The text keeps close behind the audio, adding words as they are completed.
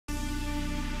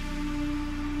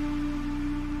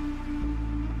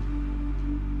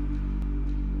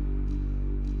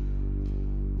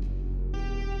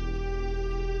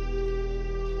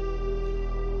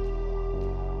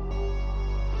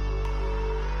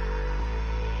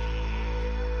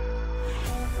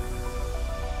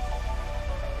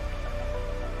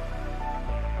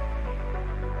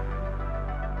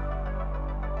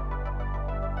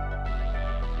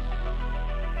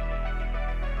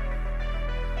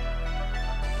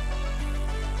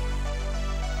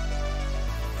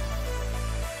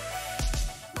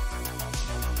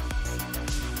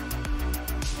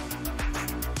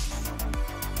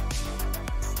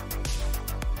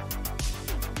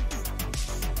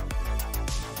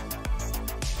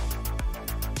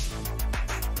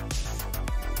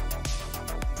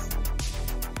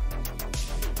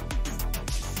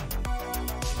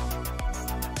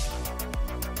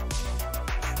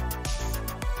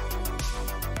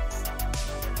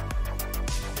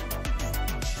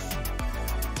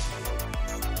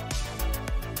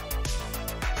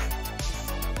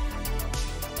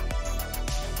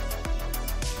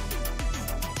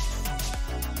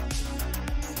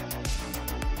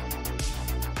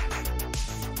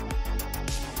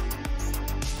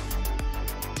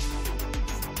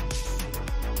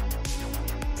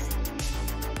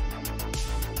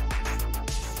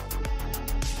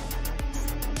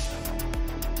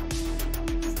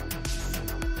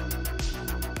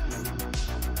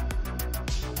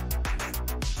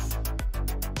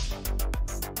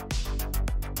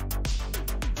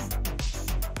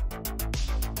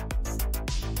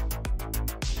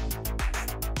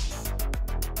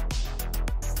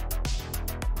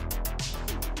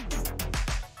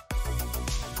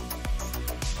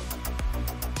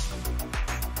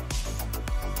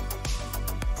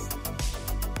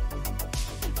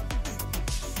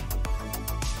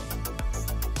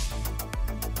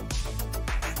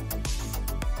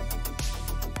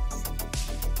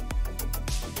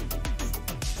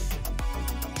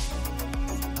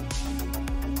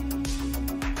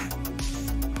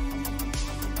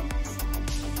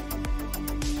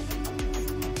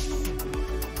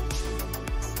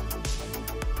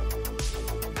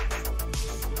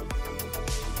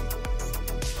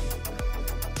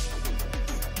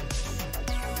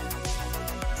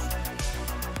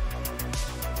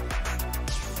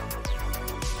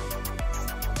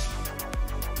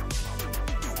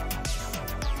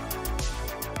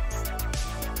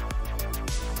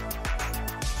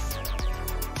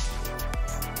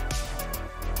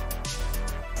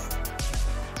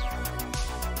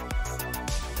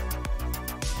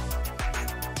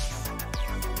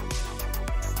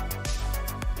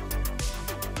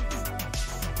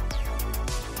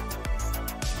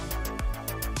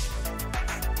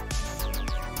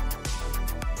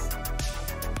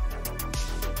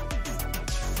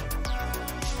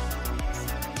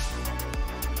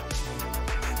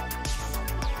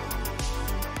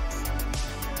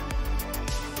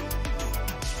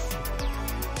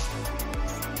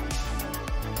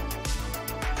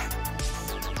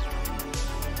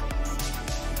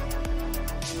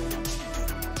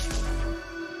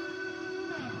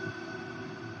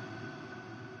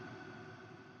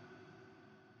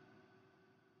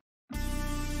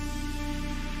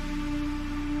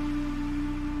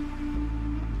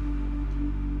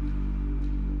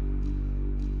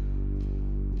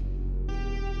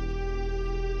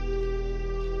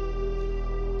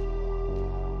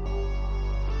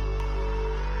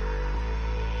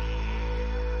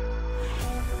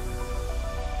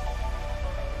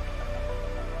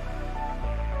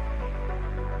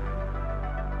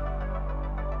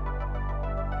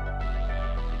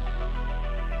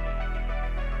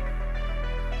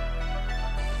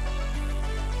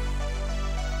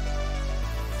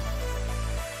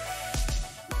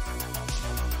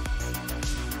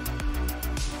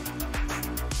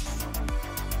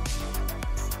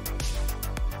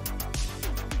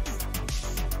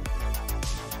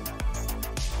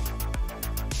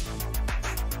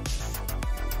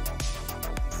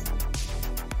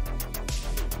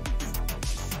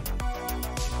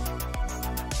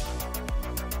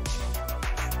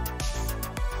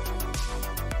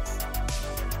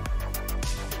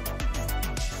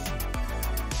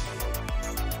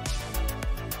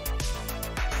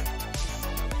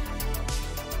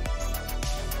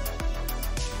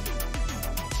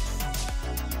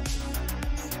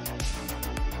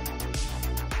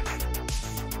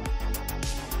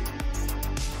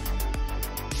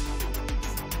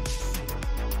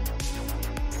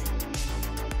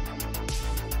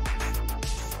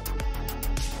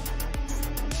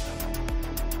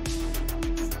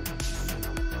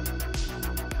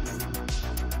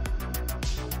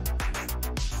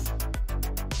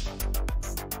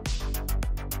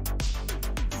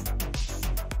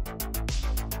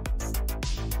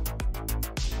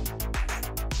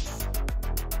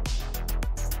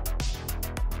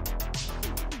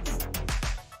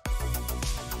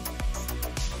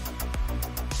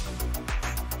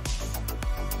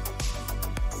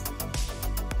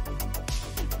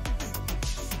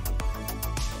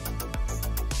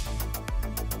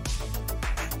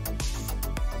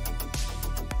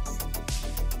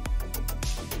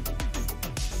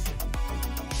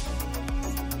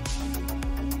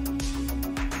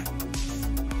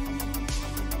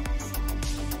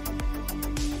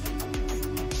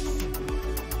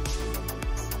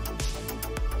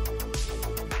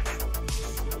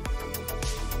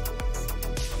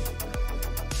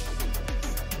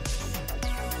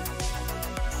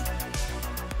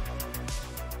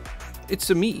it's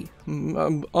a me,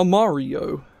 a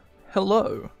Mario.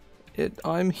 Hello.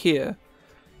 I'm here,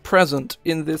 present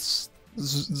in this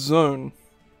zone.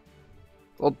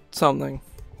 Or something.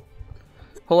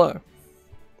 Hello.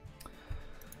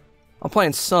 I'm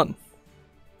playing Sun.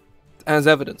 As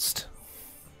evidenced.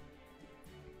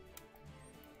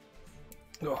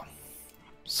 Oh.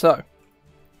 So.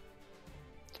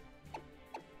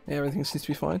 Yeah, everything seems to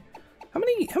be fine. How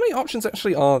many options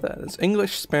actually are there? There's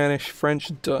English, Spanish,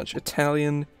 French, Dutch,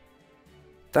 Italian.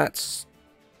 That's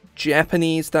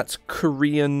Japanese, that's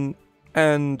Korean,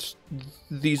 and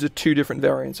these are two different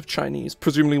variants of Chinese.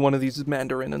 Presumably one of these is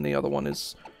Mandarin and the other one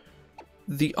is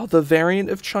the other variant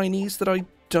of Chinese that I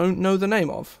don't know the name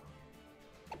of.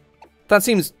 That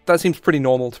seems pretty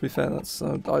normal, to be fair. That's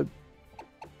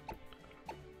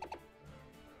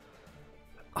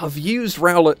I've used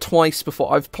Rowlet twice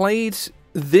before. I've played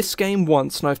this game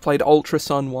once, and I've played Ultra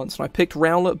Sun once, and I picked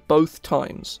Rowlet both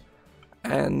times.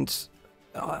 And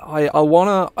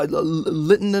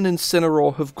Litten and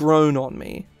Incineroar have grown on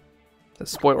me.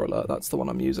 Spoiler alert, that's the one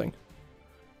I'm using.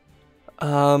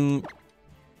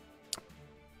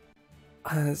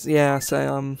 Yeah,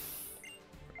 so,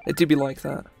 it do be like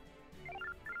that.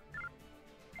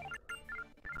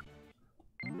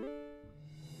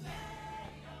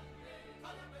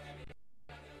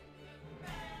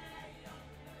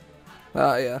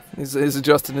 Ah, yeah, he's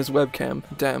adjusting his webcam.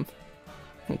 Damn.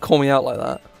 Don't call me out like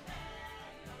that.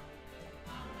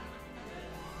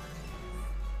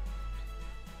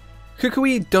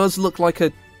 Kukui does look like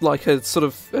a sort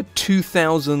of a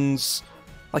 2000s,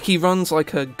 like he runs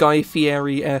like a Guy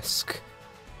Fieri-esque,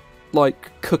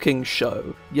 like, cooking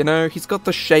show, you know? He's got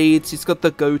the shades, he's got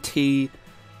the goatee,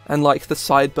 and like the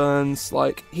sideburns,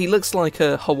 like, he looks like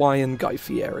a Hawaiian Guy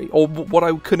Fieri, or what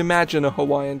I could imagine a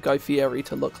Hawaiian Guy Fieri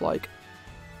to look like.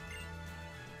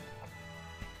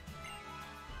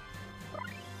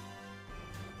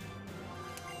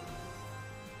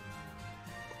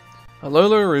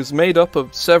 Alola is made up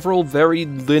of several very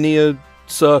linear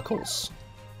circles.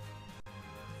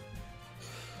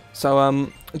 So,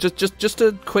 just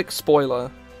a quick spoiler.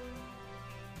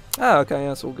 Ah, okay,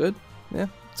 that's all good. Yeah,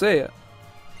 see ya.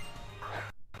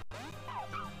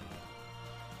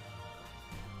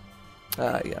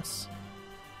 Ah, yes.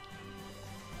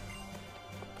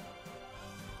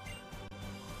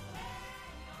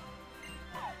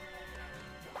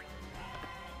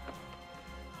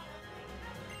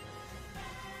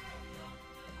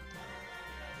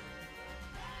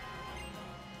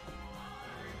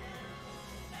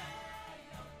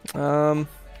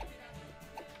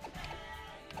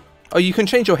 Oh, you can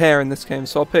change your hair in this game,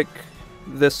 so I'll pick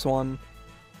this one.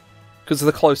 Because it's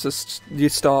the closest you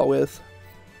start with.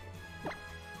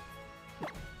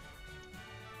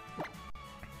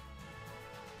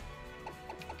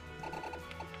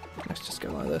 Let's just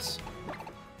go like this.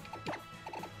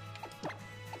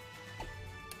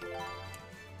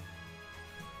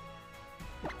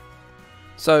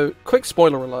 So, quick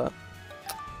spoiler alert.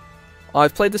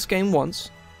 I've played this game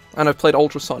once, and I've played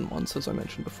Ultra Sun once, as I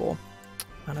mentioned before.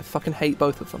 And I fucking hate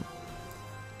both of them.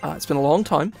 It's been a long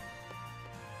time.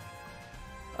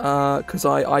 Because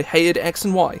I hated X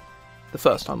and Y the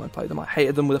first time I played them. I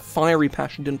hated them with a fiery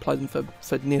passion, didn't play them for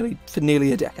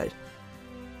nearly a decade.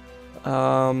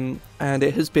 And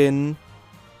it has been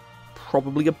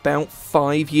probably about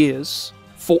 5 years.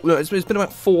 It's been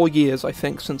about 4 years, I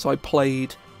think, since I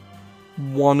played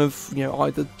one of, you know,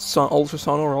 either Ultra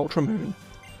Sun or Ultra Moon.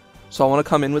 So I want to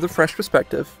come in with a fresh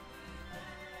perspective.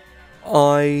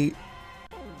 I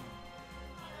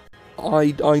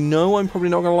know I'm probably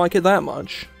not going to like it that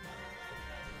much.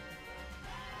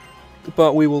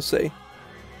 But we will see.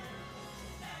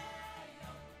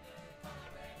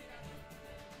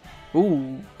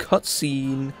 Ooh,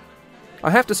 cutscene.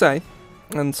 I have to say,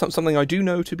 and something I do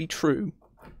know to be true,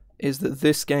 is that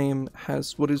this game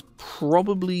has what is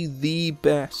probably the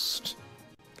best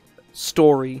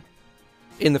story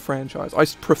in the franchise. I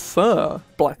prefer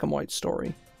Black and White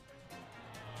story.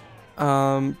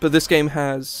 But this game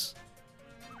has...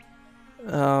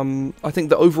 I think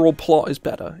the overall plot is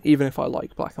better, even if I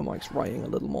like Black and White's writing a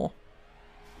little more.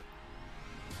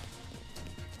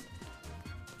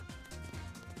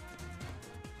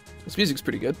 This music's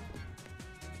pretty good.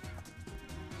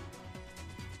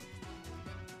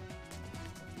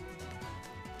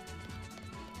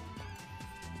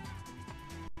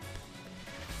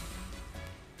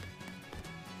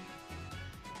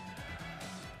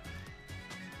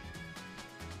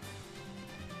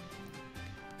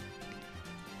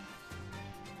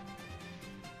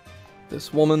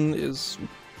 This woman is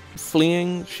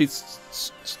fleeing. She's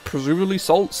presumably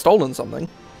stolen something.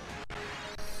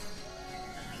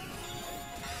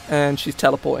 And she's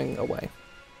teleporting away.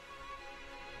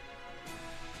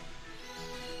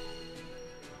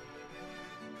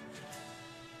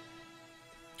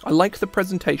 I like the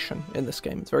presentation in this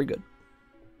game. It's very good.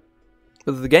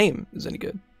 Whether the game is any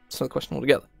good, it's another question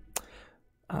altogether.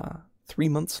 3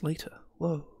 months later.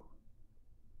 Whoa.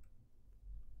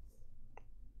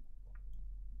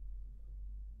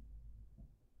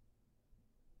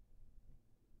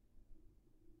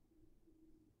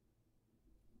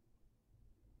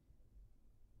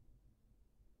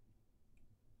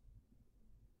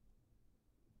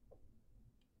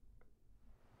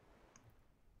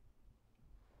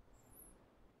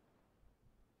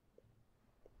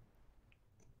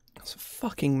 It's a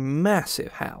fucking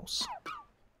massive house.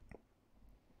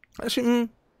 Actually,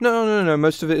 no.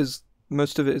 Most of it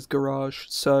is garage.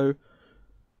 So,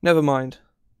 never mind.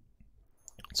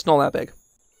 It's not that big.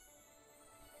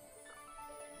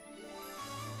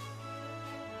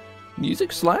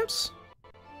 Music slaps?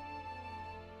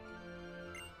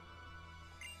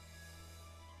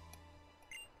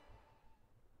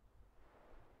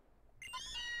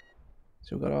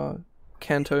 So we've got our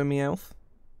Kanto Meowth.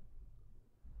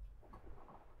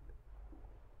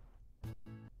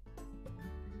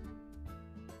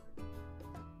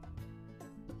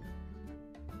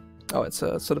 Oh, it's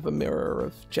a sort of a mirror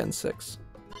of Gen 6.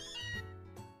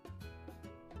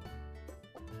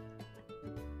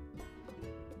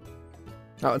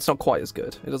 Oh, it's not quite as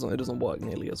good. It doesn't work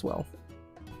nearly as well.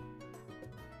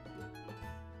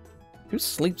 Who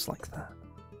sleeps like that?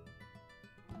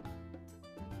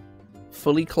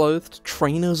 Fully clothed,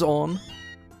 trainers on.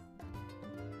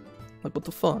 Like, what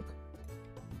the fuck?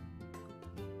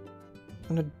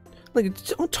 And like,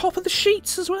 it's on top of the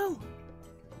sheets as well.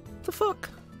 What the fuck?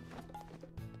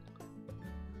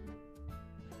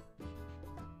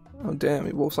 Oh damn,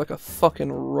 he walks like a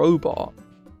fucking robot.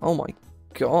 Oh my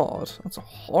god, that's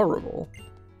horrible.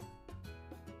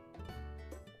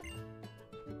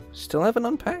 Still haven't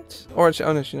unpacked? Or actually,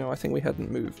 oh no, I think we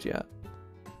hadn't moved yet.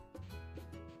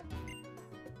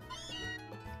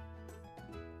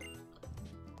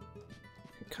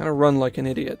 Kind of run like an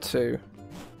idiot too.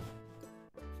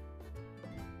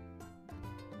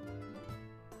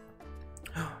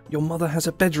 Your mother has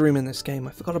a bedroom in this game,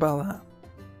 I forgot about that.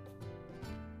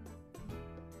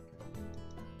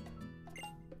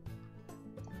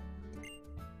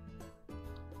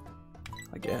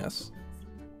 I guess.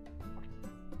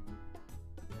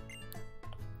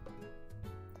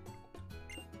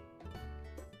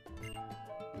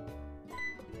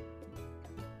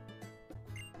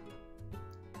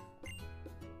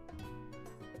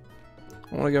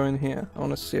 I want to go in here. I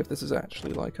want to see if this is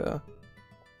actually like a...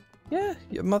 Yeah,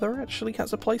 your mother actually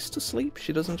has a place to sleep.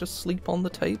 She doesn't just sleep on the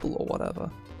table or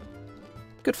whatever.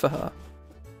 Good for her.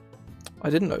 I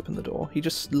didn't open the door. He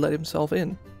just let himself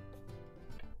in.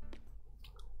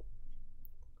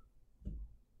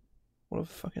 What a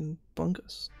fucking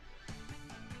bungus.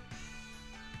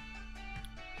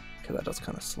 Okay, that does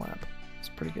kind of slap. It's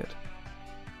pretty good.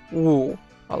 Ooh,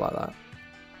 I like that.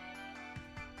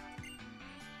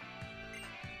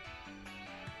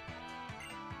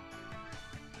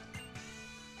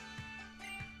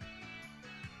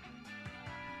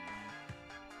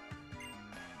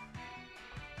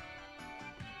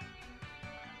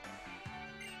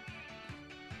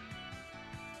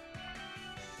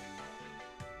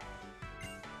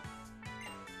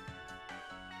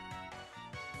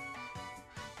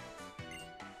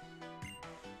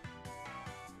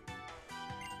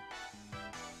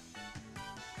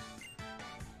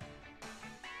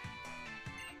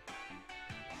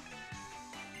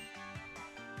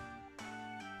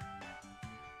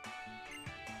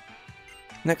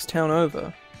 Next town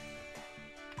over.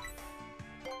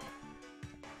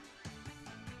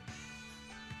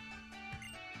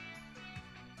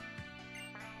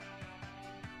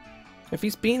 If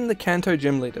he's been the Kanto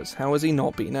gym leaders, how has he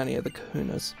not been any of the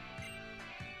kahunas?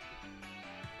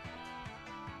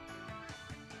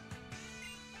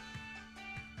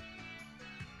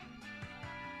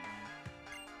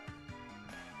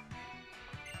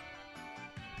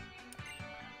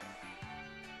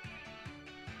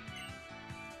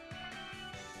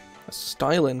 A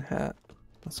styling hat?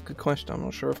 That's a good question. I'm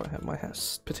not sure if I have my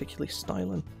hat particularly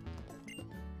styling.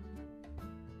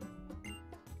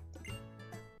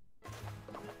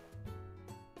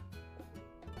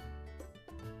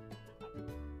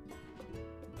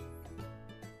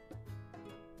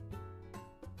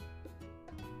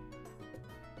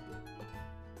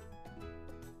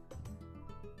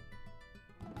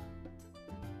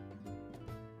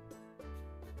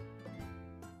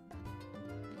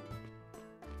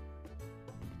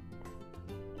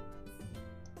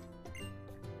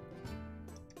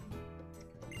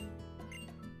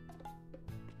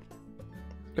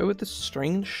 Go with this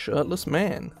strange shirtless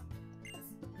man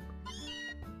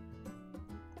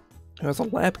who has a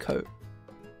lab coat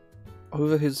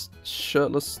over his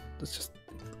shirtless. It's just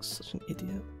such an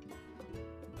idiot.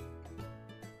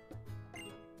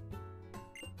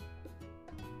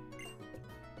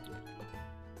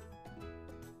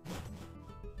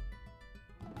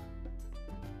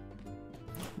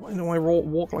 Why do I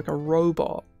walk like a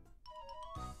robot?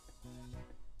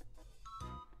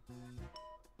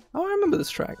 Oh, I remember this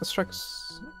track. This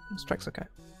track's okay.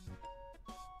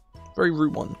 Very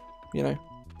Route 1, you know.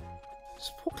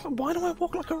 Just walk like, why do I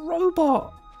walk like a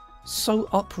robot? So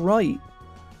upright.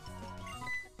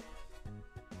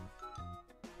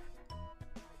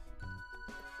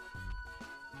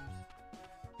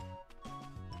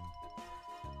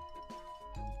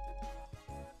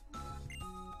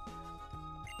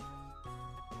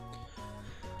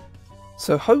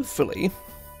 So hopefully,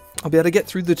 I'll be able to get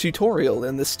through the tutorial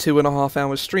in this 2.5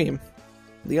 hour stream.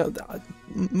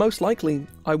 Most likely,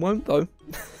 I won't though.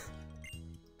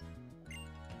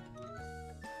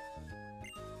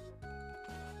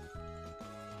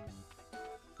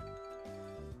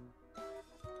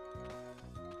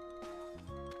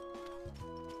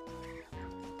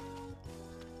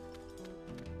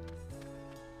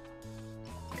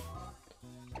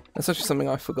 That's actually something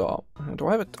I forgot. Do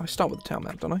I have I start with the town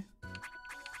map, don't I?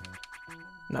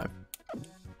 No.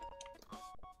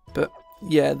 But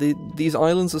yeah, these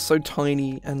islands are so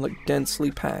tiny and like densely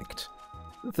packed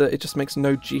that it just makes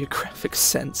no geographic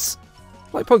sense.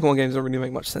 Like Pokemon games don't really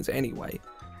make much sense anyway.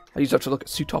 I usually have to look at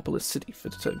Sutopolis City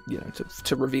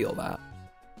to reveal that.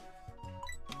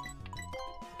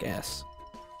 Guess.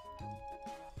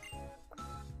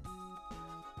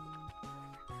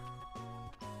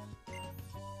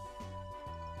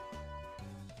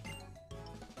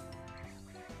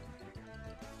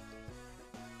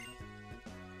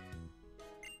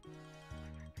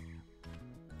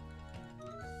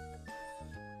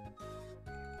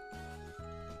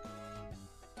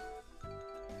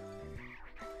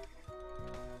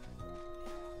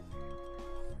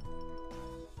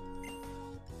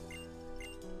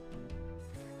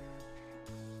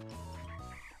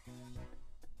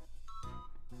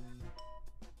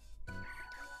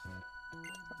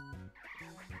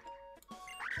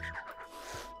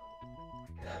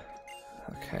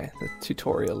 Okay, the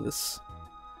tutorial is...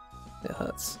 it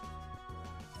hurts.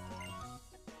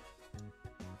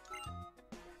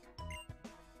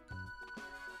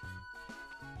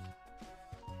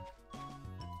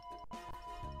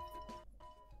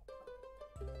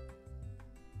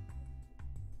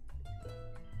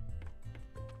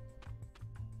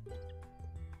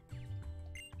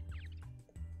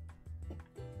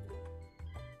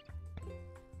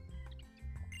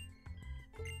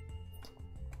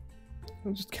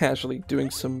 I'm just casually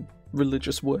doing some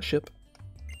religious worship.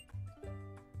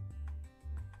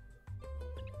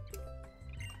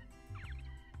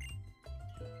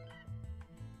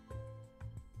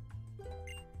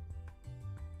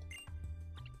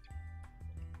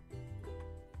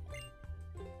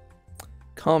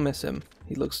 Can't miss him.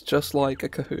 He looks just like a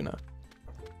kahuna.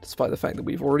 Despite the fact that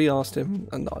we've already asked him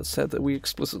and said that we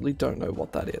explicitly don't know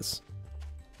what that is.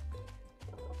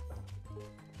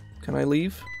 Can I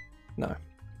leave? No.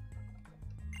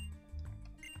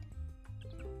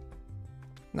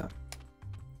 No.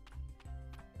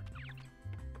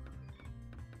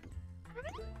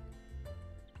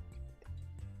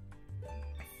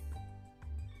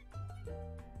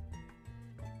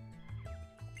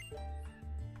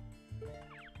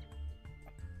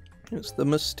 It's the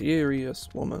mysterious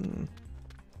woman.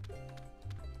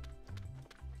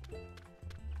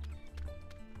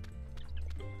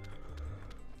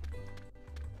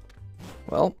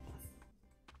 Well,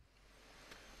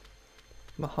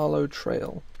 Mahalo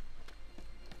Trail.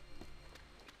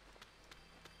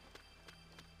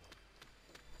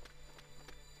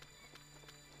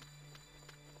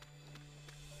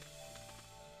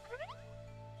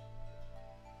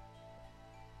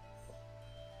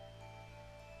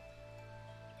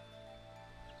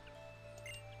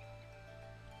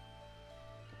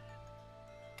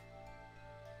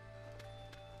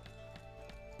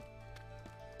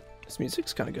 This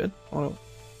music's kind of good. Oh.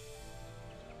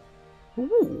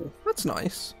 Ooh, that's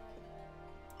nice.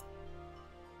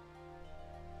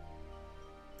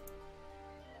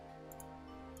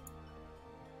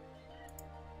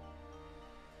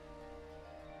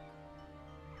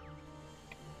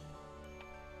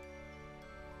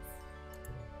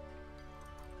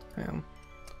 Damn.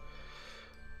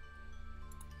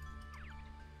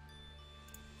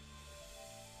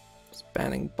 It's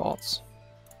banning bots.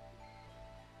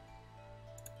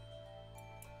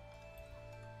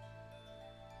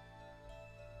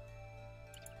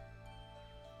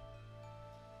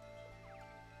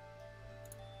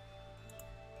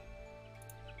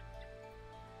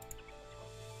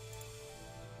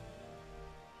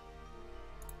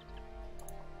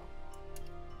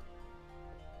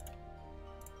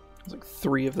 There's like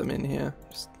 3 of them in here.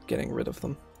 Just getting rid of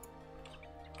them.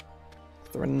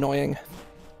 They're annoying.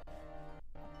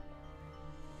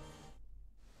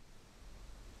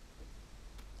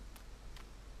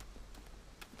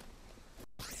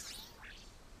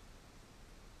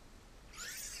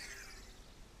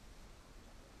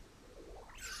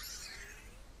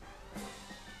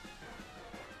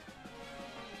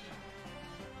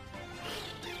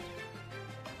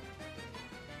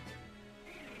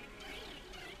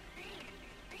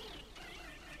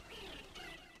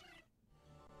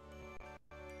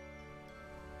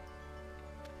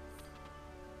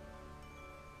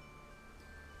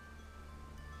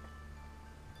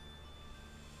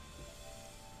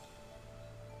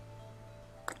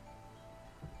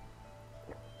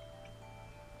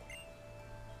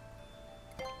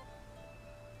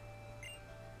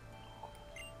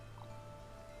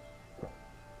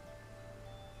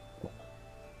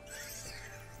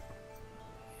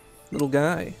 Little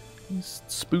guy. He's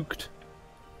spooked.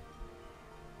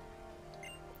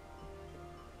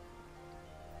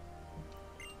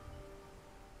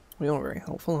 You're not very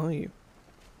helpful, are you?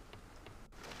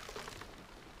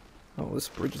 Oh, this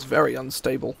bridge is very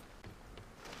unstable.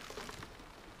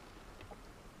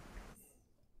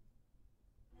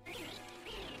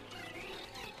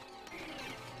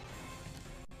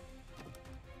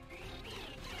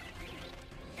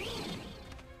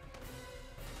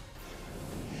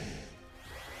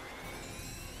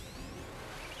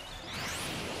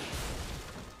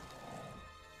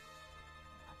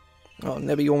 Oh,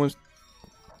 Nebby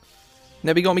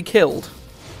got me killed.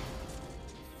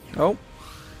 Oh.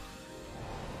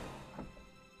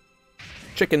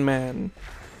 Chicken Man.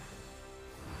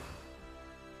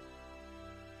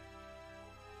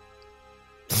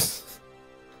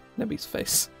 Nebby's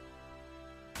face.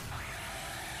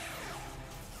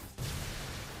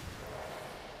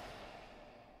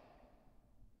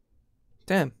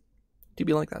 Damn. Do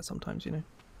be like that sometimes, you know?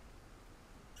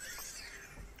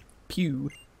 Pew.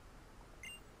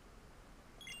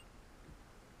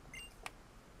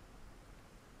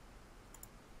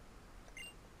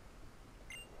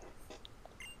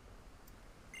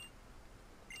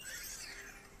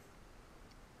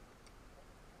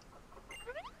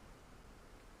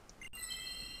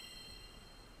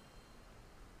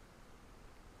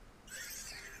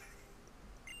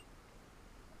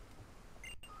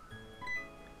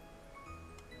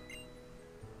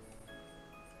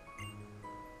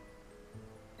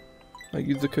 Are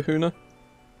you the kahuna?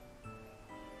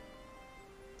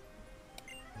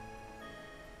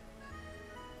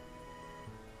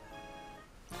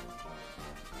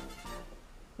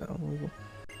 Oh.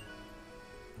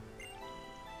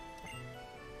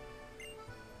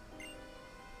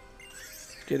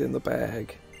 Get in the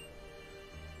bag.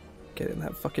 Get in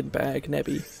that fucking bag,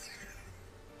 Nebby.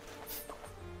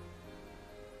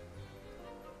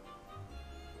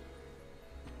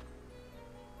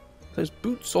 Those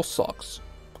boots or socks?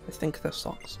 I think they're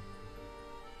socks.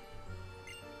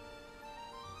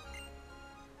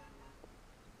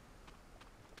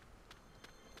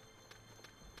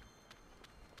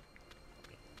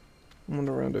 I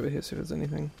wander around over here, see if there's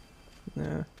anything.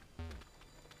 Nah.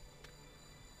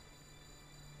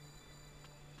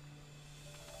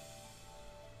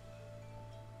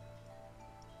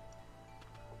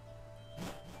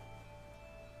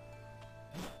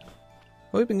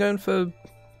 Well, we've been going for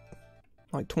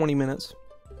like 20 minutes.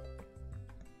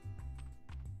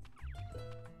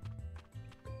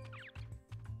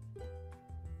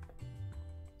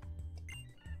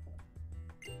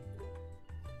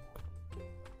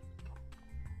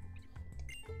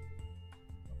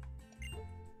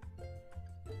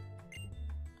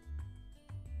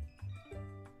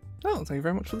 Oh, thank you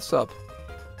very much for the sub.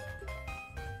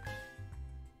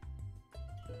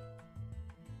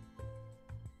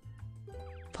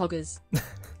 Poggers.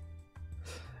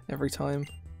 Every time.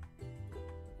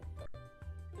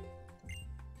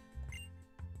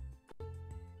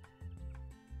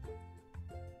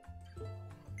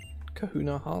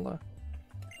 Kahuna Hala.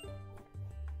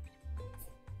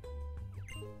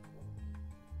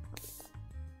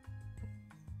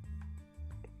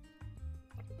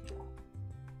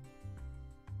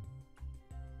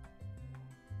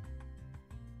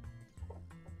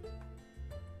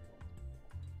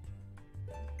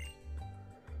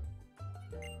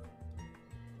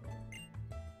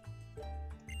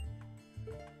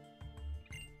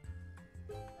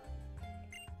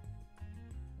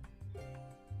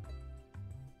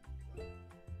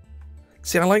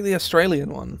 See, I like the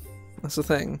Australian one. That's the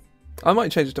thing. I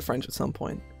might change it to French at some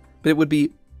point. But it would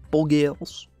be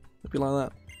Bulgars. It'd be like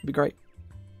that. It'd be great.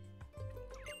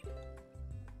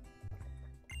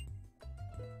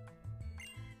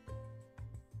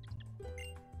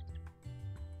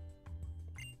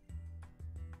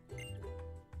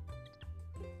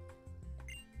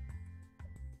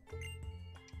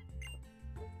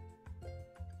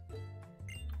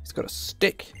 He's got a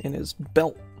stick in his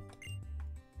belt.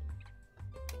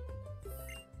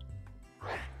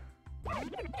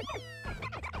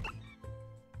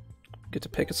 Get to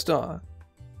pick a star.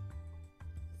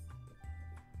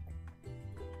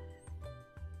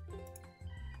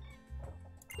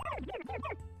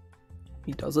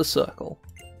 He does a circle.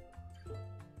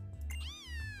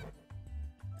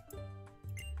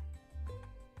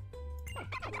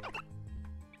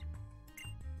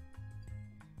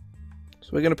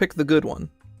 So we're gonna pick the good one.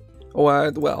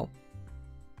 Or, well.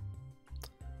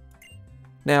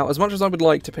 Now, as much as I would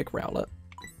like to pick Rowlet,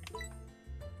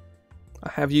 I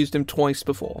have used him twice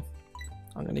before.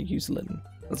 I'm gonna use Litten.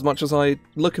 As much as I,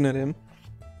 looking at him,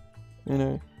 you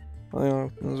know,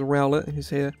 there's a Rowlet, he's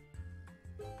here.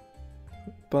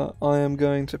 But I am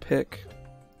going to pick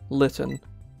Litten.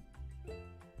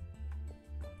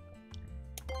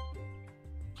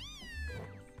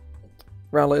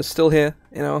 Rowlet is still here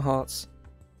in our hearts.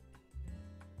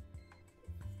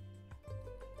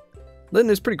 Litten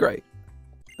is pretty great.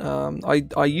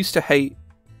 I used to hate.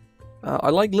 I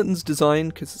like Litten's design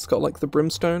because it's got like the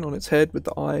brimstone on its head with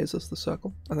the eyes as the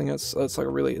circle. I think it's like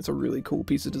it's a really cool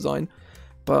piece of design.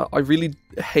 But I really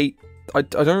hate. I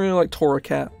don't really like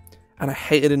Torracat, and I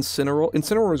hated Incineroar.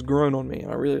 Incineroar has grown on me,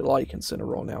 and I really like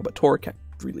Incineroar now. But Torracat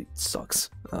really sucks.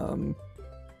 And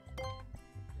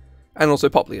also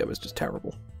Poplio is just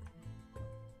terrible.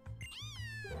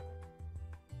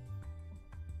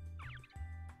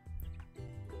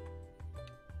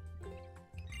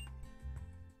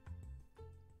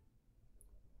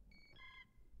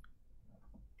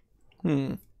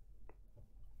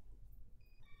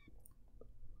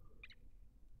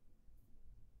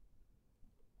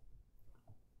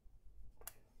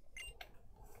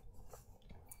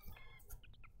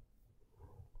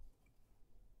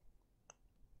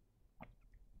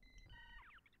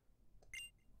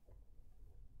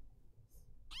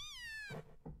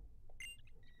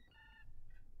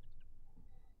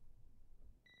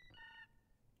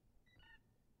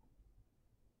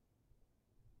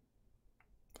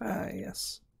 Ah,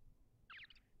 yes.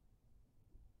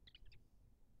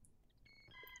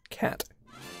 Cat.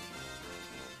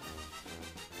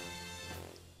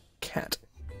 Cat.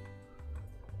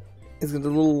 He's got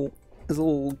his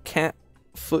little cat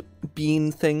foot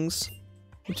bean things,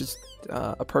 which is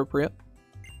appropriate.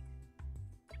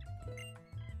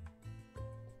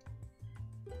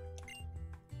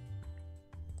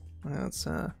 That's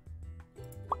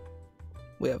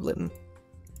we have Litten.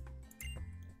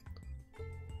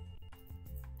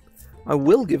 I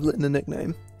will give Litten a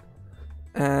nickname,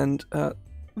 and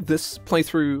this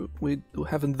playthrough we're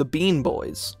having the Bean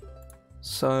Boys.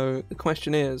 So the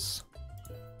question is,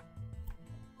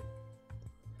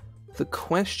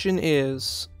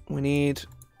 we need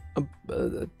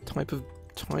a type of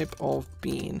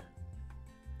bean.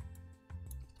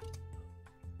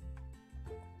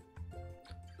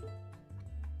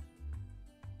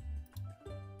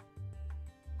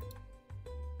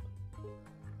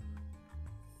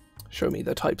 Show me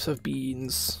the types of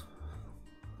beans.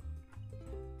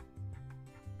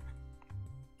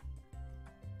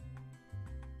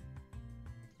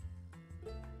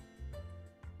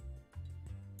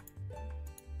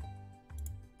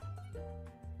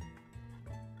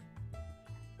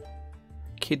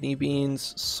 Kidney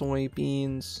beans,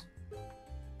 soybeans,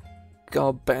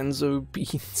 garbanzo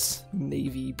beans,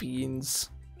 navy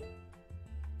beans,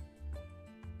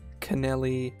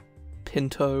 cannelli,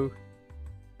 pinto.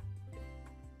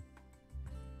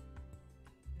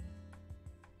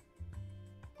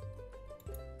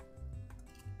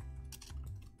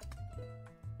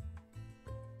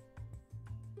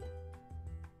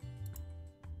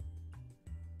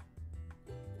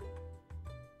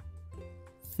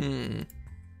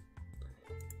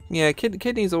 Yeah,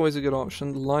 kidney's always a good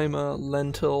option. Lima,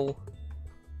 lentil.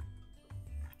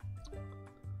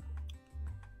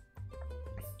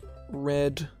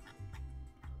 Red.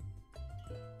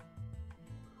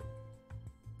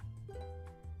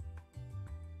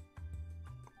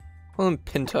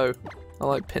 Pinto. I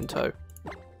like pinto.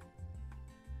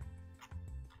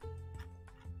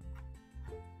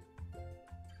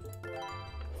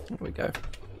 There we go.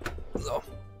 Oh.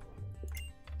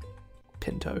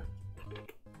 Pinto.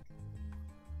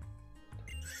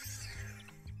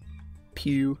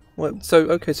 Pew. Well, so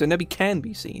okay, so Nebby can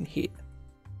be seen here.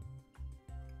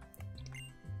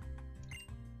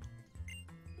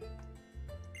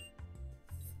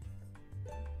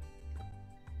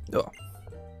 Oh.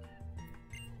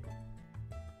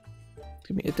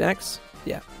 Give me a dex.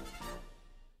 Yeah.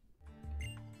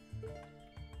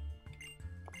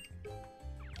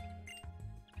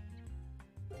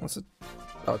 What's it?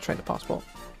 Oh, train to passport.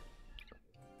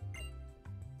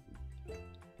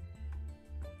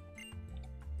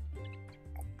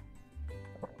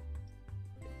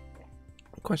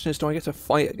 Question is, do I get to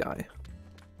fight a guy?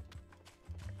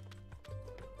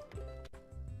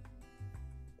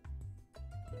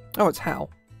 Oh, it's Hal.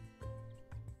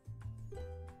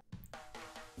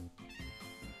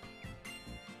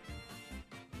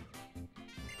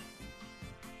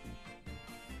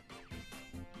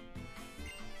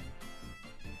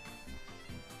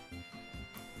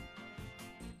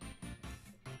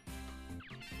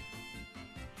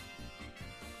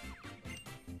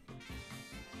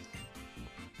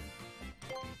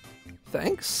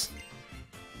 Thanks.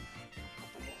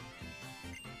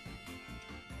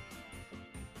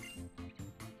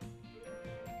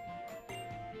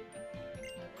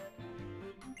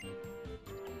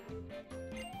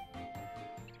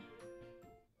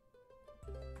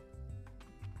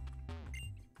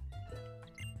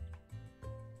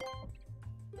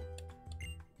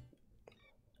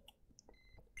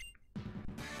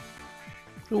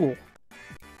 Ooh.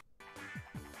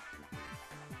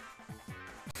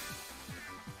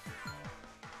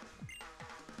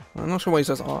 I'm not sure why he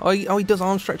does arm. Oh, he does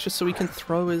arm stretches so he can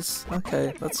throw his...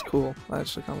 Okay, that's cool. I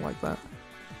actually kind of like that.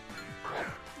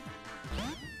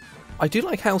 I do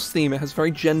like Hal's theme. It has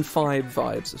very Gen 5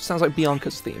 vibes. It sounds like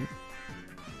Bianca's theme.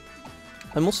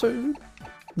 I'm also...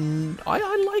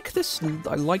 I like this.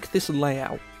 I like this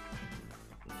layout.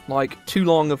 Like, too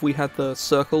long have we had the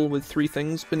circle with 3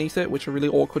 things beneath it, which are really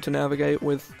awkward to navigate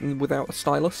without a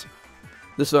stylus.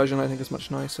 This version, I think, is much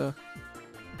nicer.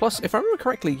 Plus, if I remember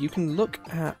correctly, you can look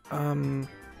at,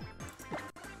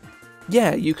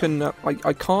 yeah, you can,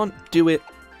 I can't do it,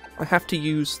 I have to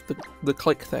use the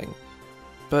click thing.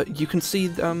 But you can see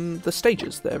the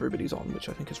stages that everybody's on, which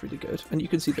I think is really good. And you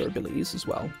can see their abilities as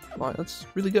well. Like, that's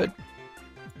really good.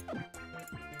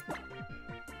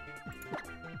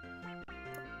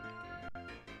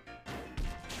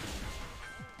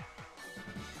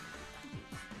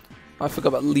 I forgot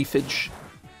about leafage.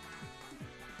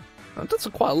 Oh, that's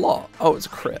quite a lot. Oh, it's a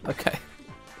crit. Okay.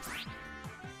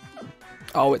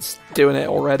 Oh, it's doing it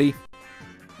already.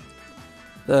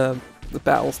 The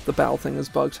battle thing is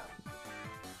bugged.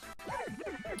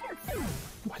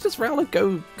 Why does Rowlet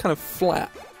go kind of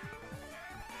flat?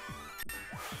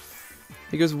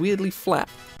 He goes weirdly flat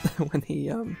when he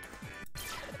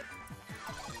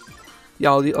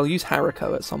Yeah, I'll use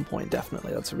Hariko at some point.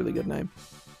 Definitely, that's a really good name.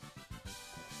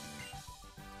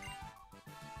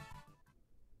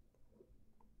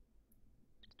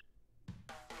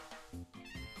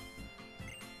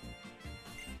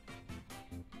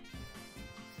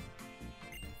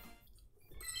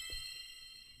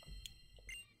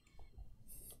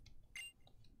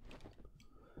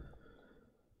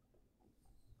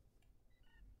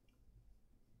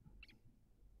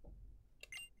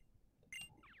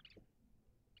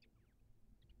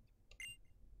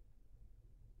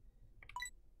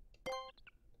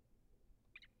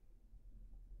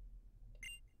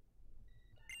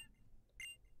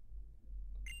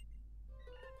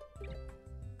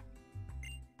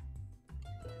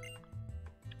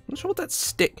 I'm not sure what that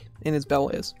stick in his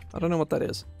belt is. I don't know what that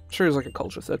is. I'm sure it's like a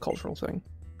cultural thing.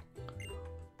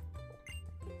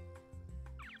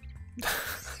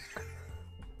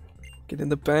 Get in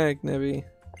the bag, Nebby.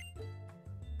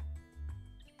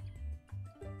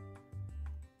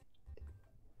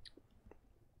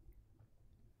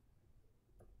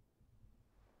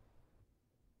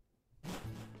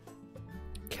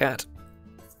 Cat.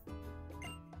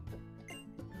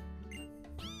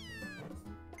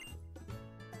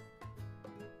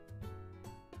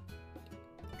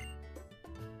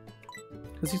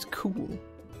 Because he's cool.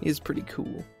 He is pretty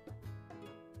cool.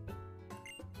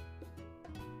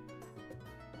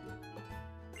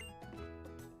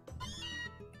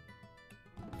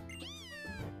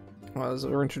 Well, as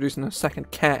we're introducing a second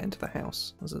cat into the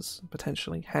house. This is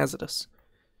potentially hazardous.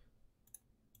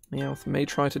 Meowth may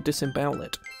try to disembowel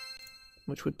it,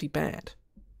 which would be bad.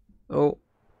 Oh.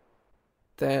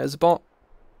 There's a bot.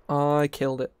 I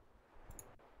killed it.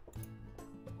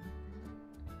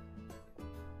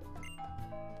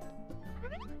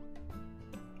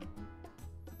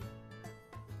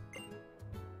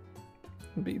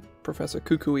 It'd be Professor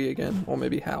Kukui again, or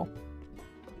maybe Hal.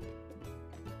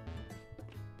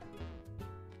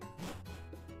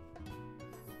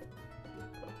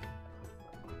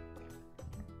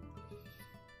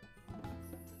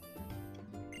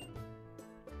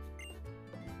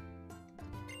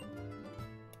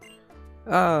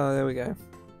 Ah, there we go.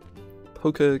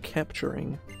 Poker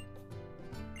capturing.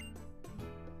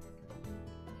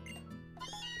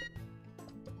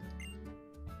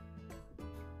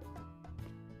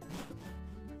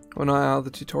 We're not out of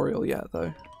the tutorial yet,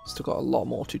 though. Still got a lot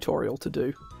more tutorial to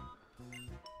do.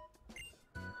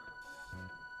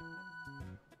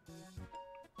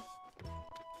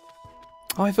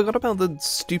 Oh, I forgot about the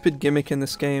stupid gimmick in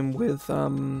this game with,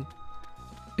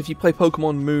 if you play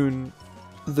Pokemon Moon,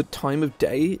 the time of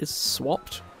day is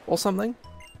swapped or something.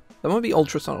 That might be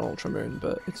Ultra Sun or Ultra Moon,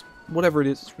 but it's whatever it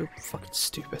is, it's real fucking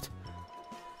stupid.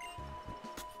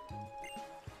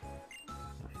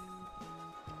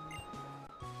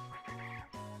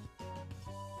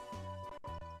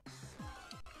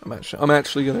 I'm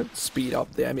actually gonna speed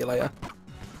up the emulator.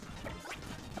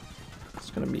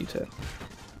 Just gonna mute it.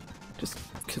 Just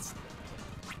because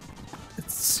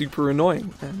it's super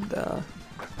annoying, and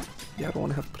yeah, I don't want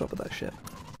to have to put up with that shit.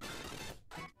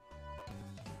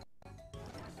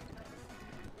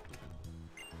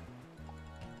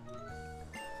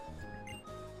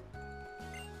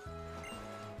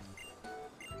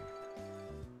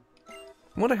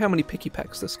 I wonder how many picky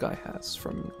pecks this guy has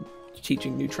from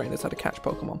teaching new trainers how to catch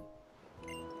Pokemon.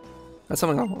 That's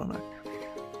something I want to know.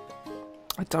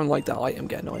 I don't like that item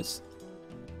get noise.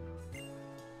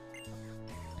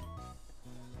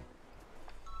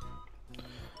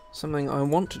 Something I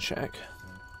want to check.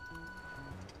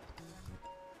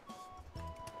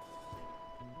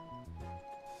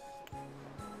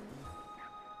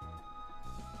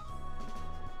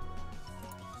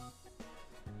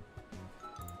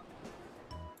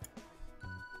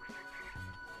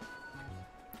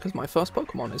 Because my first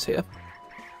Pokemon is here.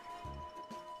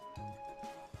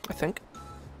 I think.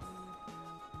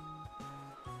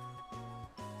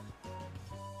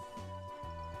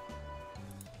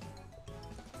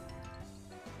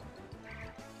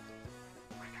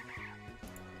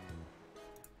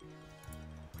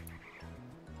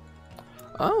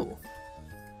 Oh.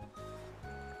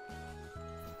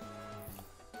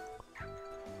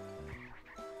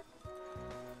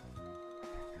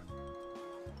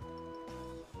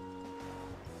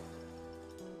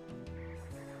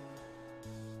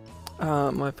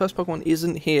 My first Pokemon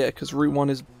isn't here because Route 1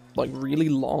 is, like, really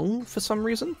long for some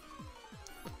reason.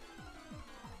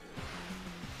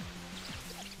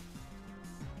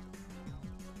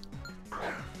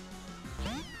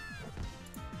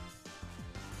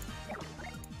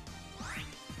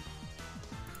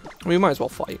 We might as well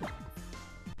fight.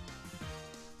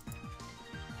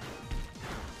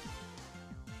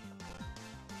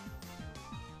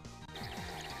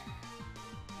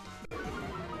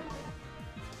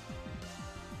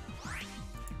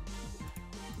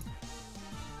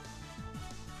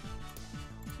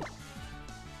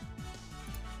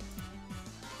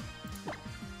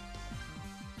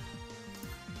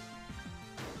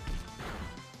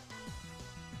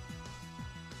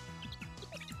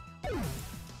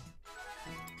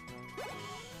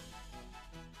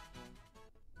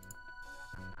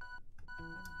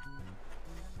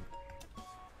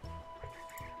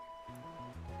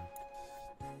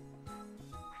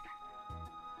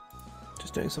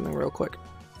 Just doing something real quick.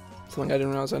 Something I didn't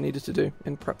realize I needed to do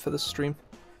in prep for this stream.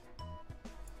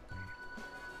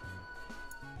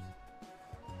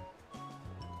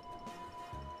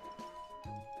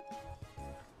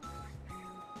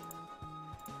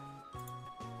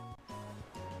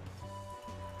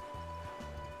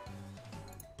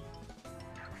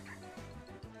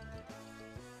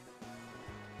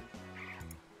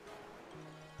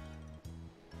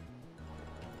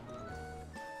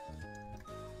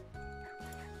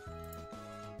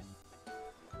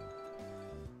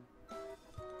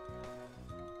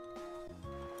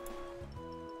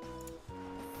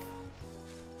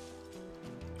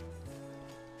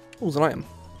 Oh, there's an item.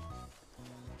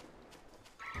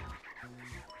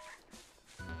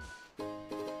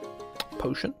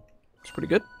 Potion. It's pretty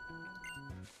good.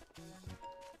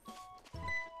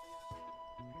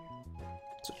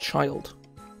 It's a child.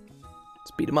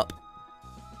 Let's beat him up.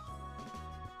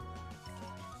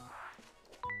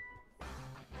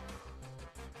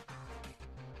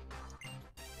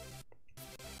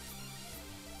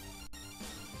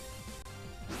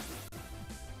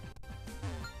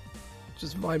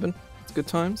 Just vibing. It's good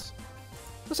times.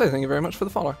 I'll say thank you very much for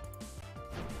the follow.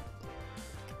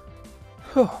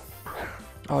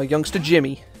 Oh, youngster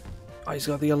Jimmy. Oh, he's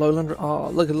got the Alolan. Oh,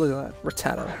 look at that.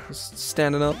 Rattata. Just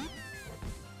standing up.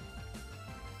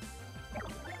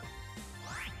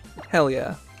 Hell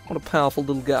yeah. What a powerful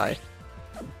little guy.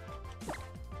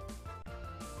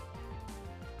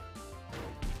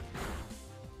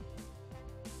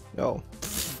 Oh.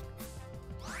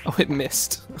 Oh, it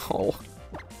missed. Oh.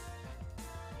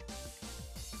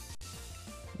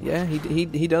 Yeah,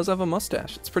 he does have a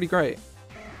mustache. It's pretty great.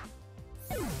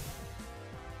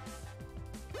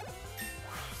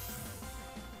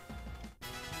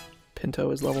 Pinto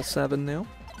is level 7 now.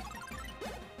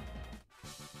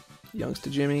 Youngster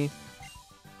Jimmy.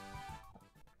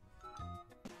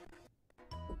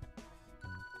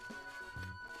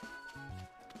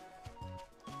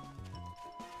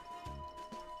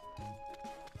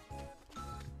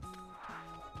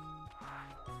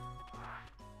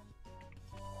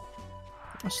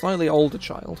 A slightly older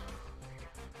child.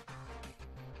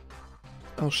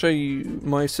 I'll show you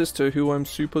my sister, who I'm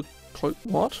super close.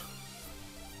 What?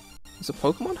 Is a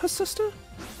Pokemon her sister?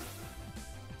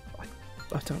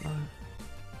 I don't know.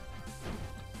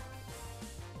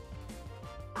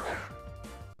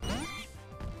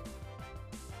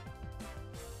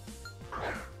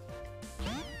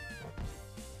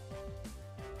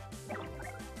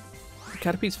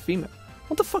 Caterpie's female.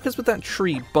 What the fuck is with that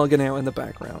tree bugging out in the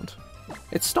background?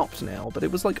 It stopped now, but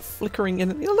it was like flickering in.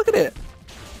 You know, look at it.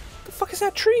 What the fuck is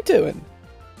that tree doing?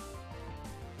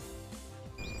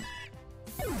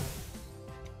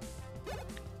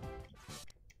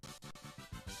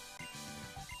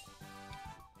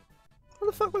 What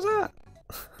the fuck was that?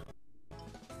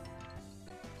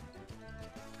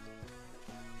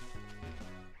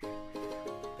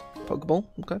 Pokeball.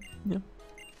 Okay. Yeah.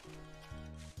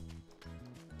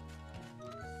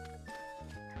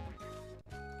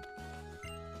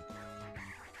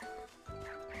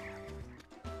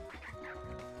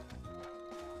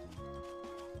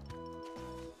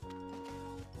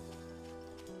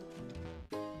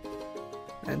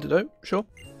 Antidote, sure.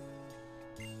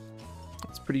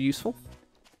 That's pretty useful.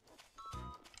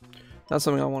 That's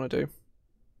something I want to do.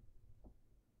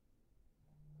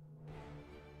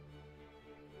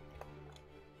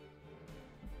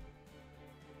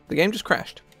 The game just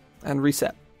crashed and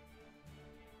reset.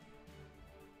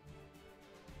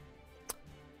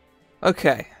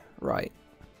 Okay, right.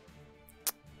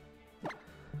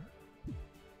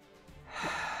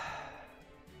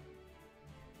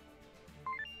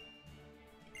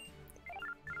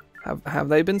 Have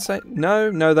they been saying?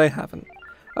 No, they haven't.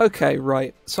 Okay,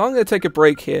 right. So I'm going to take a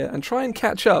break here and try and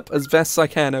catch up as best I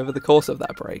can over the course of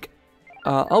that break.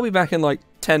 I'll be back in like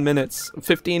 10 minutes,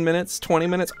 15 minutes, 20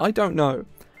 minutes, I don't know.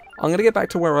 I'm going to get back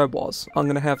to where I was. I'm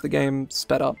going to have the game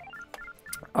sped up.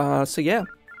 So yeah.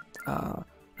 I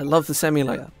love this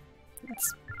emulator. I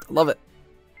love it.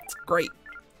 It's great.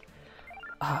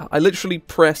 I literally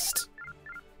pressed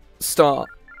start,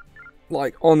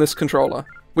 like, on this controller.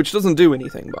 Which doesn't do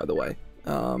anything, by the way.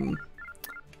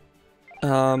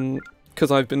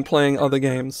 Because I've been playing other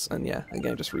games, and yeah, the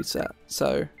game just reset.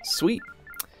 So, sweet.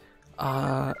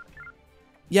 Yeah,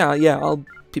 I'll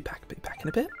be back in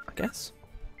a bit, I guess.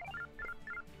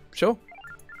 Sure.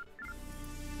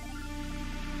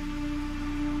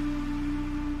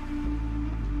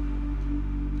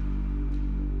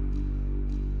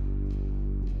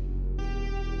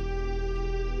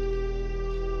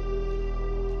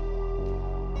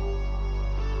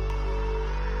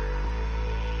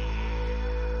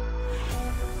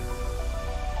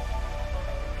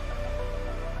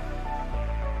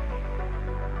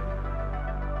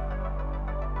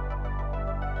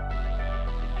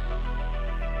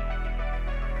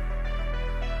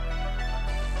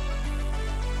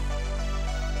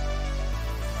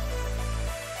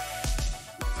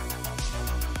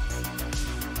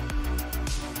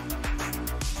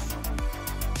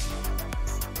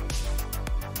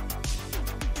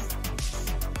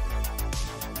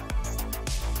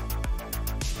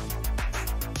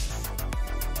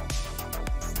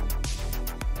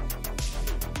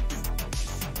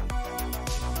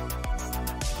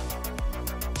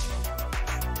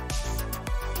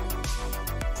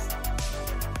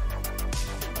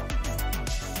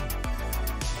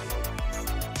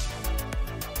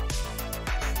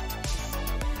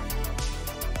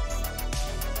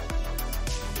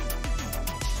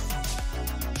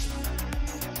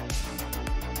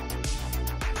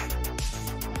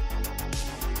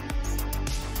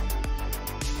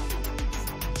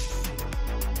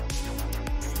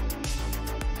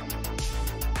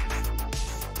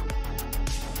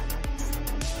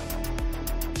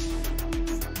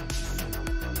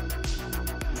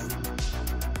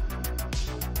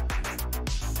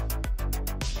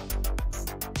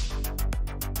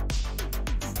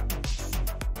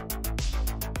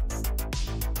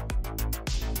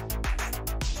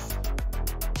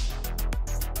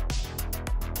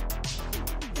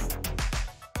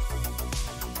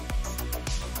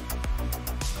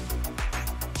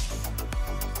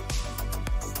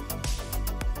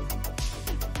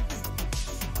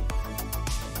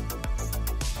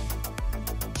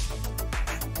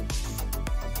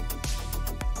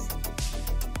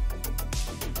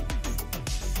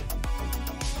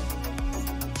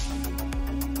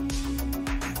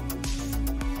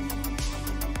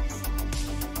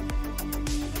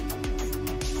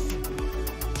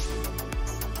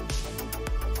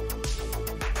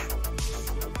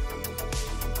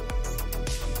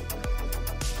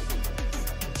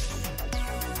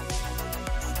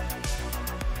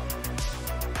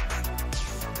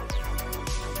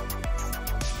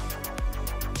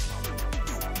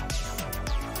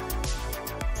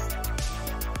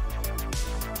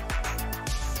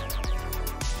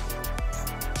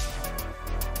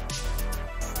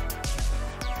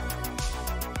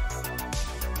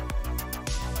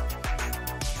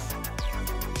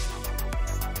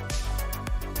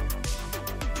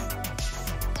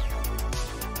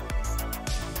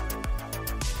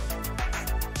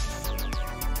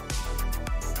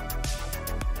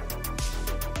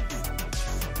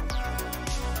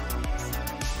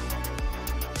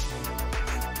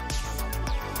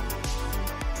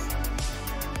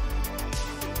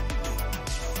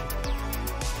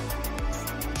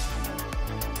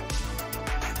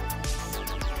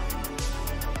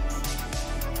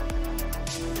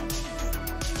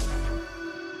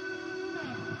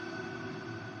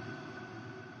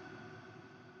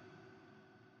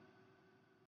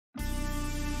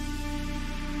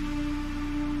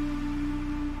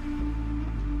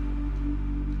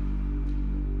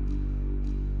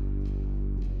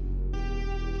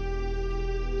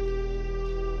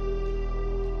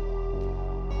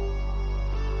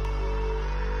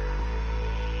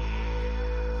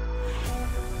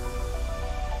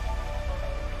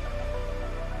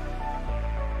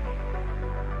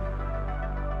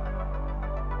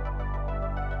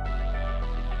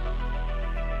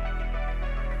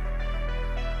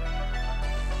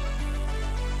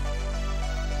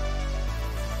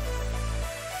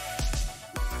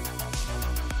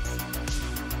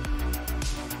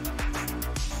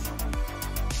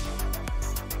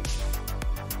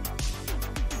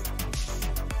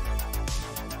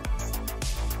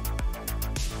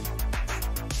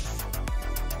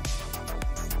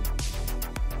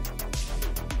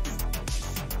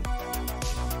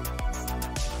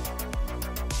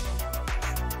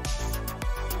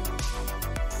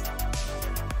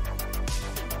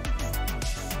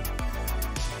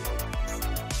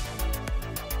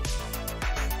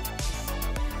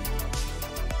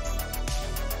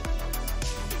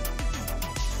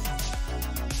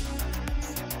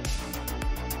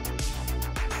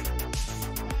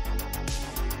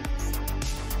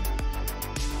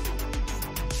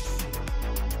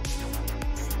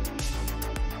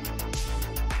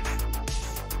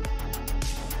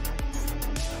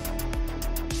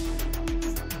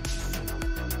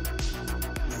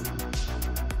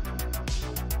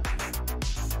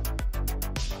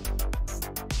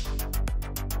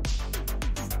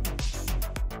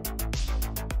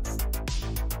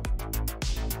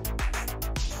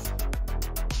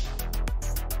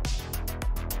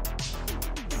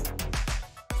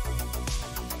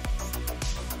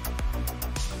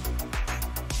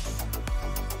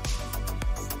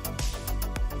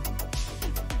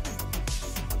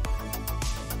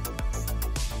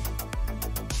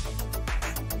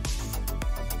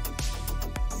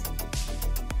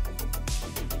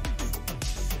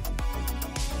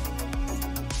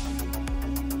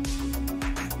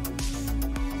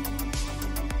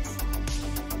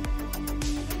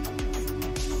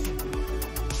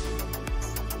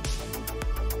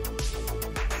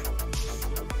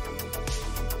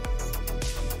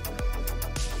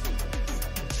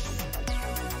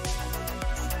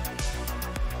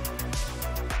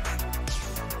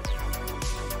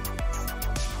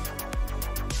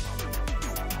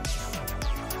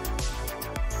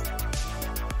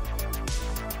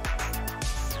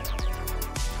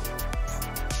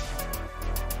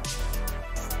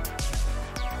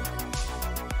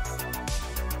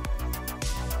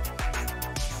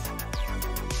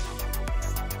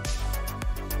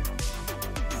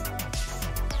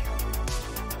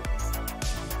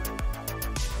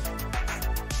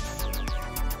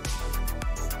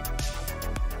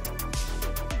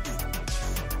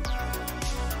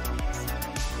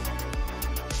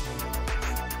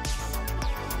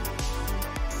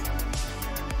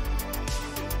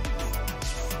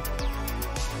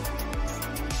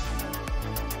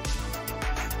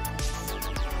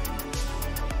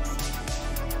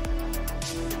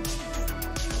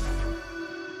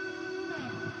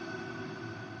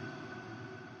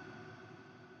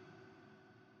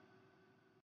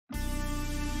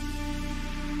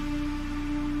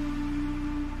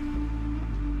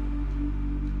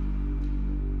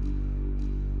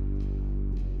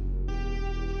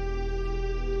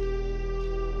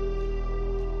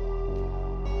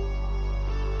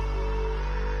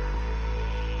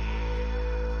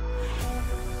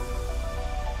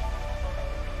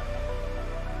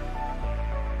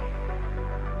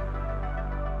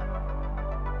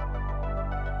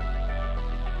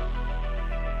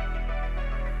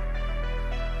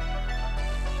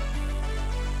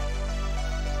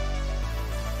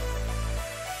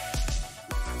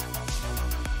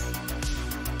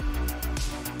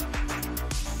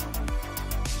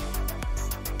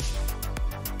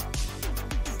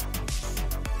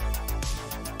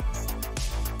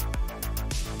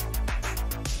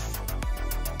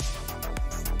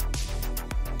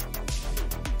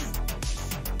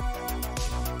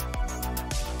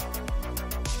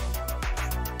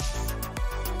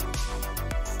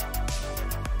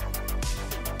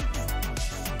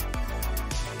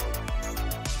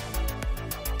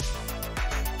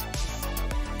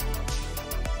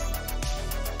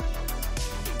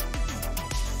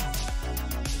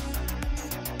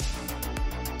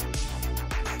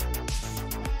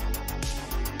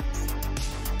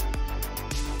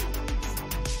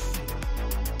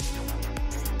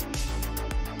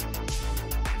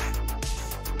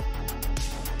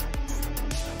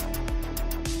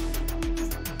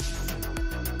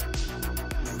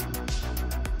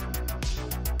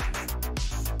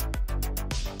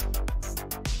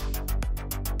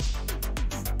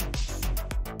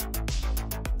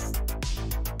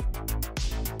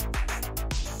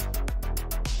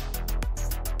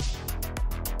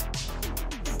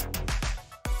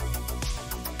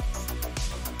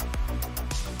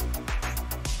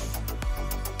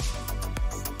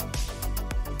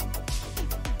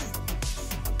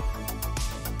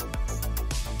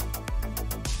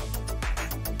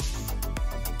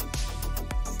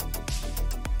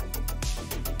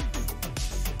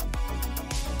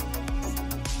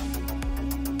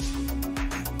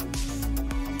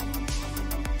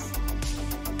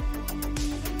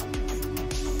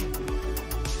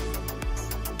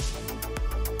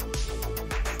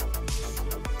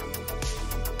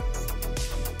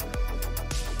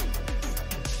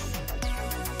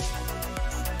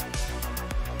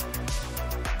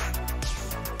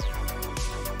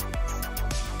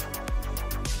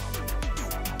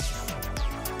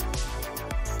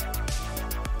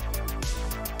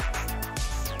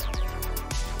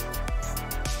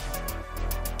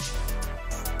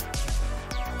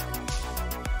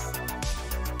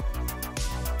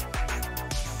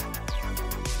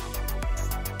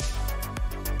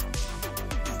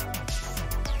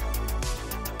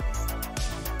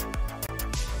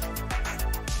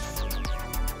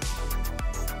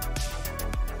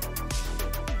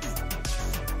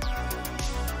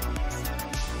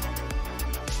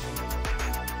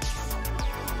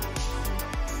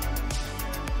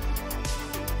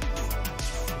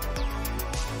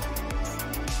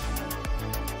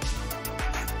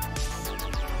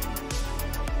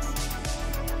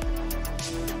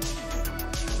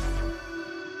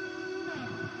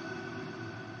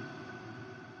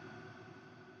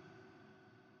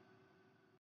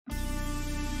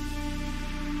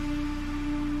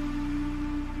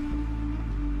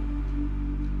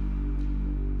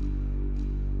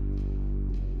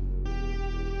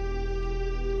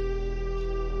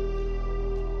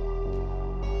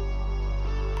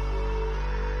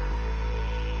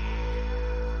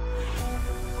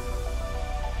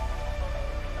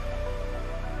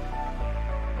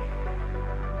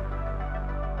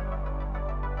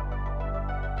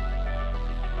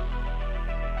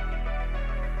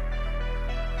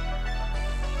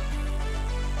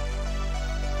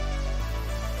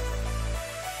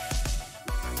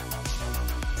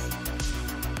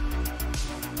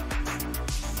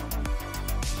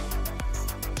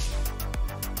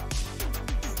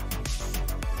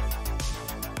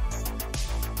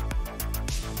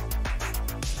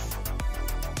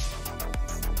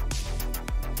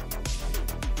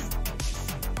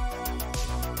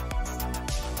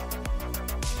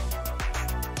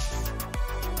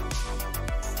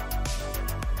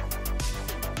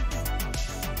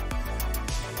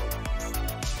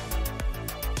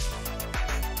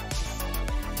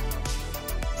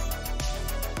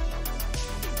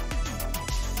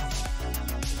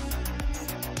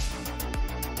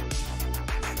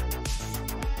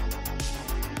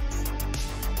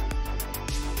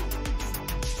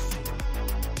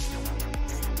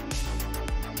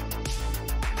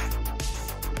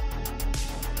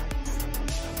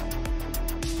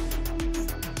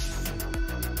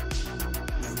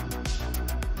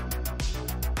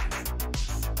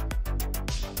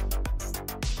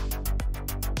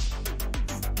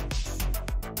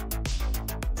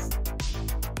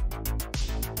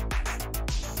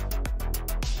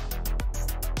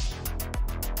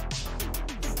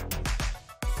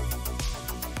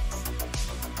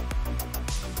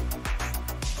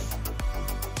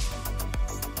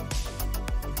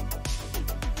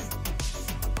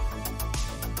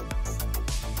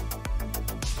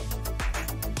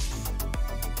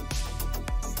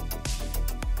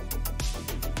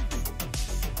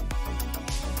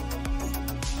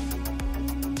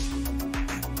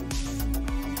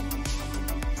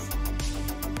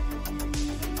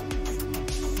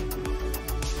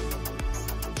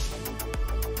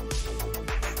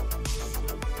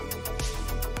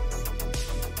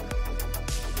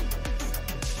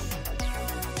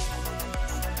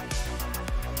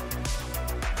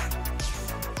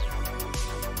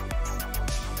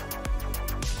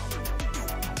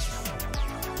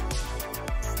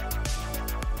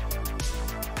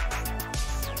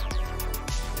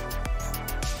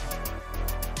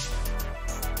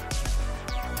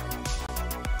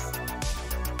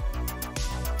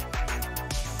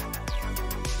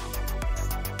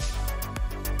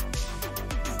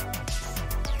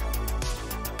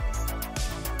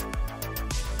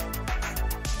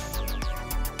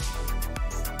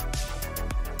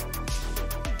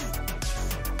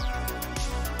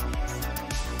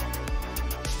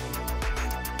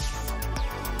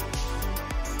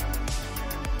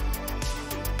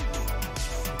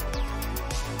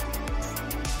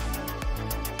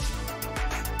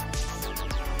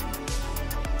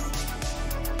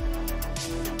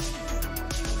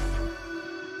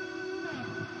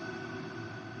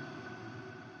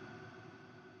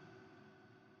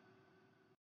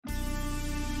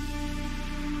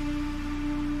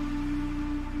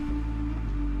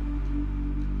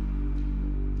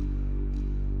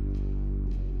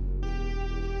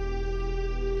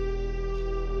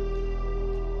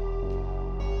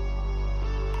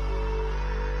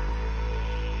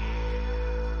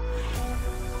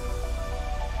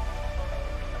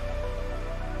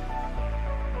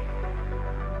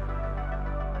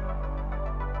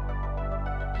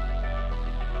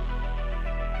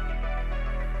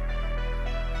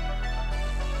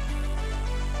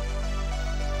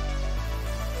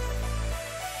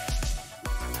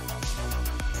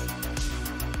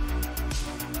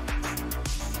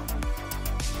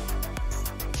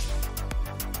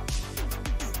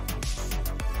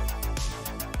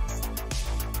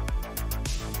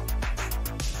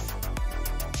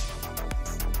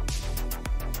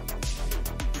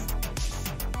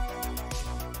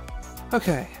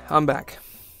 Okay, I'm back.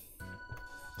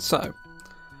 So,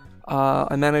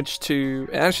 I managed to...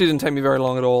 It actually didn't take me very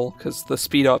long at all, because the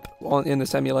speed up in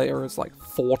this emulator is like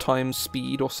 4 times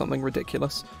speed or something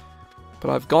ridiculous. But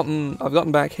I've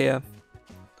gotten back here,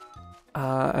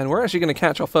 and we're actually going to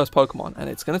catch our first Pokemon, and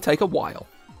it's going to take a while.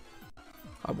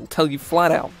 I will tell you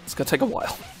flat out, it's going to take a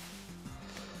while.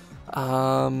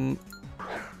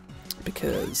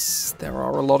 Because there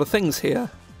are a lot of things here.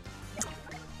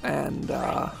 And,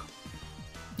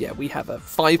 yeah, we have a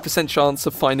 5% chance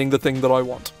of finding the thing that I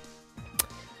want.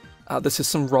 This is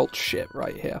some Rolt shit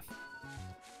right here.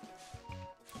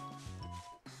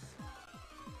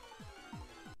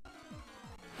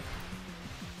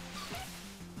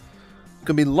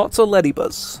 Gonna be lots of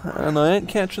Ledybuzz, and I ain't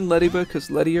catching Ledybuzz because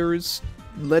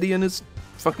Ledian is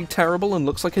fucking terrible and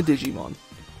looks like a Digimon.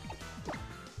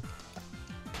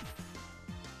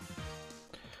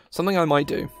 Something I might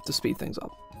do to speed things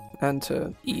up and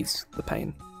to ease the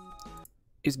pain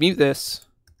is mute this,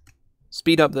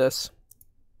 speed up this,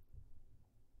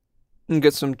 and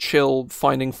get some chill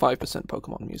finding 5%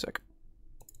 Pokemon music.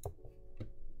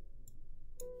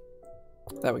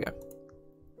 There we go.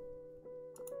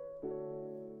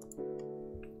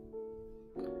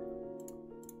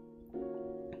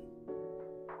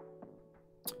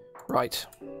 Right.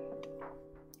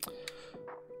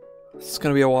 It's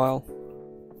gonna be a while.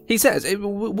 He says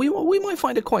we might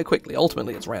find it quite quickly.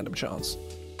 Ultimately, it's random chance.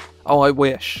 Oh, I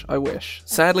wish. I wish.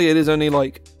 Sadly, it is only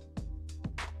like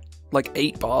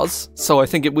 8 bars, so I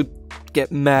think it would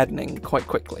get maddening quite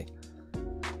quickly.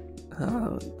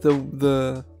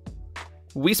 The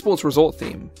Wii Sports Resort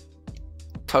theme,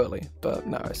 totally. But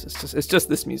no, it's just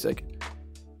this music.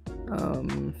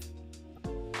 I'm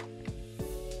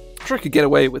sure I could get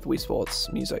away with Wii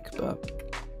Sports music, but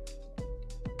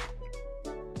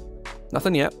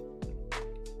nothing yet.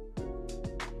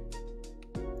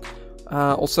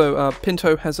 Also,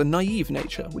 Pinto has a naive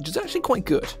nature, which is actually quite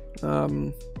good.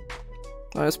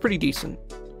 It's pretty decent.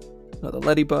 Another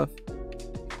Ledybuzz.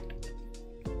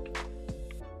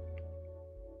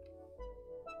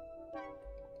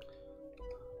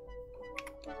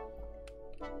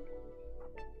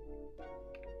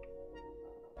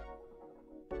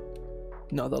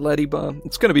 Another Ledybuzz.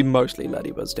 It's going to be mostly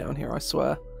Ledybuzz down here, I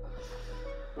swear.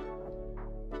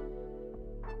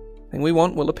 Thing we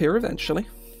want will appear eventually.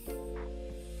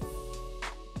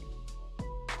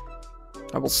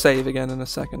 I will save again in a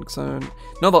second, because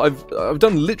now that I've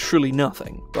done literally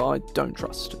nothing, but I don't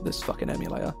trust this fucking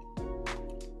emulator.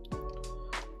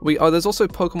 There's also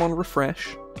Pokemon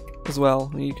Refresh as well.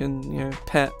 You can, you know,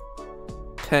 pet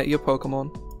your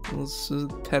Pokemon. Let's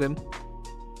pet him.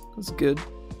 That's good.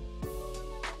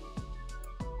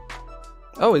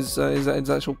 Oh, his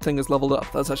actual thing is leveled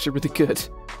up. That's actually really good.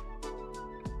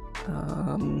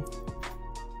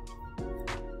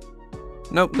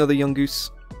 Nope, another young goose.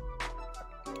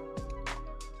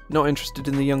 Not interested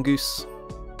in the young goose.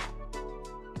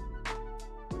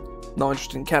 Not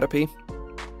interested in Caterpie.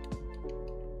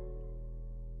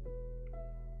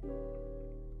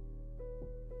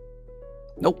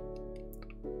 Nope.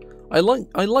 I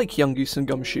like young goose and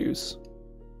gumshoes,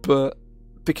 but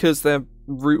because they're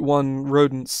Route 1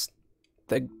 rodents,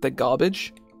 they're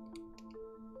garbage.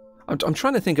 I'm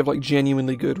trying to think of like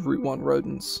genuinely good Route 1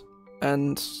 rodents,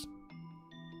 and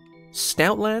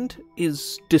Stoutland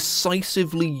is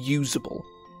decisively usable.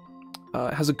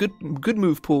 It has a good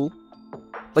move pool.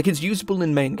 Like, it's usable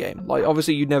in main game. Like,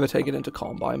 obviously you'd never take it into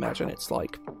comp, I imagine it's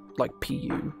like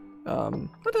PU. I don't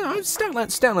know,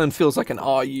 Stoutland feels like an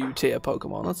RU tier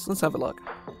Pokemon. Let's have a look.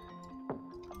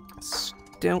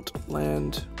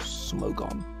 Stoutland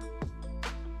Smogon.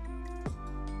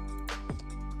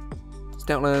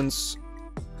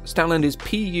 Stoutland is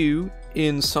PU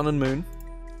in Sun and Moon.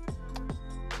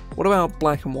 What about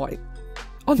Black and White?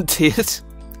 Untiered.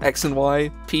 X and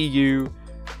Y, PU,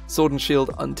 Sword and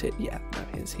Shield, untiered. Yeah, no,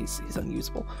 he's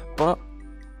unusable. But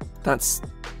that's,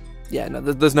 yeah, no,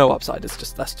 there's no upside. That's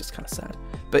just kind of sad.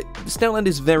 But Stoutland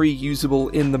is very usable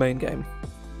in the main game.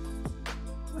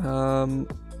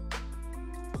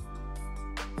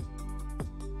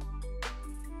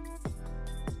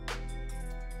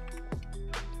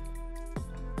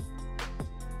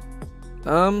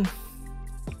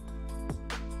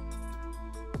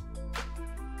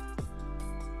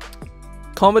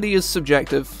 Comedy is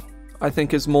subjective, I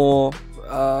think is more,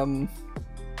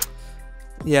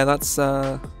 yeah, that's,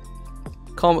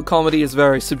 comedy is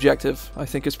very subjective, I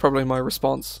think is probably my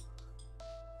response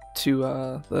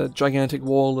to, the gigantic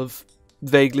wall of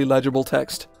vaguely legible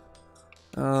text.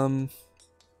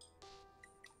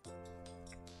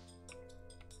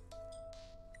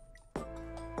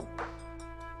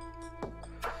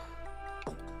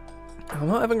 I'm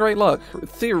not having great luck.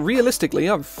 Realistically,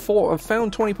 I've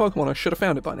found 20 Pokemon. I should have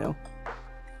found it by now.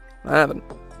 I haven't.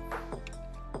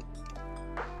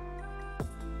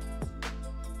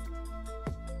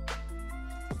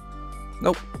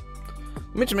 Nope.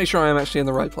 Let me just make sure I am actually in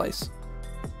the right place.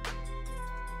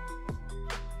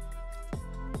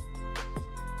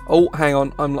 Oh, hang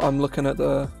on. I'm looking at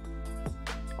the...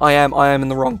 I am in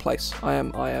the wrong place. I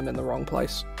am in the wrong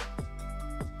place.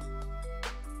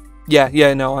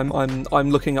 Yeah, no,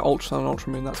 I'm looking at Ultra Sun and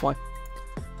Ultra Moon, that's why.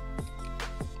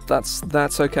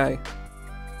 That's okay.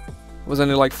 It was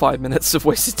only like 5 minutes of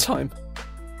wasted time.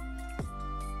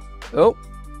 Oh.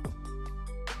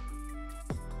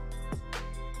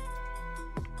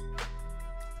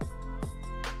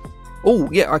 Oh,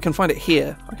 yeah, I can find it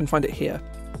here. I can find it here.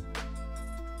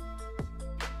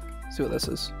 See what this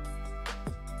is.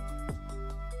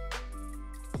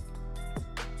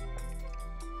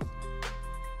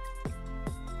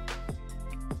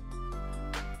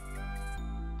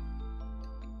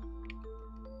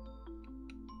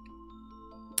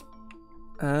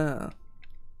 Ah.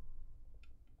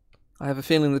 I have a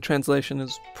feeling the translation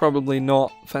is probably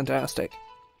not fantastic.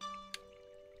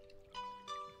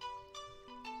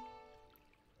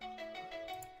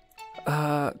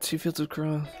 Two fields of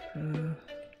grass.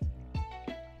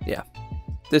 Yeah.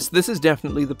 This is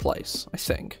definitely the place, I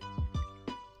think.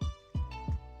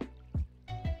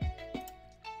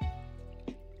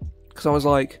 Because I was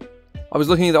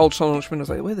looking at the Ultra Sun and Ultra Moon, I was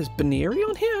like, wait, there's Baneri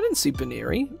on here? I didn't see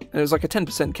Baneri. And it was like a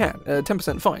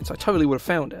 10% fine, so I totally would have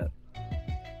found it.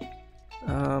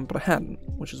 But I hadn't,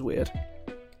 which is weird.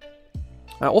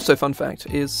 Also, fun fact,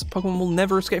 is Pokemon will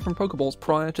never escape from Pokeballs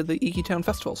prior to the Iki Town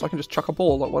Festival, so I can just chuck a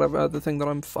ball at whatever the thing that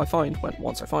I find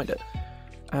once I find it.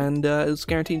 And it's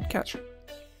guaranteed catch,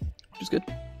 which is good.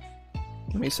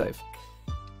 Let me save.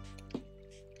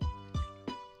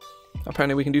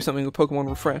 Apparently we can do something with Pokemon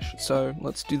Refresh, so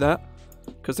let's do that.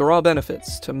 Because there are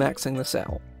benefits to maxing this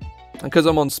out. And because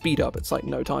I'm on speed up, it's like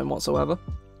no time whatsoever.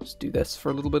 Just do this for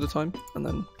a little bit of time, and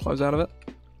then close out of it.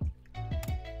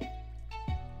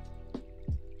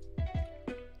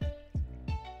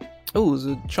 Oh, there's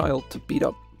a child to beat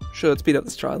up. Sure, let's beat up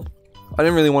this child. I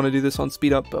didn't really want to do this on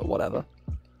speed up, but whatever.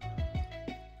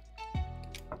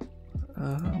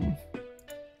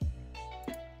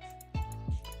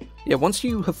 Yeah, once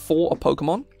you have fought a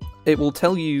Pokemon, it will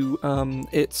tell you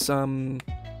it's oh,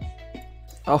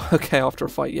 okay, after a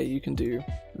fight, yeah, you can do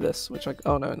this, which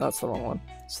oh no, that's the wrong one.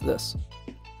 It's this,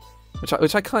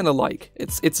 which I kind of like.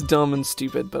 It's dumb and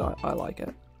stupid, but I like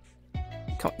it.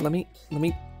 Let me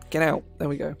get out. There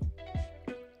we go.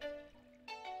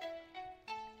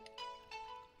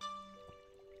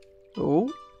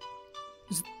 Oh,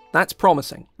 that's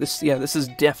promising. This is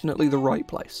definitely the right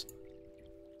place.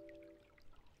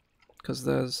 Because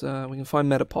there's, we can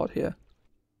find Metapod here.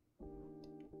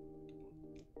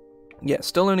 Yeah,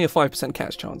 still only a 5%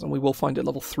 catch chance, and we will find it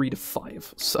level 3 to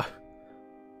 5, so...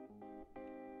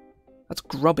 That's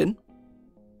Grubbin.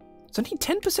 It's only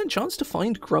 10% chance to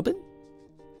find Grubbin?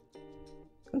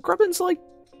 And Grubbin's like,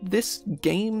 this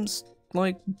game's,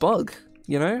 like, bug,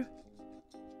 you know?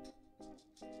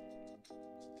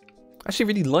 I actually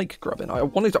really like Grubbin. I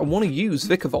want to use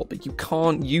Vikavolt, but you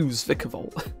can't use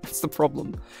Vikavolt. That's the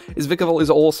problem. Vikavolt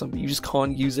is awesome, but you just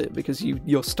can't use it because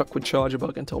you're stuck with Charger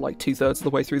Bug until like 2/3 of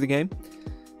the way through the game.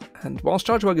 And whilst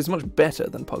Charger Bug is much better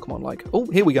than Pokemon like, oh,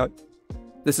 here we go.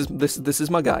 This is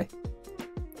my guy.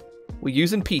 We're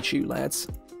using Pichu, lads.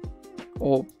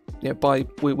 Or yeah,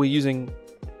 we're using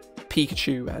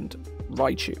Pikachu and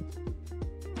Raichu.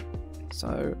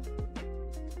 So.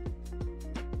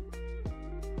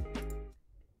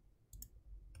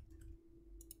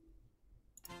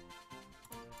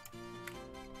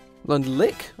 Learned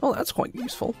Lick? Oh, that's quite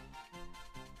useful.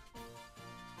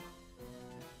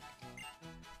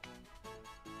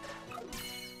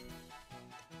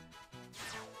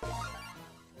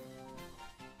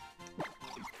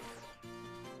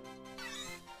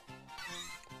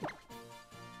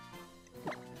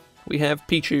 We have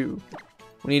Pichu.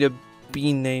 We need a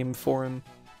bean name for him.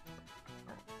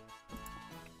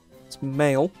 It's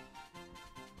male.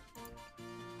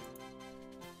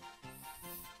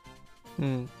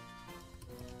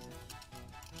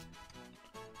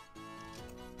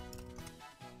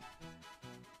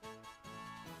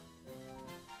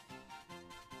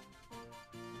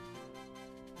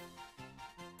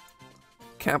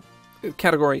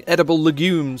 Category, edible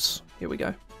legumes. Here we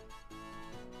go.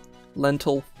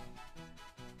 Lentil.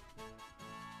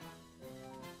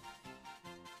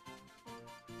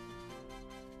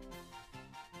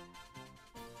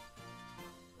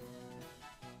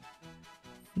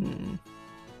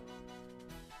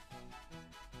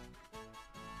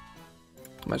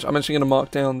 I'm actually going to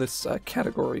mark down this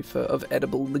category of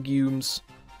edible legumes.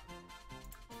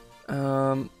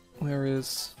 Where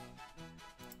is...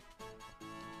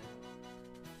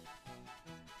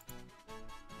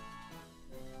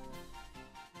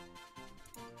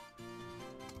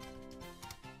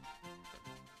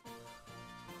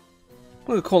 I'm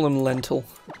going to call him lentil.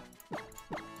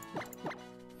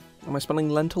 Am I spelling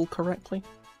lentil correctly?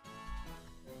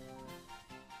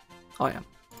 I am.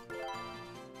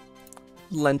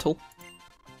 Lentil.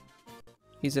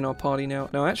 He's in our party now.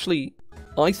 Now, actually,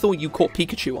 I thought you caught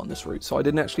Pikachu on this route, so I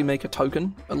didn't actually make a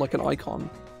token, like an icon.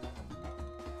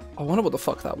 I wonder what the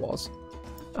fuck that was.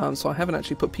 So I haven't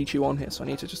actually put Pichu on here, so I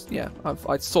need to just, yeah,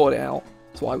 I sorted it out.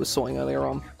 That's what I was sorting earlier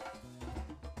on.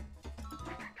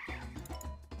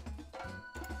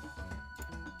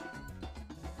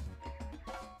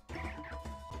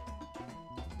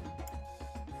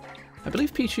 I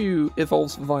believe Pichu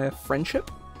evolves via friendship,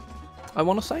 I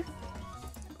want to say.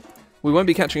 We won't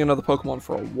be catching another Pokemon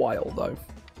for a while, though.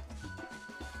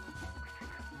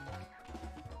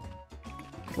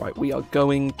 Right, we are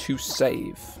going to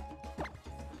save.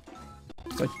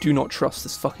 Because I do not trust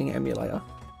this fucking emulator.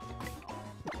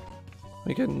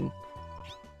 We can...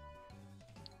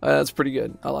 that's pretty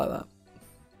good. I like that.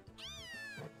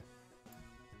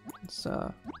 Let's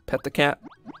pet the cat.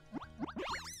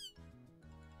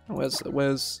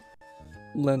 Where's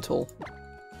Lentil?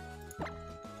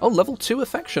 Oh, level 2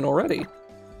 affection already.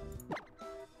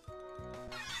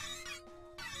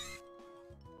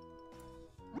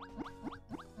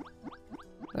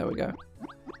 There we go.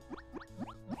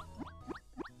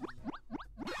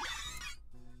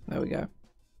 There we go.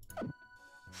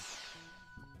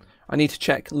 I need to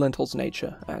check Lentil's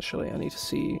nature, actually. I need to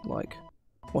see, like,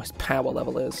 what his power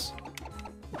level is.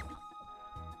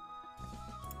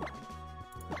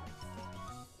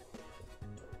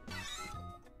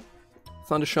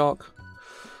 Thundershock.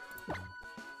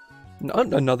 No,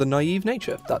 another naive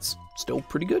nature. That's still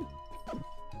pretty good.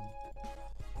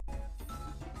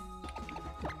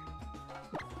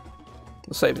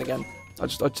 I'll save it again. I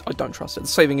don't trust it. The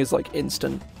saving is like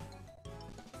instant.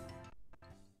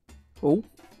 Oh.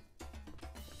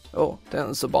 Oh,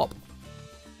 there's the Bob.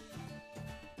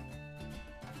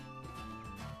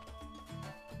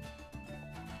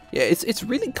 Yeah, it's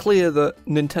really clear that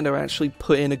Nintendo actually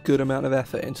put in a good amount of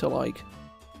effort into like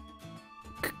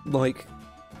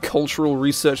cultural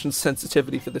research and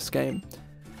sensitivity for this game,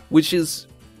 which is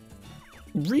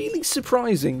really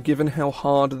surprising given how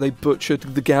hard they butchered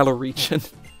the Galar region.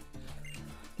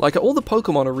 Like, all the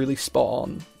Pokemon are really spot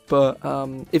on, but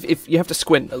if you have to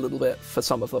squint a little bit for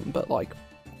some of them, but like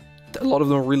a lot of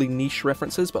them are really niche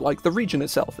references, but like the region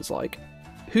itself is like,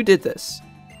 who did this?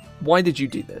 Why did you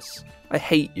do this? I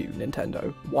hate you,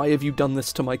 Nintendo. Why have you done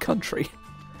this to my country?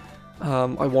 I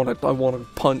want to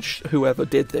punch whoever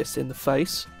did this in the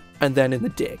face, and then in the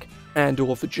dick, and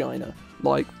or vagina.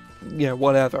 Like, you know,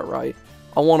 whatever, right?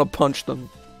 I want to punch them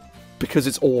because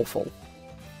it's awful.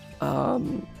 But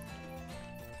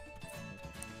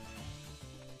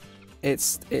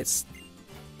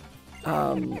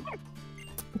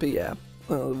yeah,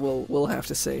 we'll have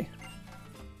to see.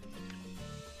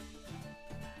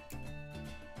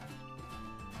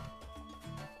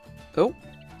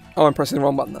 Oh, I'm pressing the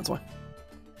wrong button, that's why.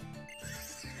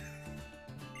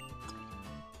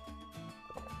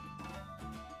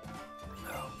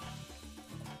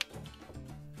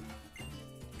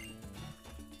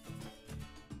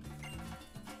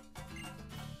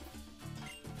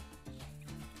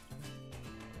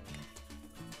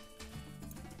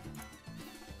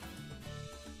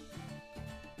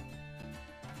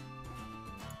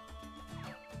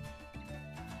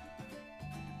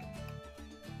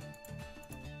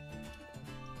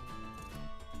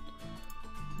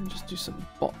 And just do some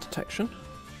bot detection.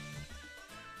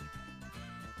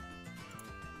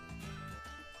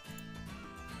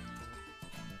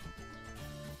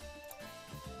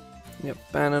 Yep,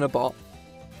 banning a bot.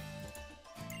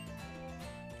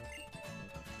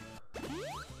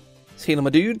 Let's heal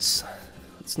my dudes.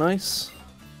 That's nice.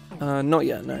 Not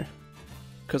yet, no,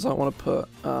 because I want to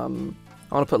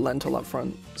put Lentil up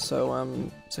front,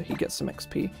 so so he gets some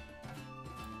XP.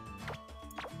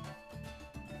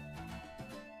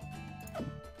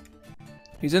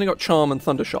 He's only got Charm and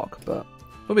Thundershock, but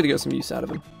we'll be able to get some use out of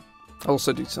him. I'll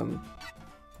also do some...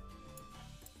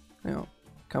 You know,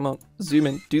 come on, zoom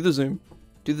in, do the zoom,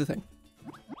 do the thing.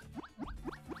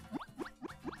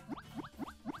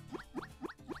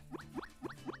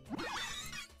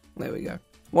 There we go.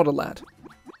 What a lad.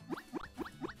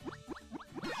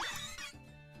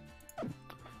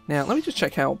 Now, let me just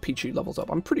check how Pichu levels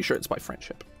up. I'm pretty sure it's by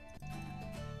friendship.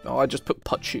 Oh, I just put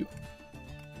Putchu.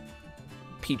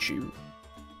 Pichu.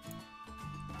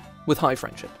 With high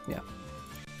friendship, yeah.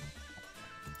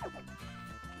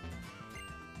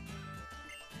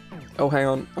 Oh, hang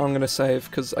on. I'm gonna save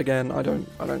because again, I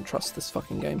don't trust this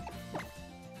fucking game.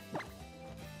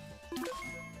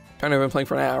 I know I've been playing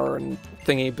for an hour and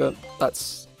thingy, but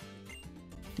that's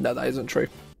no, that isn't true.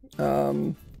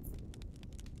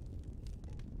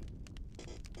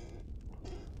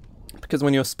 Because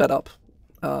when you're sped up,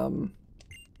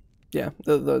 yeah,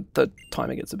 the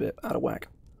timing gets a bit out of whack.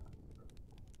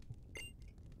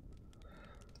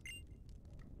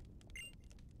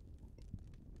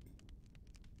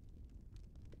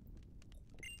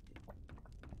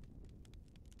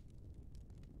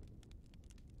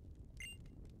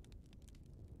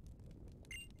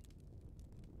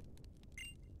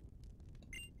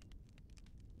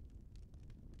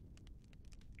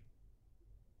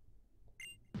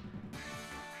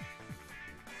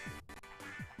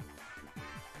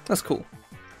 That's cool.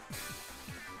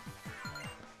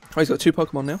 Oh, he's got 2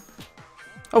 Pokemon now.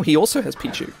 Oh, he also has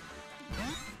Pichu.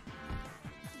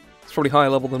 It's probably higher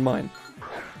level than mine.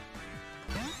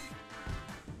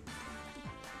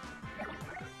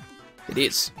 It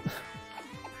is.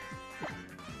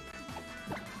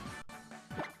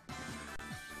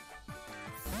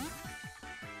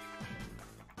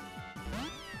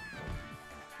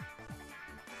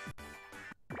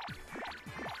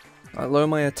 I lower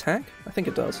my attack? I think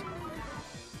it does.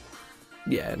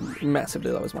 Yeah, it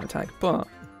massively lowers my attack, but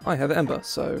I have Ember,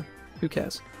 so who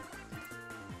cares?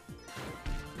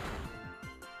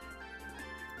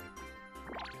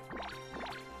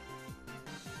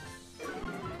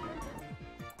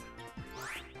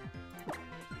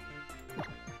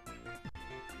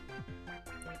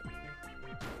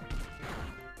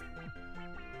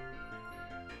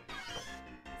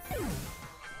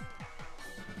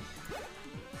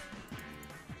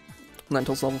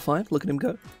 Lentil's level 5, look at him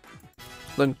go.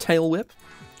 Then Tail Whip,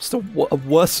 just a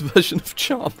worse version of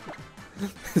Charm.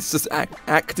 It's just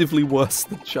actively worse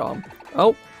than Charm.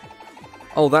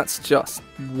 Oh, that's just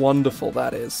wonderful,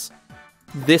 that is.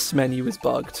 This menu is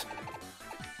bugged.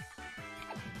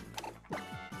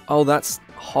 Oh, that's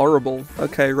horrible.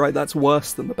 Okay, right, that's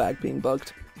worse than the bag being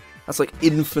bugged. That's like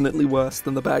infinitely worse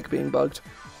than the bag being bugged.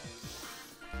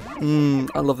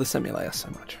 I love the Emulator so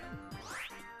much.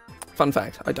 Fun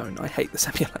fact, I don't. I hate this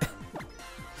emulator.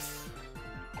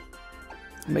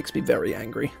 It makes me very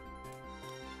angry.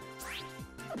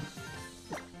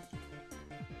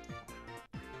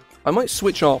 I might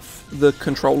switch off the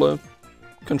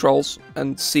controls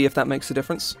and see if that makes a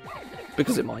difference,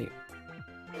 because it might.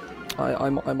 I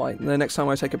might. The next time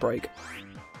I take a break,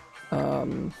 I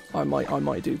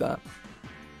might do that.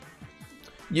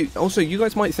 You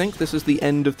guys might think this is the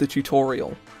end of the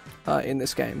tutorial in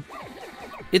this game.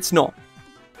 It's not.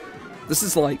 This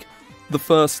is like the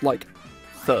first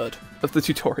third of the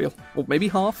tutorial, or maybe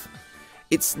half.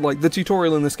 It's like the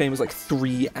tutorial in this game is like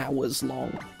 3 hours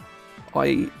long.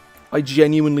 I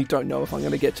genuinely don't know if I'm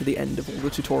going to get to the end of all the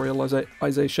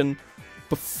tutorialization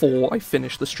before I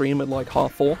finish the stream at like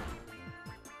 4:30.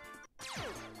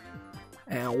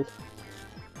 Ow.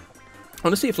 I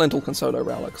want to see if Lentil can solo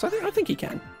Rowlet, because I think he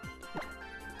can.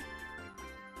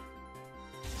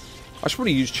 I should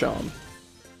probably use Charm.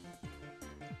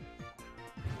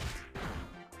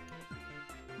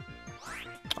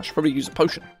 I should probably use a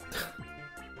potion.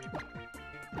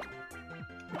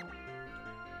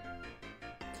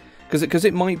 Because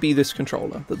it might be this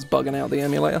controller that's bugging out the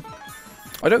emulator.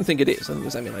 I don't think it is. I think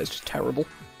this emulator is just terrible.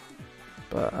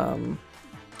 But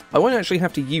I won't actually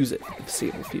have to use it for the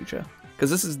foreseeable future.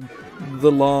 Because this is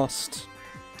the last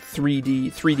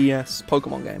 3DS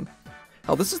Pokemon game.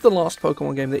 Hell, this is the last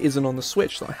Pokemon game that isn't on the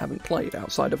Switch that I haven't played,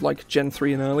 outside of like Gen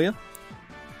 3 and earlier.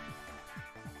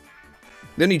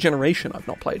 The only generation I've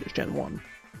not played is Gen 1.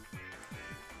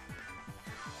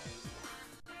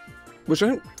 Which I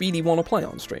don't really want to play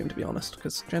on stream, to be honest,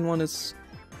 because Gen 1 is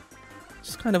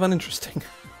just kind of uninteresting.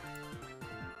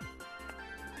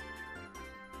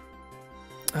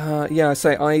 Yeah, I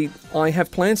say, I have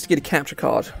plans to get a capture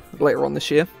card later on this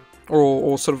year,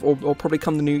 or probably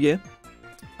come the new year,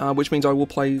 which means I will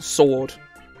play Sword,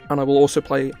 and I will also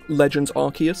play Legends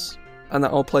Arceus, and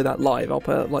I'll play that live. I'll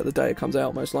play it like the day it comes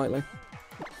out, most likely.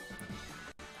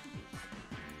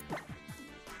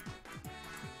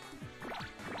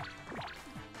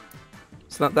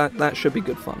 So that should be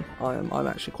good fun. I'm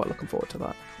actually quite looking forward to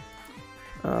that.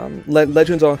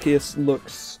 Legends Arceus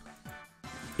looks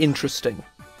interesting.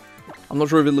 I'm not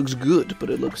sure if it looks good, but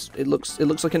it looks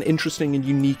like an interesting and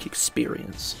unique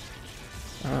experience.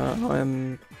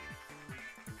 I'm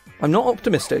not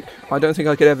optimistic. I don't think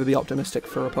I could ever be optimistic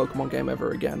for a Pokemon game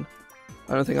ever again.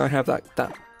 I don't think I have that.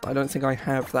 I don't think I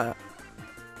have that.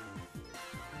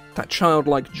 That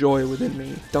childlike joy within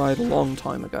me died a long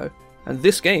time ago, and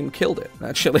this game killed it.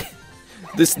 Actually,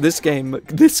 this game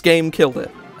killed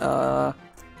it.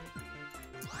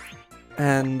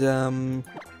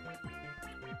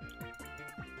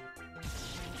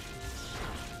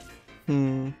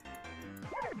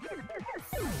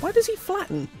 Why does he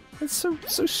flatten? That's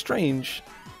so strange.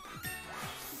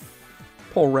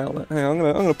 Poor Rowlet. Hey, I'm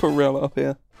gonna put Rowlet up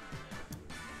here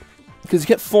because he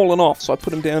kept falling off, so I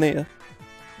put him down here.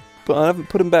 But I haven't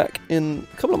put him back in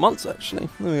a couple of months actually.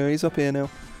 There we go. He's up here now.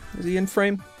 Is he in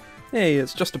frame? Yeah, he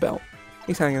is. Just about.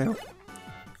 He's hanging out.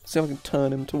 See if I can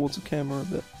turn him towards the camera a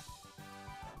bit.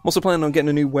 I'm also planning on getting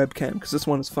a new webcam because this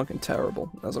one is fucking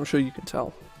terrible, as I'm sure you can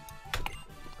tell.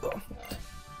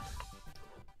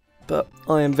 But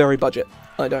I am very budget.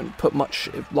 I don't put much,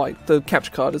 like, the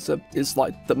capture card is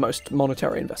like the most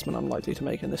monetary investment I'm likely to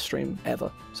make in this stream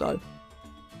ever, so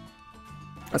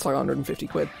that's like 150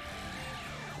 quid.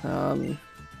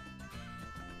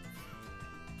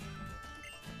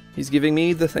 He's giving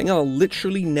me the thing I'll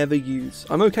literally never use.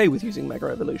 I'm okay with using Mega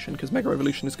Evolution, because Mega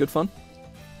Evolution is good fun.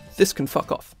 This can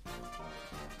fuck off.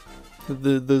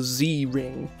 The Z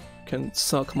ring can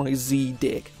suck my Z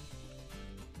dick.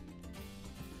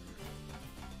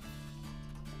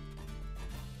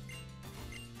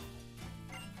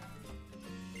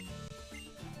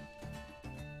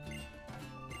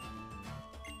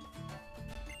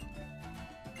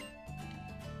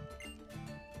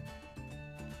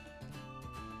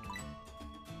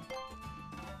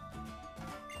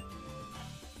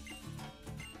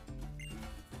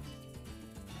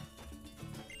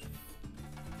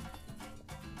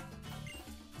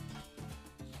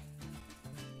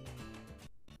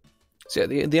 So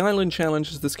yeah, the Island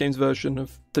Challenge is this game's version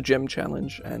of the Gem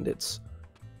Challenge, and it's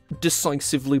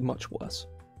decisively much worse.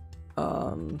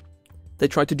 They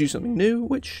tried to do something new,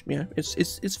 which, you know,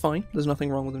 it's fine. There's nothing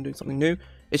wrong with them doing something new.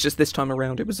 It's just this time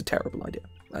around it was a terrible idea.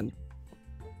 And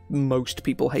most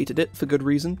people hated it for good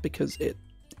reason, because it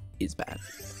is bad.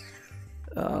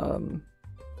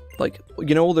 Like,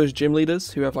 you know all those gym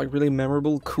leaders who have, like, really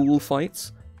memorable, cool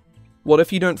fights? What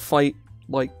if you don't fight,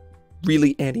 like,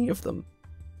 really any of them?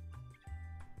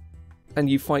 And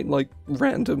you fight, like,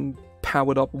 random,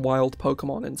 powered-up wild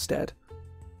Pokemon instead.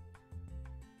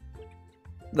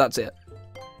 That's it.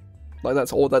 Like,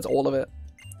 that's all of it.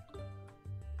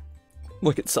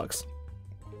 Like, it sucks.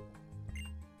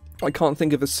 I can't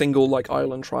think of a single, like,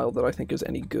 island trial that I think is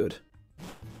any good.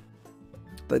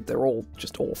 They're all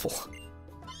just awful.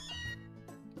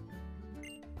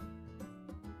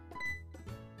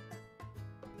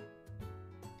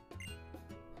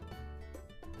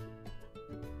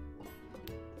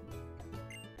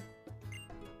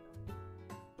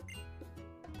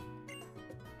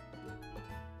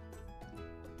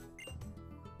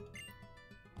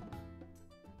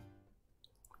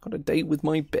 Got a date with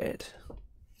my bed.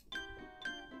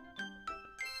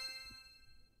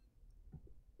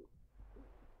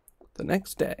 The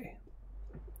next day.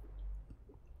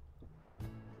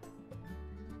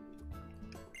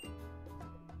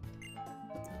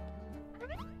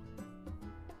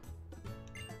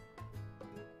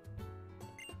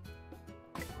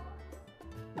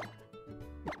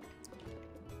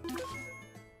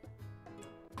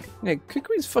 Yeah,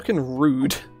 Kukui's fucking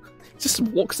rude. Just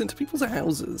walks into people's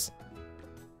houses.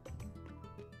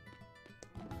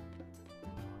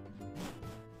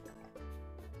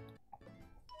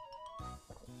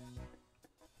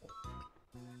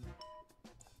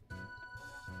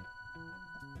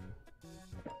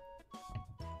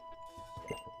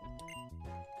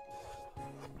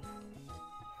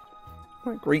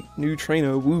 What a great new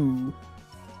trainer, woo.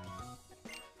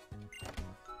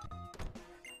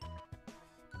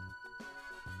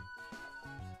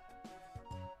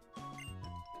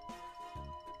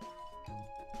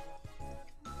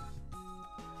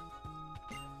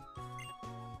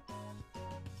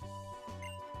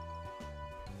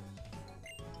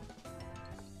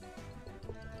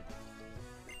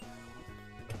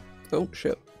 Oh,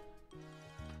 shit.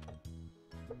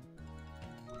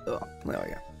 Oh, there we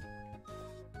go.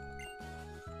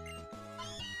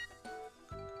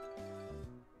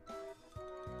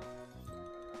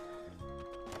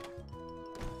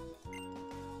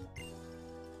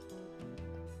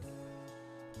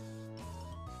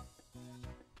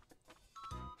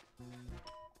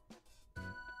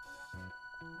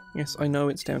 Yes, I know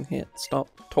it's down here. Stop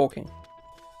talking.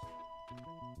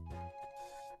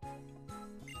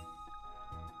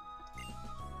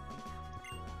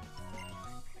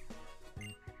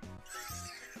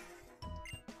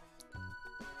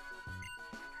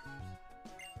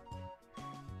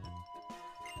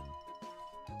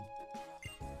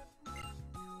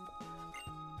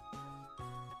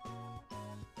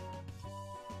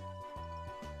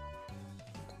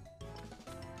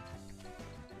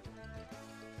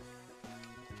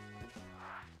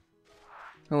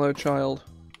 Hello, child.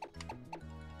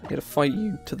 I'm here to fight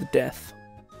you to the death.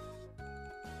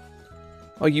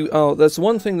 Oh, there's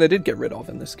one thing they did get rid of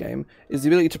in this game, is the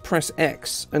ability to press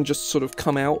X and just sort of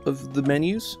come out of the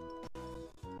menus.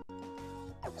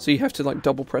 So you have to, like,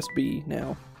 double press B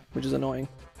now, which is annoying.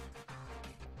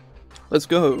 Let's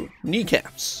go!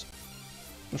 Kneecaps!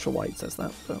 Not sure why it says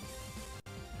that, but...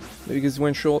 maybe because he's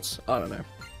wearing shorts? I don't know.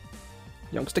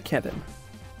 Youngster Kevin.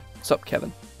 What's up,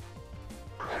 Kevin?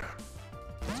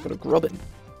 Let's go to Grubbin.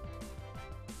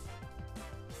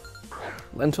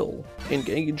 Lentil.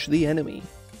 Engage the enemy.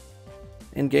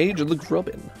 Engage the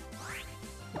Grubbin.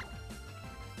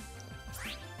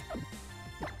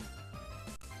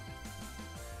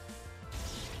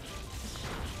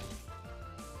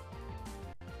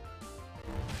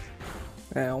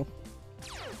 Ow.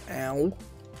 Ow.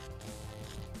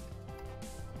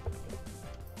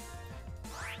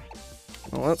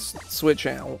 Well, let's switch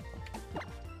out.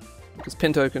 Because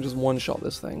Pinto can just one-shot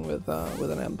this thing with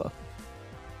an Ember.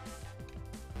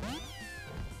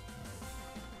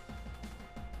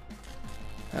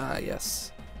 Ah,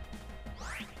 yes.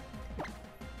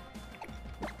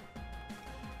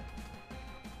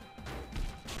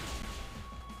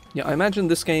 Yeah, I imagine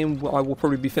this game, I will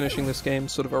probably be finishing this game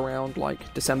sort of around,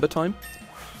 like, December time.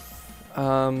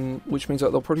 Which means that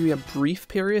there'll probably be a brief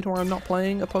period where I'm not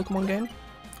playing a Pokemon game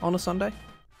on a Sunday.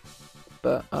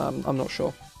 But, I'm not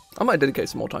sure. I might dedicate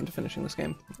some more time to finishing this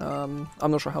game. I'm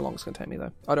not sure how long it's going to take me,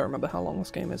 though. I don't remember how long this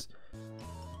game is.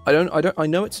 I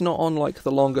know it's not on, like,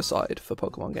 the longer side for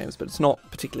Pokemon games, but it's not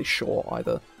particularly short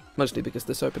either. Mostly because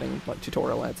this opening, like,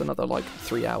 tutorial adds another, like,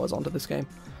 3 hours onto this game.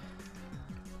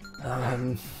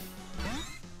 But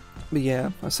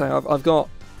yeah, I say I've got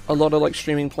a lot of, like,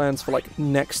 streaming plans for, like,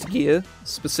 next year,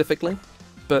 specifically.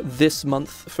 But this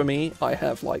month, for me, I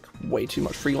have, like, way too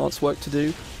much freelance work to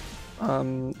do.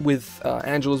 With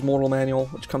Angela's Mortal Manual,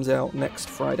 which comes out next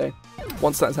Friday.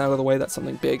 Once that's out of the way, that's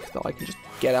something big that I can just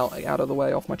get out of the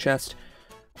way, off my chest.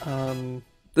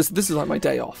 This is like my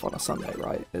day off on a Sunday,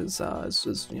 right? Is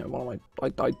you know, one of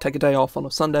my I take a day off on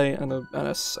a Sunday and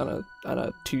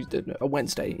a Tuesday, a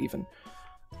Wednesday even.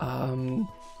 You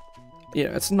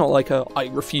know, it's not like I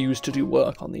refuse to do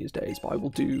work on these days, but I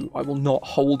will not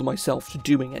hold myself to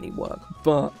doing any work.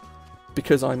 But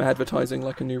because I'm advertising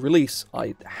like a new release,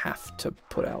 I have to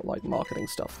put out like marketing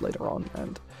stuff later on,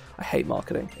 and I hate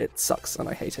marketing. It sucks and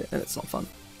I hate it and it's not fun.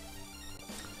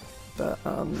 But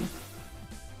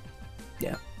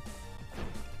yeah.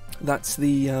 That's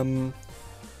the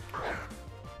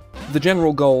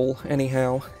general goal,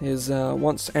 anyhow, is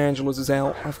once Angela's is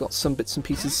out, I've got some bits and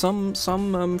pieces,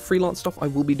 some freelance stuff I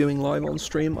will be doing live on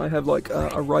stream. I have like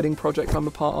a writing project I'm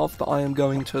a part of that I am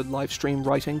going to live stream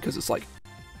writing, because it's like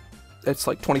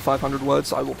 2,500 words,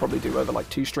 so I will probably do over like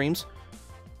 2 streams.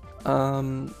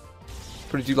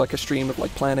 Probably do like a stream of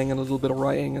like planning and a little bit of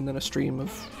writing, and then a stream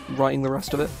of writing the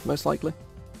rest of it, most likely.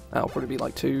 That'll probably be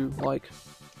like 2, like,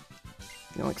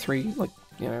 you know, like 3, like,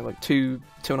 you know, like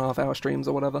 2.5 hour streams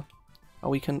or whatever. And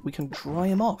we can dry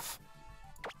him off.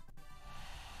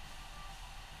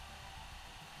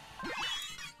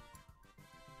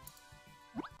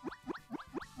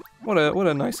 What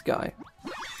a nice guy.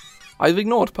 I've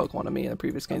ignored Pokemon and me in the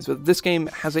previous games, but this game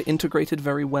has it integrated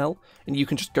very well, and you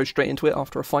can just go straight into it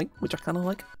after a fight, which I kind of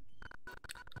like.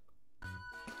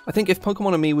 I think if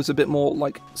Pokemon and me was a bit more,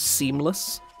 like,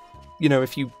 seamless, you know,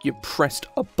 if you pressed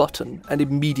a button and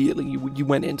immediately you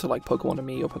went into, like, Pokemon and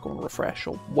me or Pokemon Refresh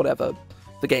or whatever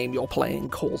the game you're playing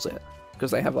calls it,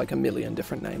 because they have, like, a million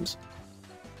different names.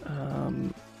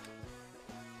 God,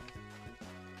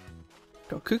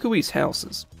 Kukui's house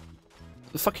is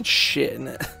the fucking shit, isn't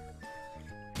it?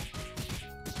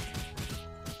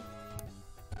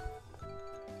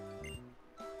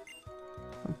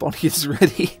 My body is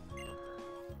ready.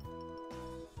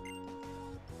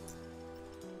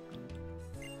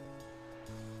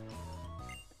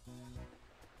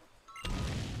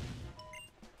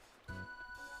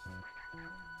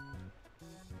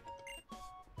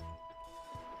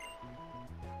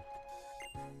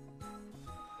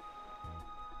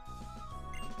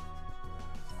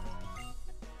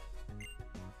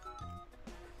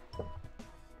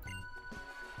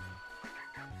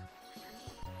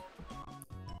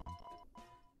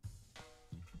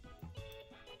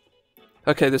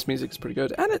 Okay, this music is pretty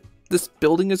good, and this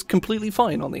building is completely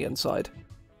fine on the inside.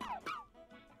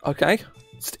 Okay,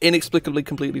 it's inexplicably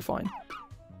completely fine.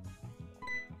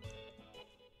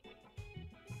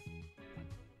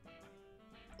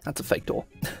 That's a fake door.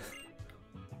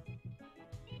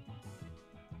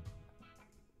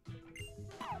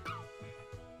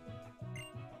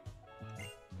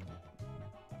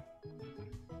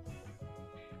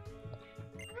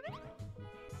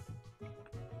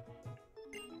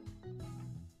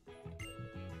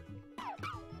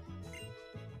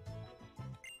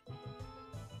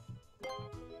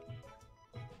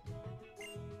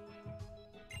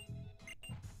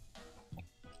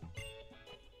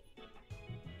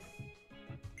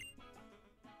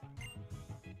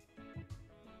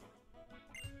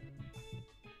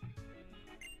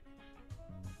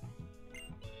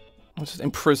 I'm just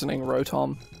imprisoning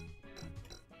Rotom.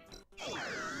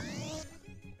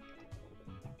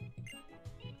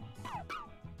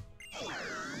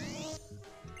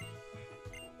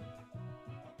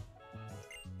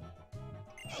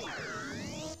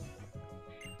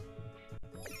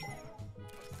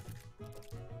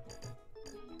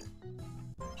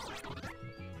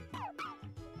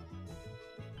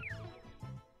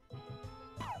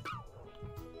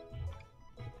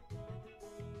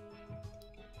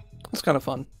 It's kind of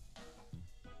fun.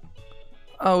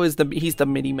 Oh, he's the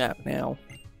mini map now.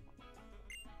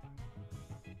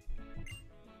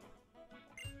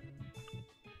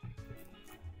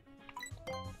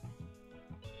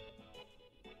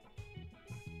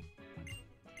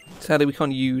 Sadly, we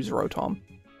can't use Rotom.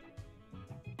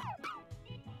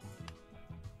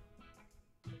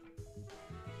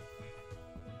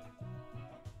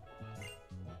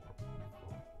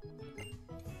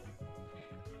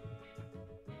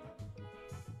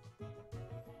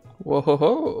 Whoa ho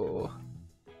ho!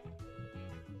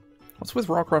 What's with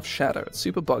Rockruff's shadow? It's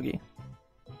super buggy.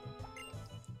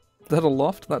 Is that a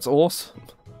loft? That's awesome.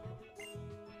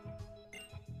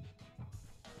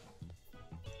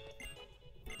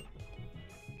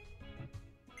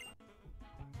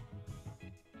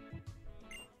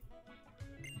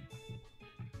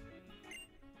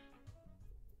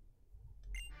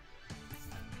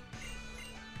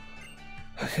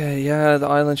 Okay, yeah, the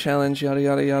island challenge, yada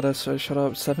yada yada, so shut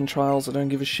up, 7 trials, I don't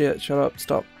give a shit, shut up,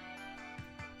 stop.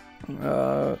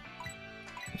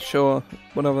 Sure,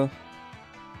 whatever.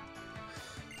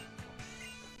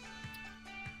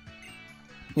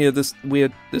 Yeah, this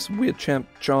weird champ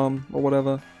charm, or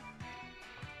whatever.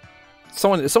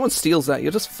 If someone steals that,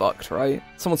 you're just fucked, right?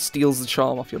 Someone steals the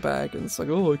charm off your bag, and it's like,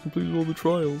 oh, I completed all the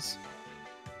trials.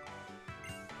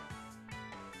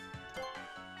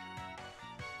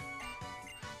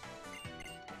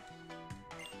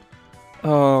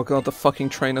 Oh god, the fucking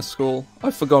trainer school. I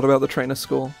forgot about the trainer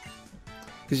school.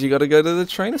 Because you gotta go to the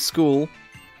trainer school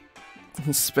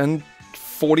and spend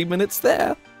 40 minutes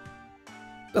there.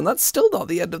 And that's still not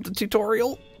the end of the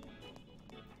tutorial.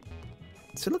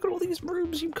 So look at all these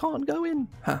rooms you can't go in.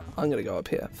 Ha, I'm gonna go up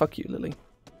here. Fuck you, Lily.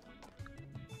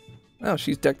 Oh,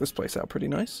 she's decked this place out pretty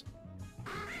nice.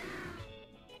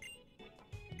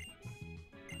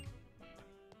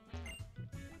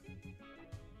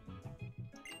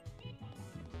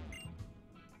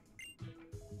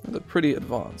 They're pretty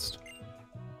advanced.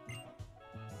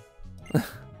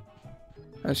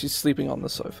 And she's sleeping on the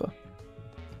sofa.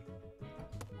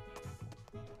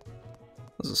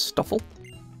 There's a Stuffle.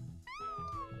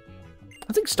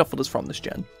 I think Stuffle is from this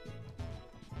gen.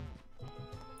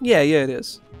 Yeah, it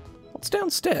is. What's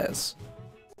downstairs?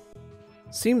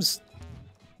 Seems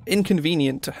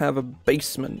inconvenient to have a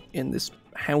basement in this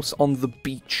house on the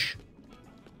beach.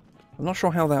 I'm not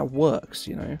sure how that works,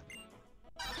 you know.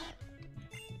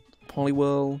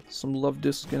 Poliwhirl, some love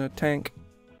disc in a tank.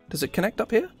 Does it connect up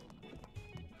here?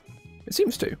 It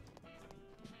seems to.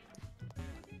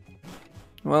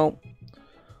 Well,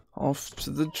 off to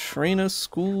the trainer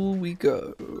school we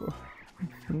go.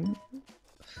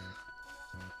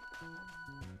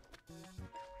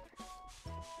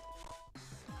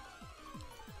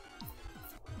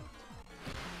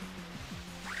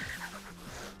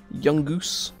 Young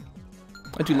Goose.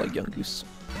 I do like Young Goose.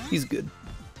 He's good.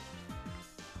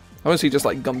 I honestly just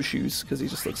like Gumshoes, because he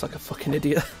just looks like a fucking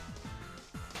idiot.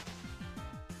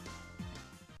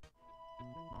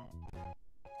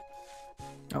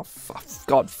 Oh,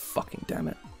 god fucking damn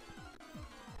it.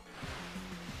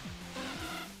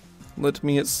 Let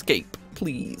me escape,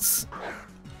 please.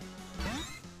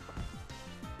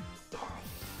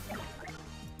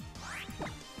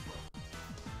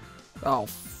 Oh,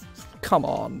 come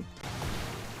on.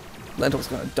 Lentil's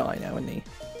gonna die now, isn't he?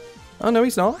 Oh no,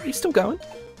 he's not. He's still going.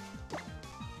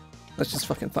 Let's just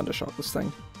fucking Thundershock this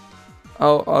thing.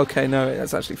 Oh, okay, no,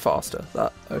 it's actually faster.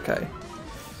 That, okay.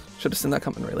 Should have seen that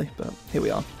coming, really, but here we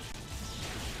are.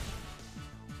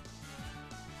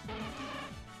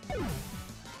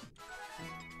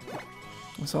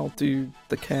 So I'll do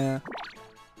the care.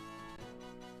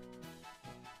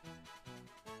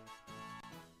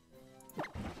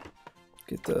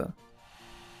 Get the...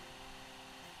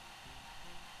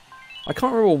 I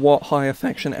can't remember what High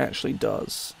Affection actually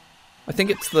does. I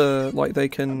think it's the, like, they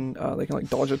can like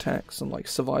dodge attacks and like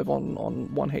survive on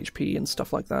 1 HP and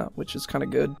stuff like that, which is kind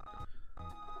of good.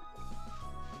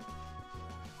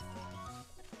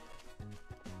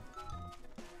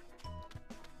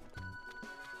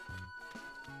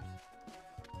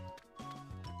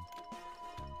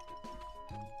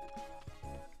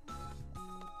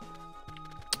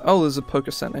 Oh, there's a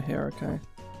Poké Center here, okay.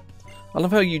 I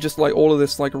love how you just like all of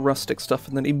this like rustic stuff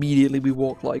and then immediately we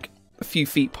walk like a few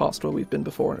feet past where we've been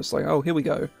before and it's like, oh, here we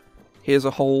go. Here's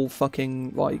a whole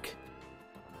fucking like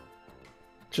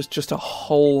just a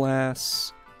whole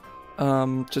ass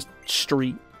just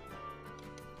street.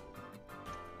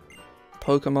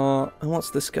 Pokemon. And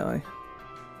what's this guy?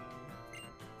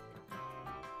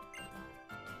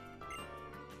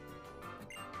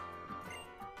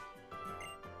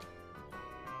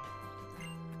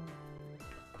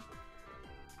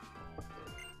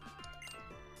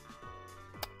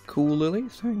 Cool, Lily,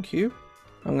 thank you.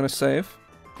 I'm gonna save.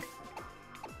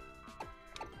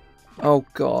 Oh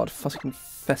god, fucking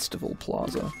Festival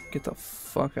Plaza. Get the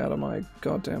fuck out of my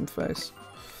goddamn face.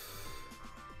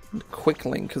 And quick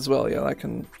link as well, yeah, that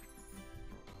can...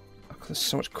 Oh, there's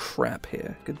so much crap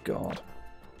here, good god.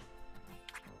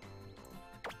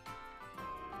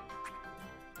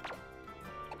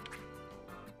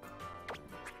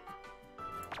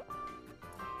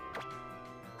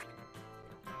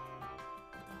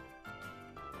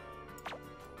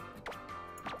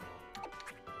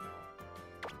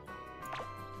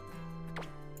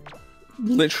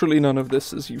 Literally none of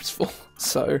this is useful,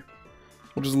 so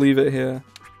we'll just leave it here.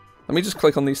 Let me just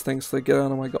click on these things so they get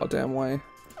out of my goddamn way.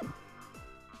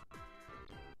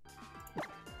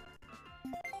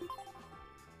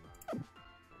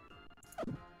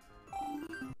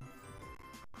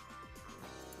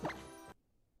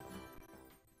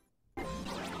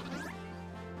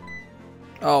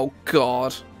 Oh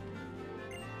god.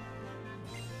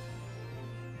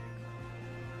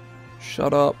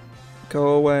 Shut up. Go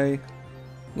away.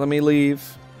 Let me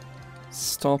leave.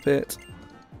 Stop it.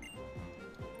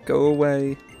 Go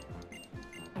away.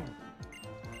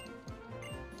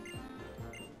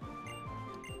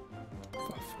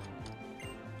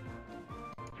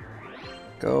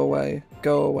 Go away.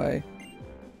 Go away.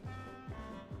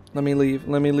 Let me leave.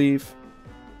 Let me leave.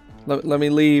 Let me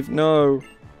leave. No.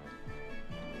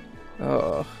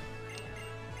 Ugh.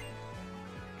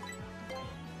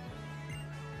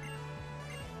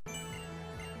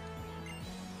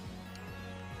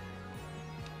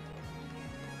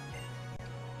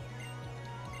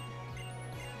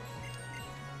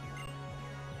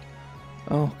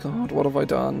 Oh god, what have I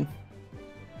done?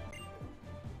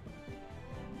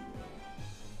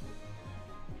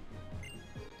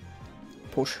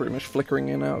 Poor Shroomish flickering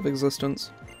in and out of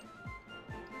existence.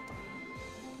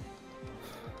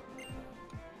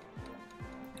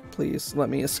 Please, let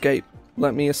me escape.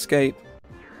 Let me escape.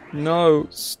 No,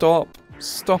 stop.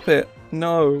 Stop it.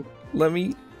 No, let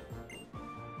me...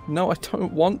 No, I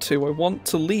don't want to. I want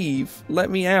to leave. Let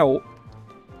me out.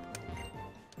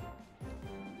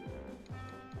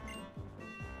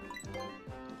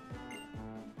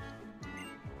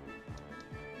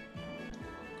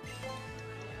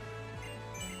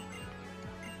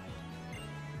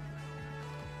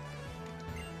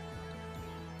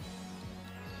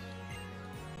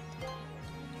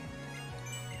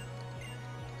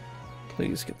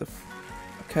 Please get the...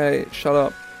 Okay, shut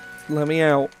up. Let me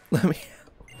out. Let me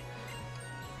out.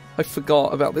 I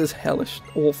forgot about this hellish,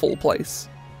 awful place.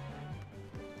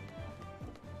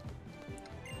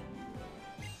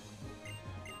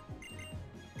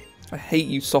 I hate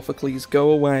you, Sophocles. Go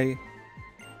away.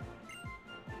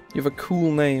 You have a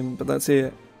cool name, but that's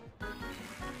it.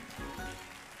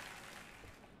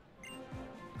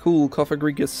 Cool,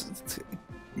 Cophagrigus.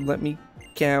 Let me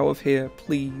get out of here,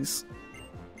 please.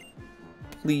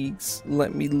 Please,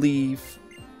 let me leave.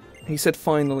 He said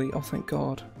finally. Oh, thank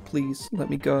God. Please, let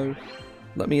me go.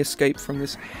 Let me escape from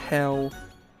this hell.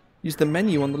 Use the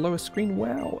menu on the lower screen.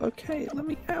 Wow, okay, let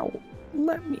me out.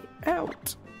 Let me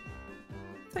out.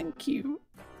 Thank you.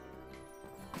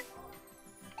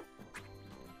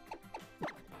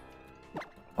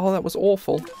 Oh, that was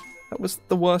awful. That was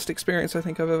the worst experience I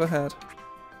think I've ever had.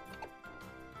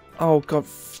 Oh, God.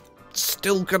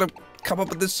 Still gonna come up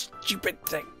with this stupid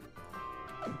thing.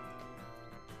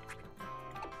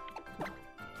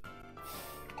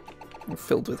 I'm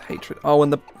filled with hatred. Oh,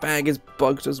 and the bag is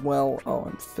bugged as well. Oh,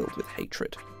 I'm filled with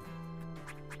hatred.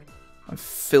 I'm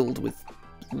filled with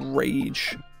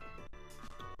rage.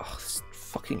 Oh, this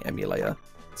fucking emulator.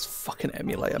 This fucking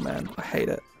emulator, man. I hate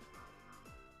it.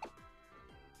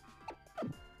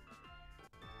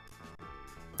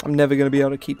 I'm never going to be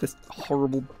able to keep this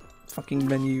horrible fucking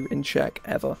menu in check,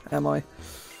 ever, am I?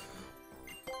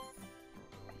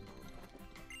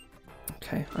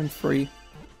 Okay, I'm free.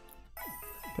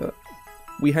 But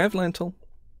we have Lentil.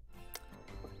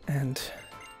 And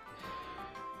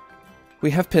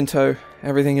we have Pinto.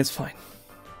 Everything is fine.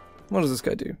 What does this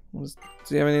guy do? Does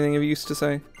he have anything of use to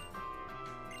say?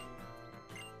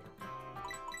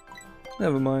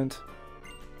 Never mind.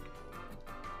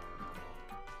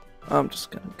 I'm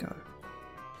just gonna go.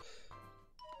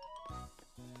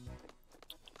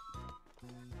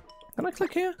 Can I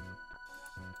click here?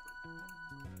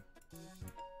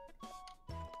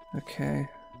 Okay.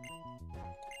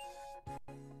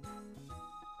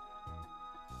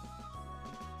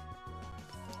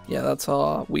 Yeah, that's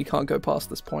our we can't go past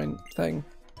this point thing.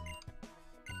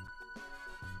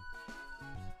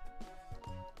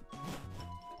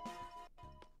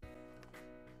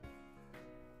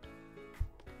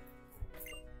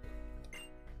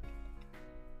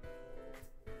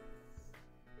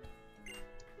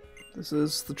 This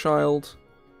is the child.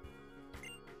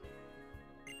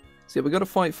 So yeah, we gotta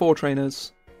fight 4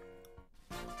 trainers.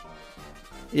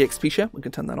 EXP share, we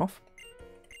can turn that off.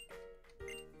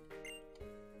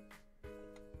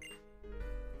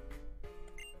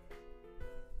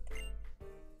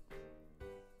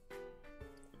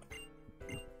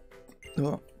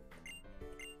 Oh.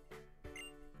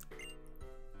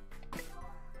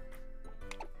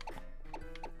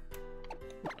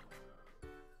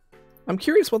 I'm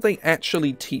curious what they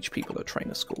actually teach people at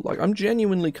trainer school. Like, I'm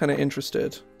genuinely kind of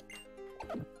interested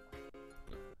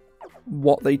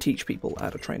what they teach people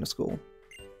at a trainer school.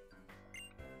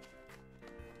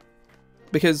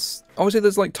 Because, obviously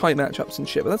there's like tight matchups and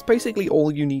shit, but that's basically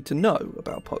all you need to know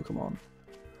about Pokemon.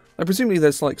 And presumably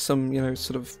there's like some, you know,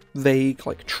 sort of vague,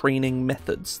 like, training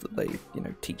methods that they, you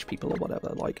know, teach people or whatever.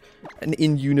 Like, an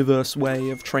in-universe way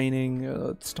of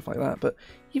training, stuff like that. But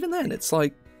even then, it's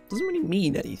like, doesn't really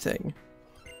mean anything.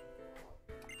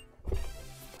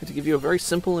 To give you a very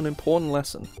simple and important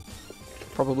lesson.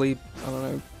 Probably, I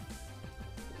don't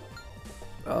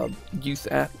know, youth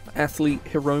athlete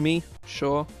Hiromi,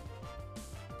 sure.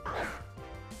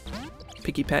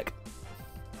 Picky Peck.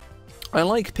 I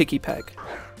like Picky Peck.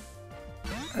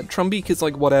 Trumbeak is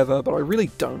like whatever, but I really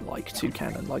don't like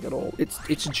Toucannon like at all.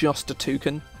 It's just a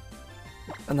toucan,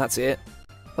 and that's it.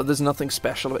 But there's nothing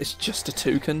special. It's just a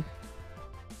toucan.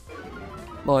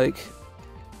 Like,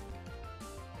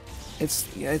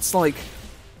 it's like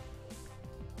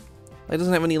it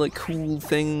doesn't have any like cool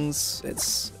things.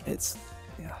 It's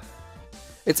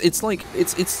like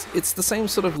it's the same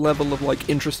sort of level of like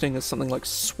interesting as something like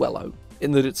Swellow,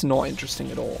 in that it's not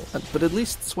interesting at all. But at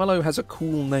least Swellow has a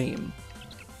cool name.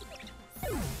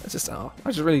 It's just I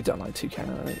just really don't like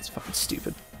Toucannon. I think it's fucking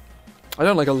stupid. I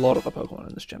don't like a lot of the Pokemon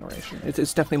in this generation.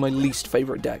 It's definitely my least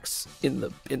favorite dex in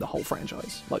the whole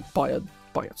franchise, like by a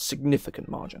significant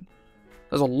margin.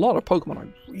 There's a lot of Pokemon I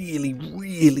really,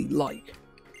 really like.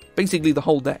 Basically, the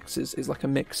whole dex is like a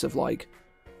mix of like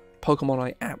Pokemon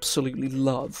I absolutely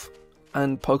love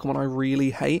and Pokemon I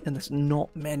really hate, and there's not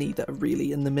many that are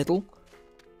really in the middle,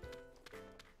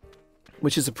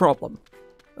 which is a problem.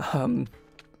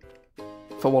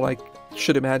 For what I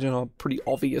should imagine are pretty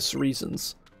obvious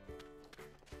reasons.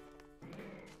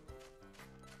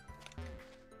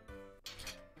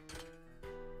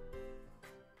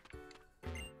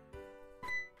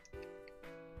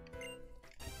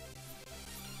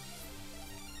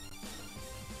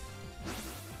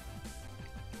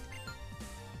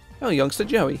 Oh, youngster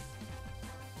Joey.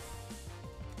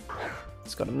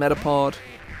 It's got a Metapod.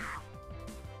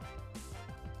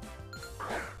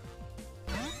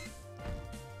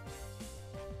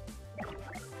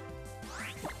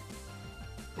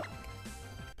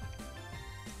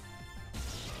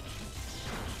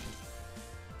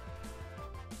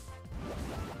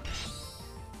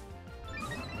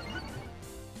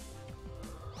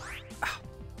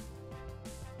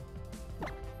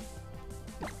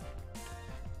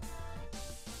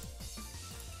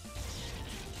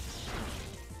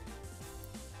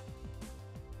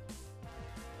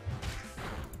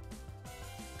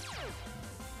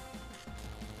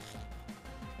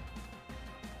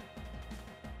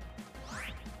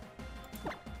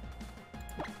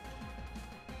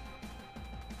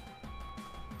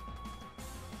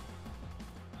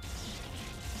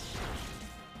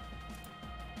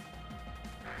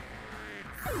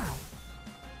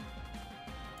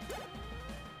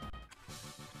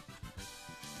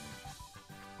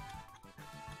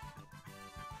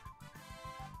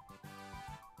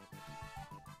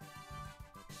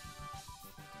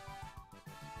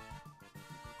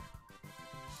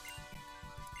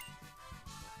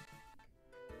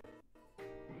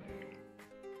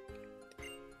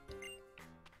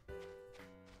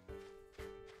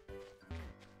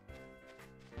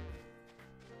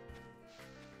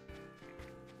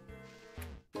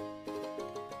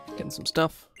 Getting some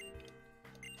stuff.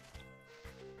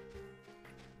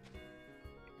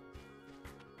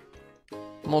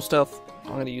 More stuff.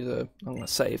 I'm gonna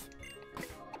save.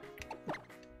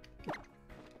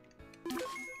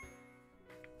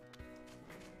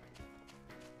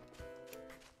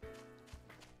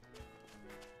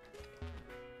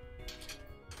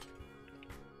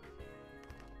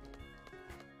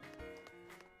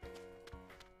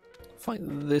 Fight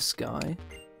this guy.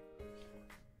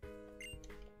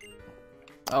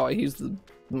 Oh, he's the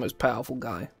most powerful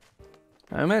guy.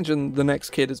 I imagine the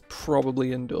next kid is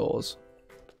probably indoors.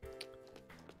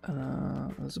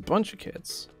 There's a bunch of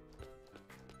kids.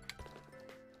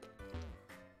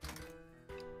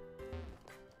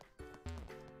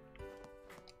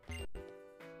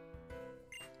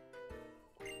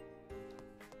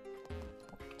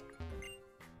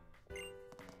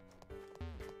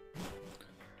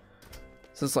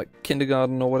 So it's like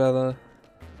kindergarten or whatever.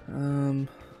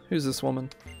 Who's this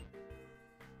woman?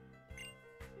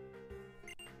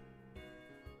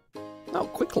 Oh,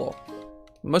 Quick Claw.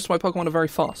 Most of my Pokemon are very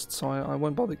fast, so I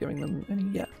won't bother giving them any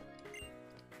yet.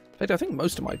 In fact, I think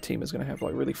most of my team is going to have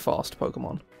like really fast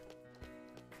Pokemon.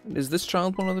 Is this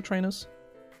child one of the trainers?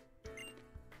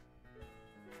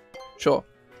 Sure.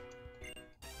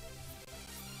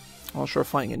 I'm not sure if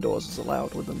fighting indoors is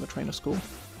allowed within the trainer school.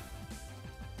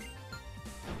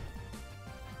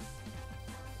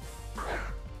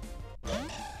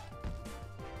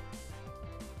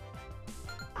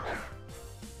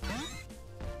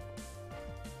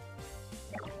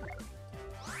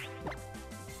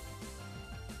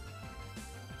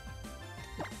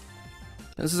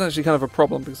 This is actually kind of a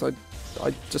problem because I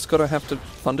just gotta have to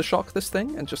Thundershock this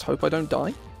thing and just hope I don't die.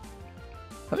 I'm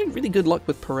having really good luck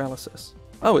with paralysis.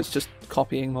 Oh, it's just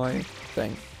copying my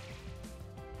thing.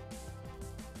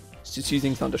 It's just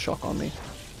using Thundershock on me,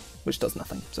 which does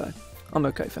nothing, so I'm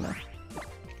okay for now.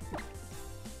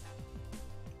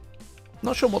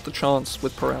 Not sure what the chance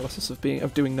with paralysis of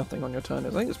doing nothing on your turn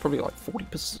is. I think it's probably like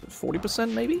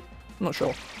 40% maybe? I'm not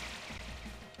sure.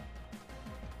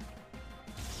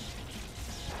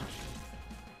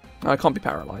 I can't be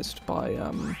paralyzed by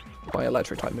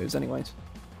electric type moves anyways.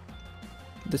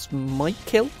 This might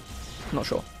kill? I'm not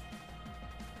sure.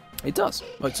 It does.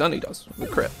 Oh, it certainly does.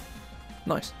 With crit.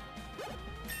 Nice.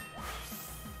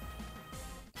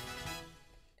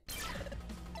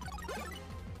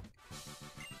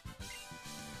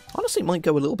 Honestly, it might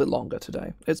go a little bit longer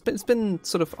today. It's been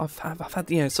sort of I've had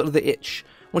sort of the itch.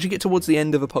 Once you get towards the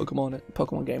end of a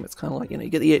Pokemon game, it's kind of like you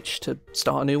get the itch to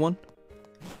start a new one.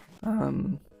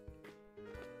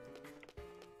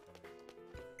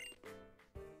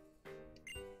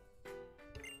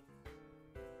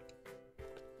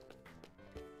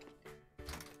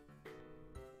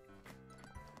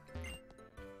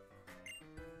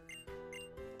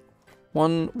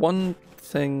 One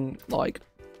thing, like,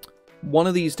 one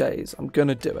of these days I'm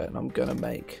gonna do it and I'm gonna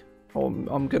make, or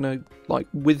I'm gonna, like,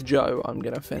 with Joe, I'm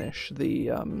gonna finish the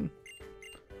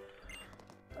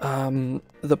Pokemon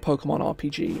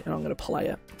RPG and I'm gonna play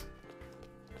it.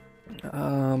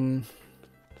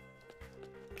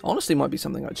 Honestly, might be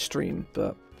something I'd stream,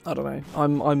 but I don't know.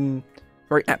 I'm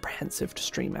very apprehensive to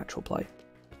stream actual play.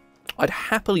 I'd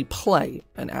happily play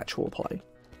an actual play.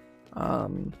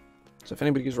 So if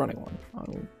anybody is running one, I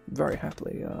will very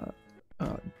happily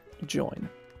join.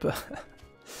 But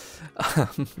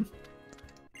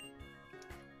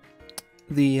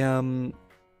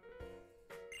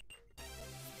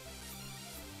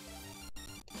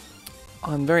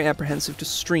I'm very apprehensive to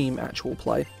stream actual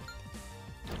play,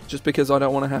 just because I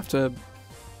don't want to have to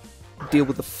deal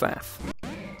with the faff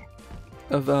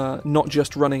of not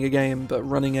just running a game, but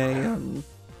running a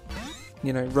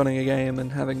running a game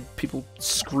and having people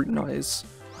scrutinize.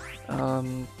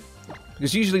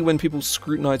 Because usually when people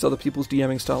scrutinize other people's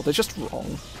DMing style, they're just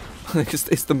wrong.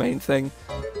 It's the main thing.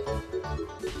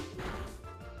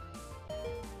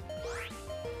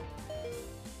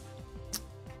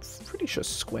 Pretty sure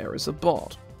Square is a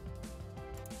bot.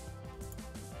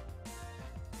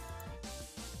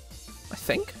 I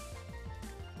think?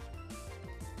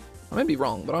 I may be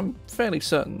wrong, but I'm fairly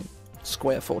certain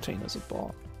Square 14 is a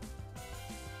bot.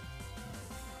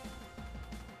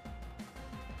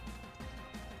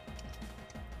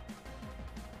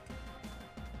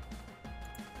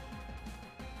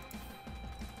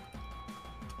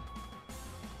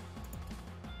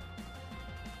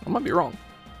 I might be wrong.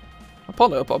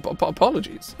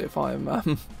 Apologies if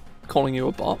I'm calling you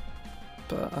a bot,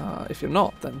 but if you're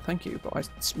not, then thank you. But I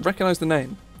recognise the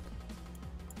name.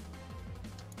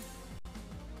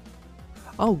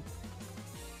 Oh,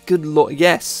 good lord!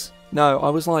 Yes. No, I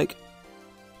was like,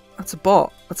 that's a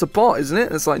bot. That's a bot, isn't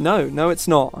it? It's like, no, it's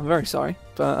not. I'm very sorry,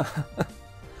 but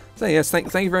so yes,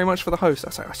 thank you very much for the host.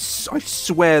 I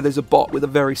swear there's a bot with a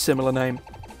very similar name.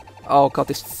 Oh god,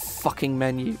 this fucking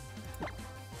menu.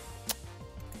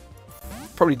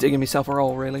 Probably digging myself a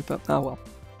roll, really, but oh well.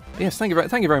 But yes, thank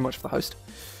you very much for the host.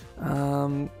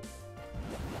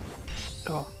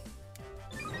 Oh.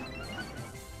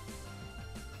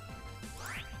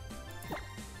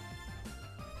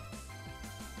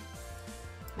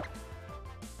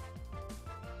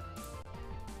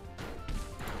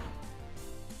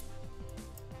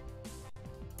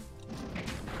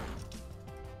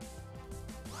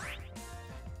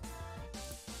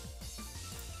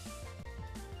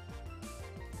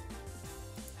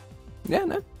 Yeah,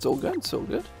 no, it's all good, it's all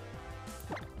good.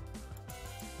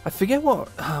 I forget what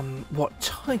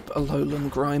type Alolan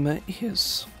Grimer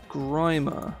is.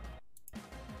 Grimer.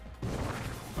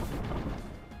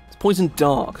 It's Poison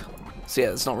Dark. So yeah,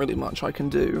 there's not really much I can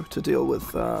do to deal with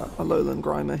Alolan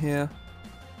Grimer here.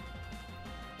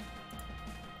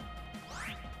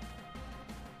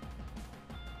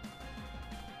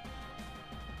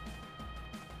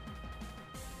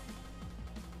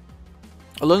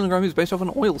 Alolan Grimer is based off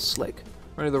an oil slick.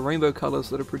 Only the rainbow colours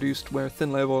that are produced where a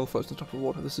thin layer of oil floats on top of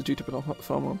water. This is due to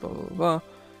phenomenon, blah blah blah.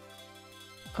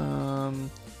 And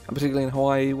particularly in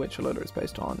Hawaii, which Alola is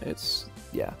based on, it's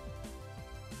yeah.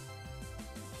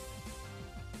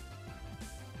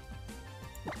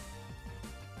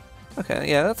 Okay,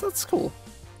 yeah, that's cool.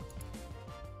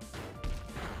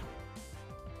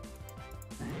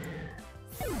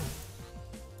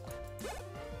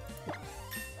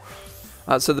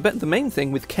 So the main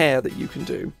thing with care that you can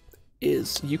do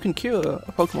is you can cure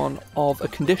a Pokemon of a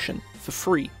condition for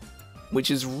free,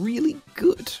 which is really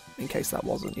good, in case that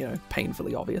wasn't, you know,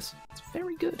 painfully obvious. It's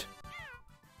very good.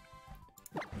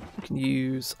 You can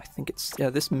use, I think it's,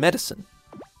 yeah, this medicine.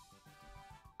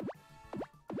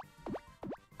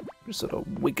 Just sort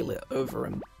of wiggle it over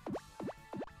him.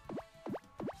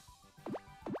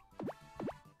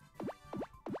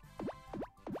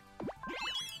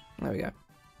 There we go.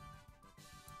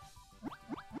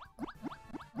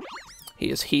 He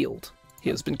is healed.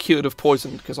 He has been cured of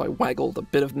poison because I waggled a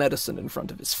bit of medicine in front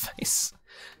of his face.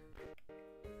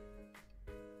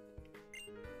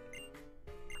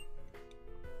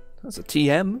 That's a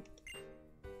TM.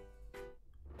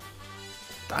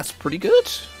 That's pretty good.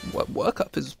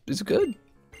 Workup is good.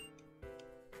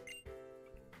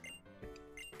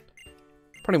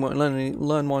 Probably won't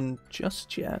learn one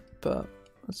just yet, but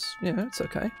it's, you know, it's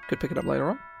okay. Could pick it up later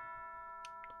on.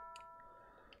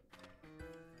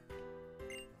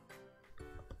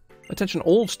 Attention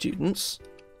all students.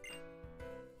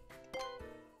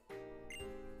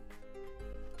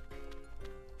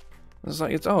 It's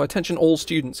like, it's, oh, attention all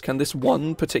students. Can this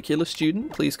one particular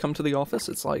student please come to the office?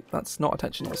 It's like, that's not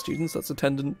attention all students, that's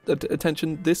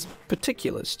attention this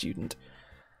particular student.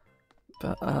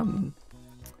 But,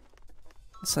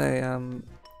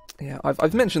 yeah,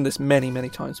 I've mentioned this many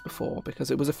times before because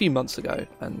it was a few months ago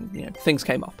and, you know, things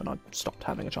came up and I stopped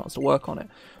having a chance to work on it.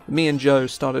 But me and Joe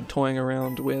started toying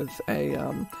around with a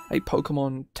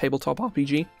Pokemon tabletop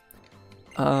RPG.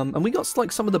 And we got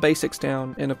like some of the basics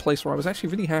down in a place where I was actually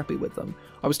really happy with them.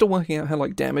 I was still working out how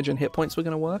like damage and hit points were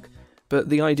going to work, but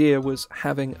the idea was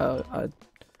having a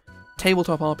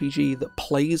tabletop RPG that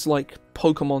plays like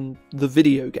Pokemon the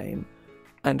video game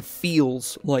and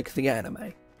feels like the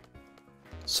anime.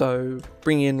 So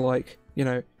bring in like, you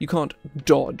know, you can't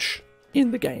dodge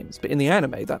in the games, but in the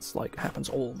anime that's like happens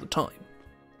all the time.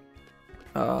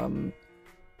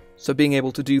 So being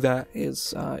able to do that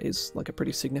is like a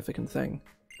pretty significant thing.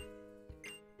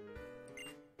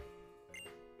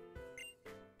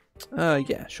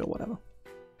 Yeah, sure, whatever.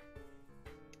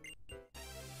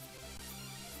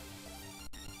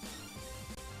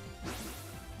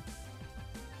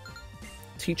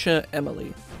 Teacher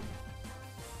Emily.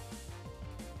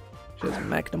 She has a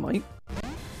Magnemite.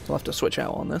 So I'll have to switch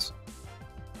out on this.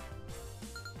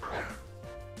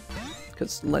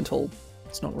 Because Lentil,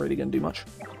 it's not really going to do much.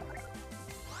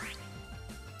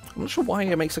 I'm not sure why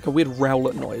it makes like a weird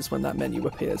Rowlet noise when that menu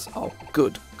appears. Oh,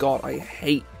 good God, I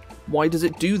hate... Why does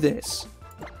it do this?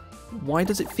 Why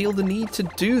does it feel the need to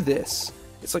do this?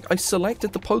 It's like I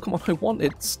selected the Pokemon I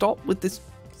wanted. Stop with this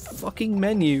fucking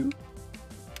menu.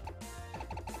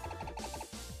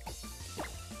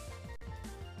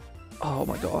 Oh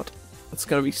my God. It's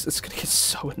gonna get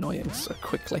so annoying so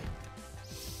quickly.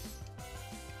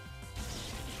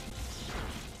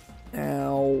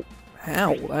 Ow.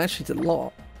 Ow, that actually did a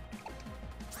lot.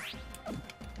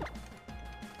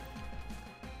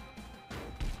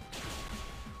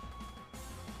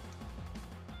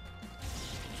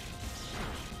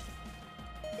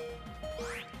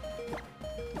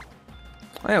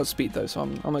 I outspeed though, so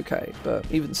I'm okay, but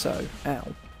even so, ow.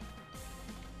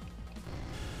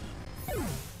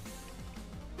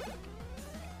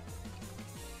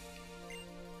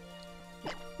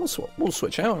 We'll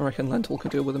switch out. I reckon Lentil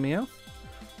could deal with a Meow.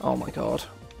 Oh my God.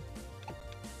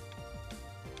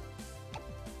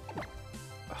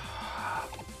 Oh,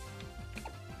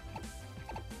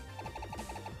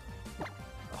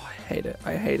 I hate it.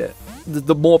 I hate it.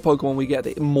 The more Pokemon we get,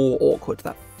 the more awkward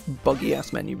that buggy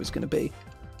ass menu is going to be.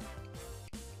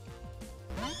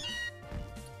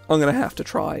 I'm going to have to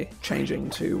try changing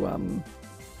to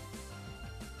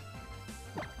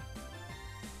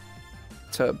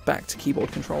back to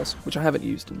keyboard controls, which I haven't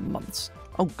used in months.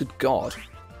 Oh, good God.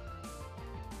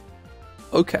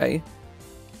 Okay.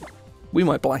 We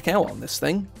might black out on this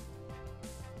thing.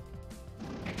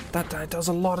 That does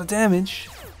a lot of damage.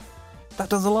 That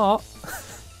does a lot.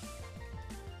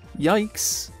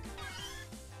 Yikes.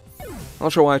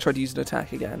 Not sure why I tried to use an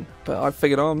attack again, but I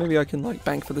figured, oh, maybe I can, like,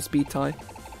 bank for the speed tie.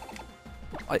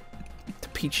 The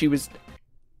Pichu is...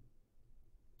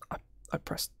 I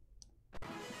pressed...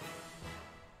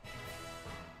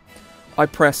 I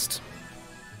pressed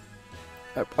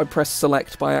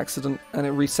select by accident, and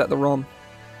it reset the ROM.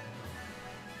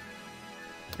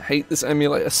 I hate this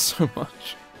emulator so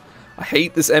much. I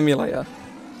hate this emulator.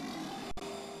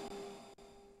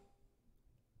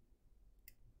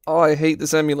 Oh, I hate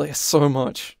this emulator so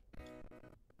much.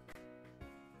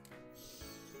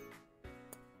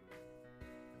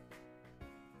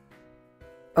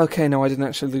 Okay, no, I didn't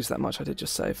actually lose that much. I did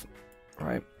just save.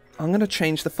 Right. I'm going to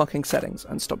change the fucking settings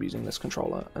and stop using this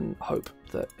controller and hope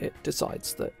that it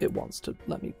decides that it wants to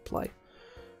let me play.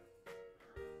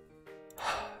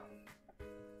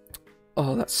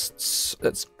 Oh,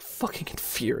 that's fucking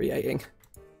infuriating.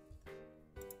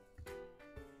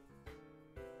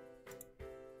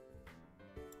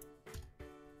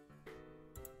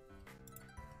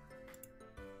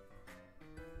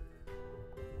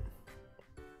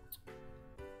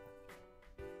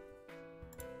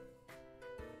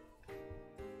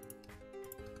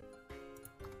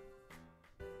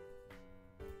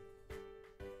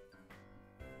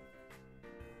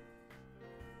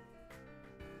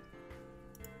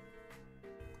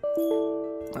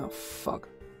 Oh, fuck.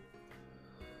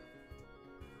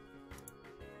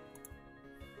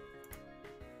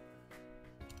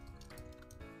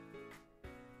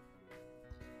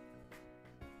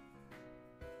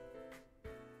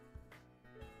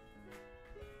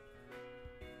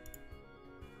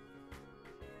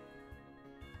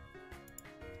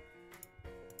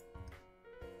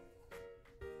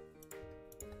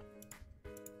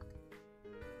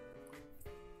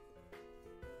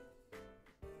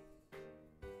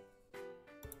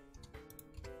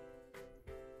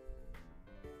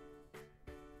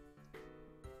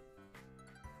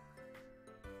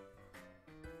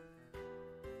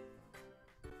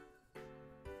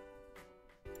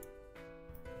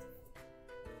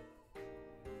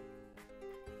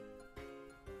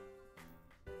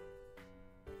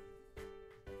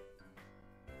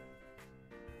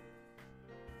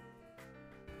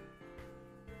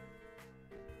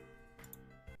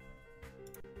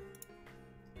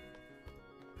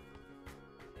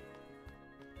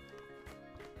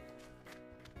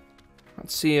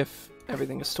 Let's see if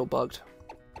everything is still bugged.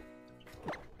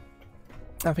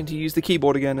 Having to use the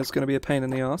keyboard again is going to be a pain in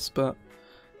the ass, but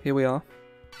here we are.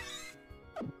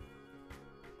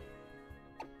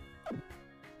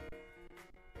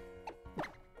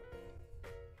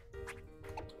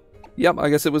 Yep, I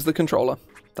guess it was the controller.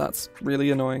 That's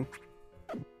really annoying.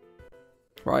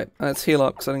 Right, let's heal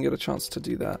up because I didn't get a chance to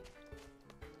do that.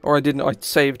 Or I didn't, I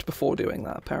saved before doing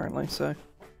that apparently, so...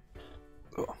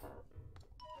 Oh.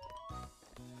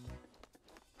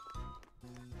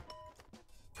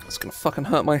 It's gonna fucking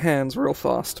hurt my hands real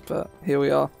fast, but here we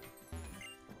are.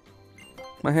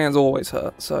 My hands always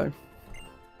hurt, so...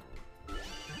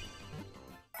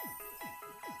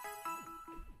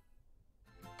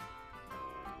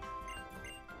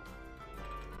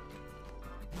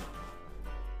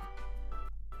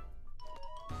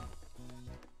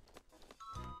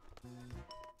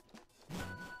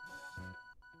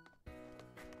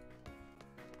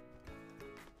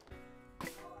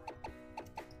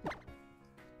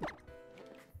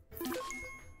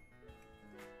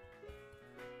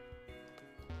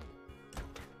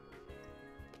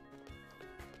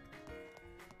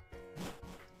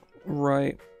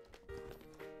 Right.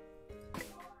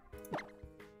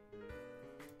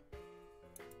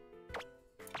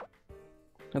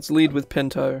 Let's lead with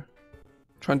Pinto.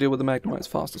 Try and deal with the Magnemite as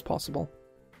fast as possible.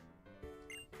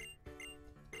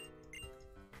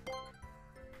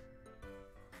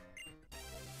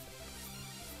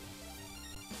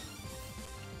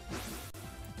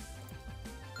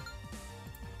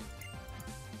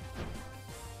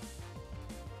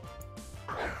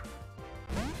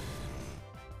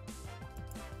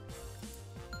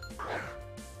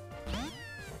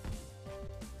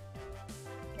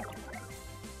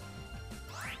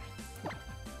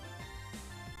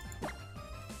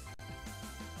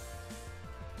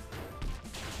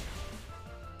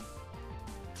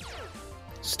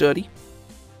 Sturdy.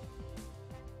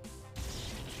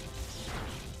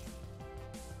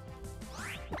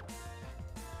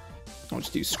 I'll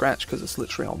just do Scratch because it's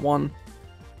literally on one.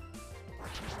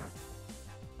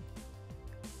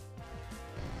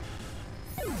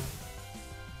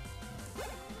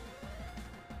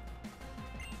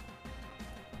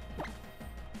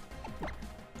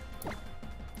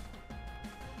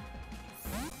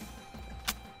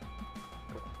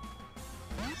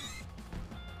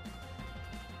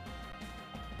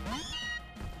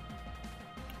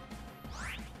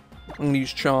 I'm gonna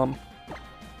use Charm.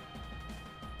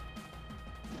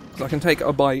 Because I can take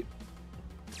a bite.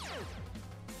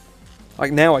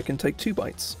 Like, now I can take 2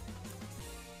 bites.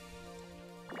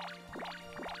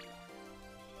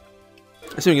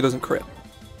 Assuming it doesn't crit.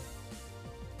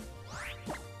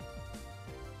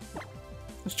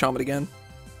 Let's Charm it again.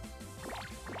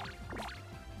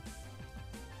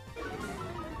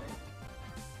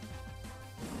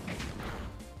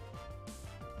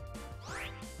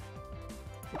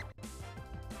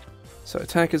 So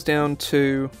attack is down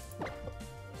to...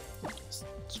 Let's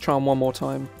Charm one more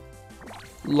time.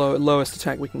 Lowest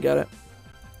attack we can get it.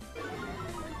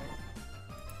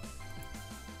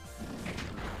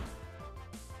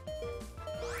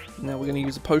 Now we're going to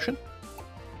use a potion.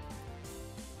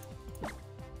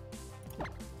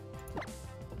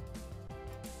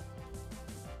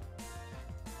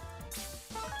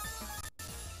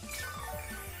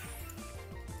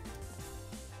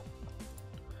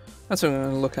 That's what I'm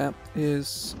going to look at,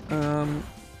 is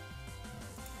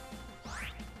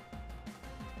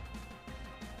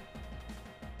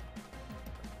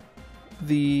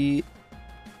the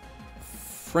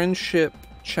friendship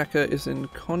checker is in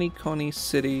Connie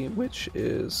City, which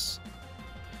is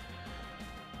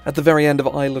at the very end of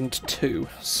Island 2,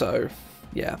 so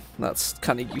yeah, that's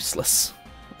kind of useless.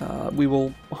 We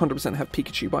will 100% have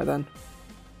Pikachu by then.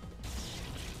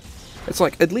 It's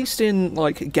like, at least in,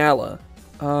 like, Gala,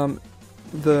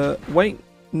 wait,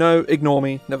 no, ignore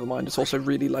me, never mind, it's also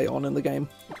really late on in the game.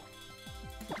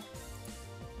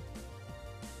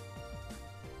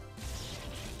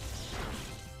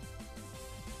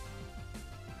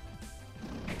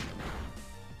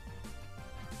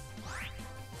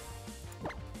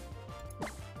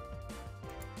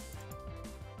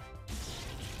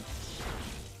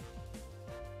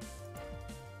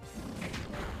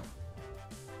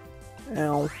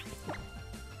 Ow.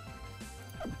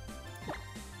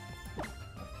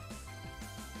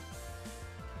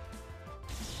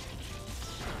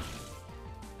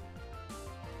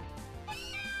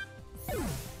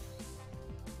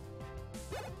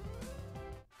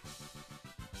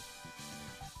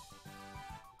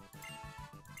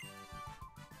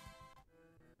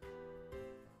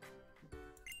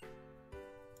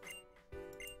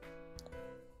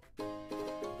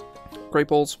 Great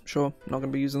Balls, sure, not going to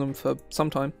be using them for some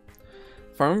time.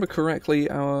 If I remember correctly,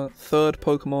 our third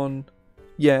Pokemon,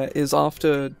 yeah, is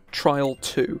after Trial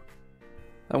 2.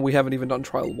 And we haven't even done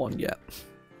Trial 1 yet.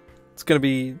 It's going to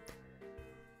be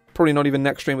probably not even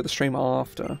next stream, but the stream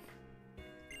after.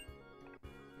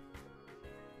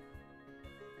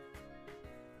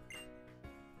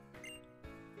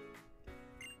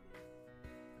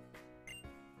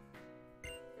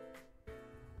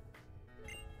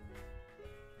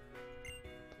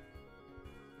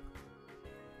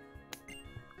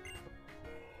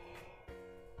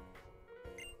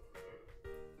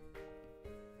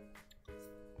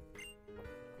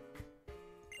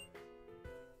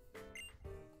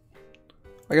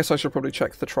 I guess I should probably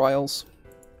check the trials.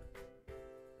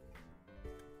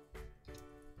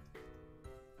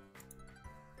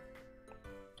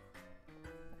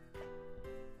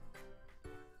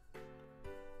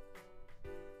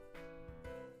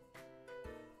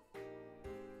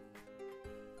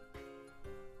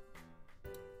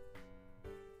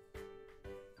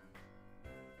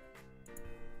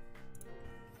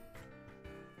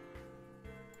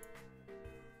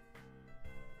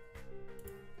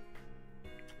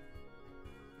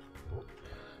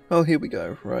 Oh, here we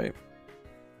go, right.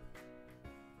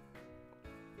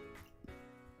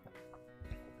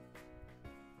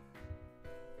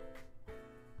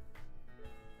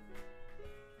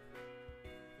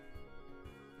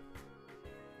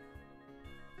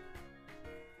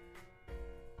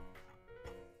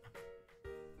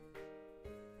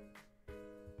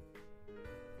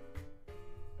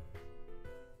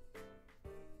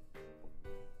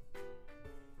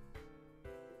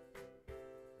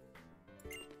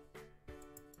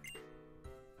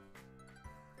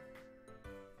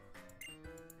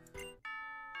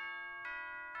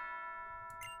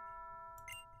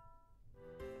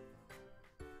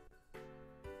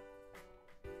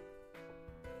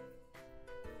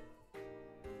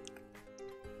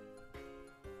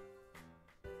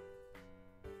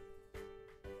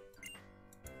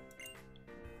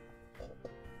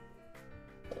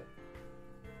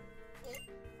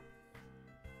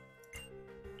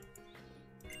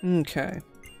 Okay.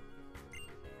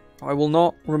 I will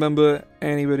not remember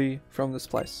anybody from this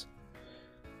place.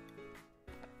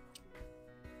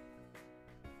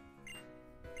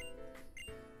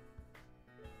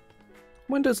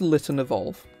 When does Litten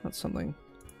evolve? That's something.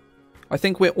 I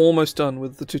think we're almost done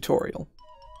with the tutorial.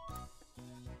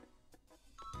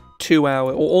 2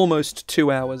 hour, or almost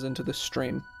 2 hours into the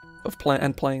stream of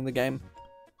playing the game.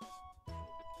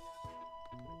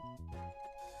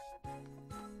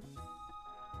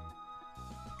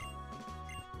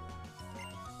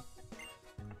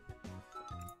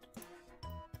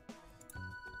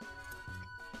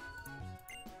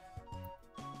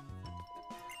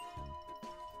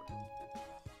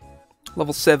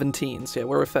 Level 17, so yeah,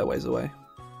 we're a fair ways away.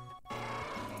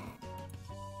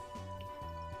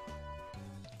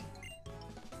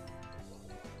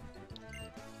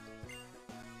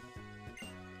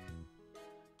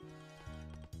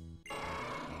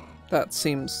 That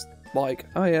seems like,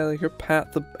 oh yeah, you could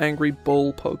pat the angry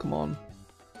bull Pokemon.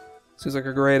 Seems like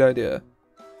a great idea.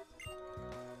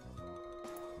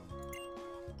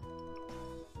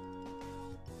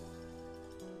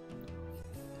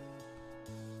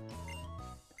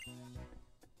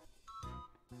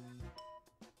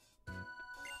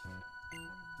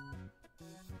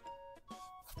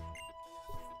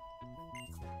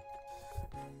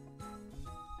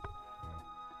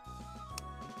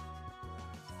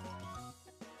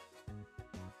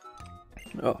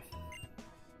 Oh.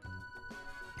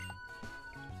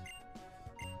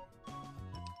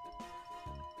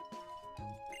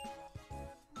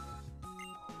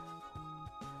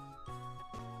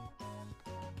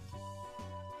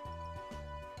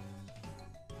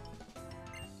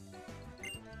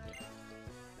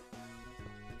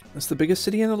 That's the biggest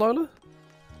city in Alola?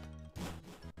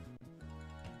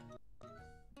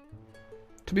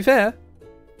 To be fair,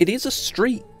 it is a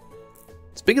street.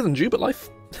 It's bigger than Jubilife.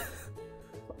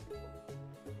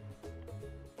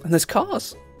 And there's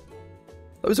cars.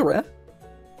 Those are rare.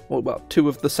 What about 2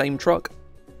 of the same truck?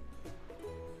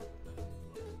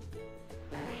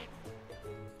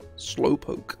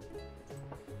 Slowpoke.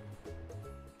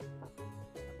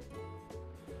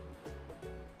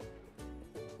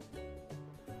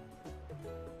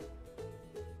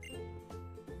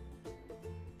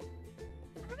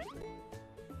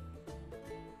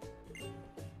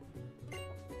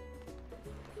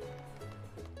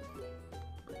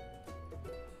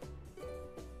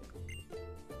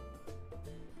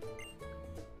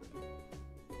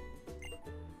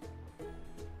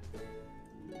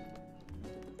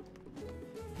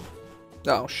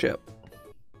 Oh shit.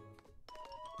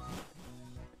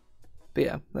 But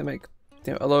yeah, they make,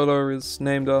 you know, Alola is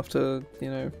named after, you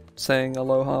know, saying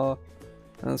aloha,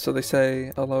 and so they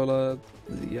say Alola.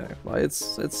 You know, like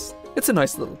it's a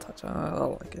nice little touch. I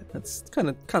like it. It's kind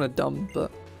of dumb,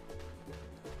 but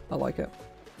I like it.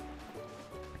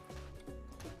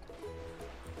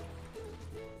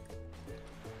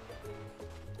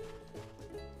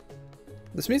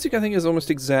 This music, I think, is almost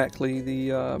exactly the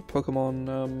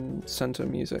Pokemon Center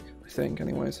music, I think,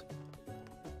 anyways.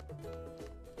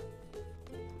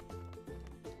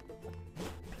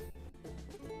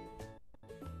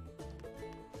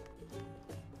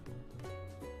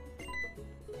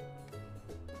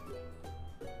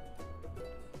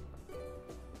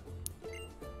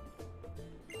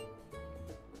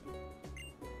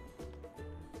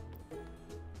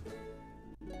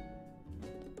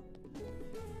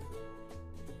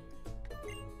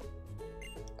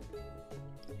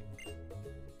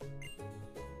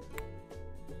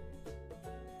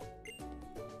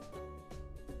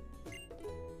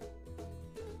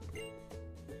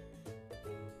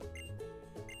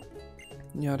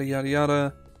 Yada yada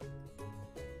yada.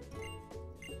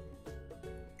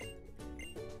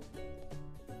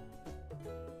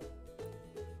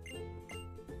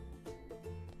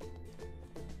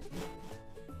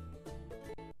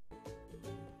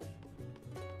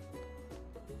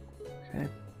 Okay.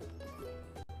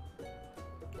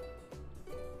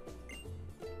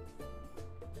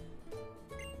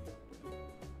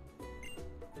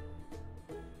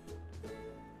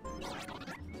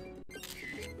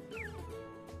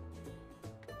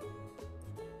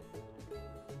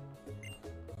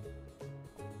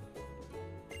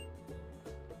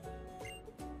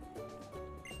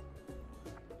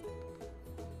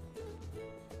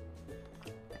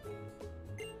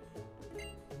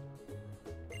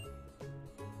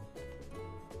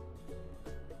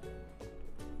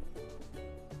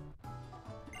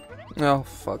 Oh,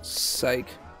 fuck's sake.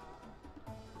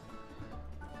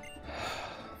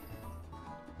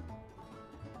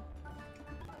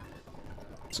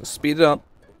 So speed it up.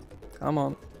 Come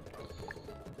on.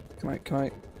 Can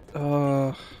I?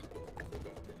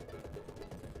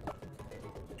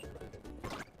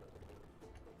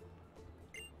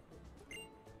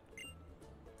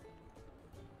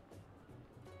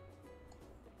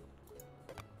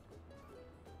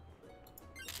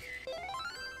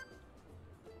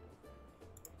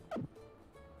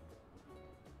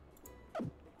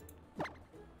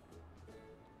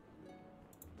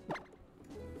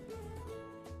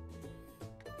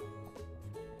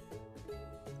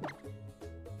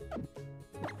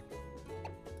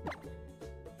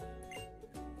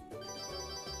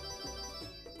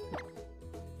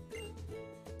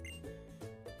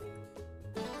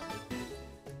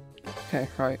 Okay,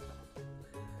 right.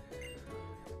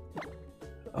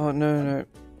 Oh, no, no.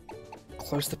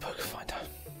 Close the Poke Finder.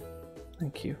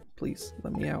 Thank you. Please,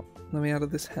 let me out. Let me out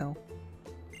of this hell.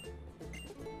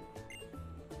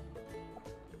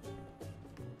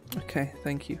 Okay,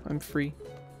 thank you. I'm free.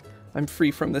 I'm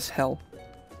free from this hell.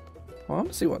 Well, I want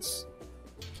to see what's...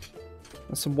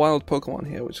 There's some wild Pokemon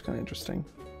here, which is kind of interesting.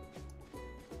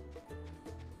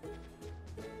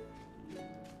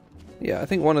 Yeah, I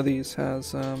think one of these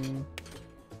has,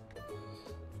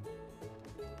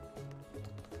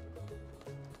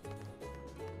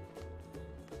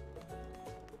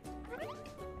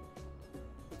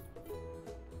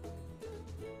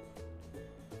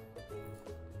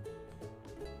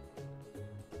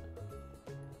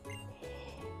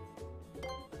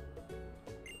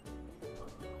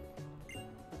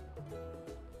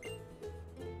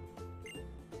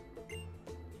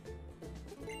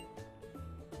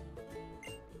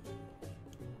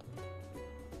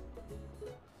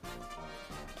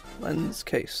 lens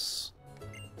case.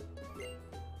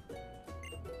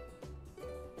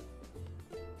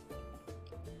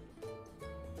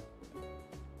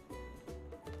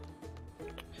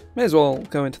 May as well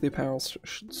go into the apparel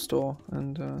store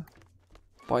and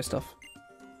buy stuff.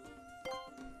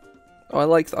 Oh, I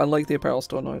like the apparel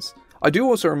store noise. I do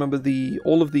also remember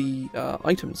all of the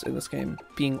items in this game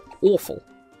being awful.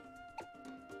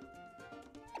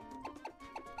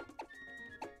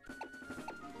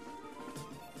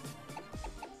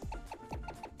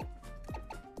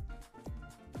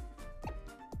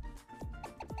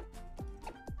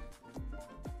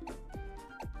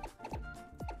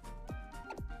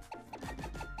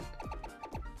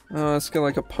 Let's get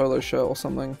like a polo shirt or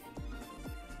something.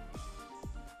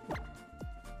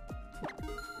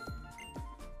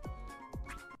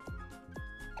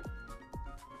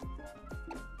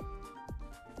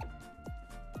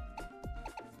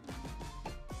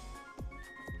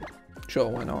 Sure,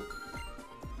 why not?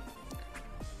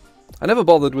 I never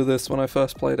bothered with this when I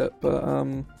first played it, but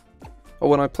or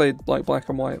when I played like Black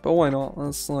and White, but why not?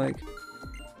 That's like...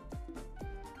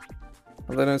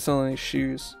 They don't sell any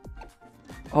shoes.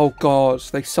 Oh god,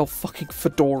 they sell fucking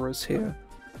fedoras here.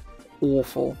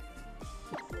 Awful.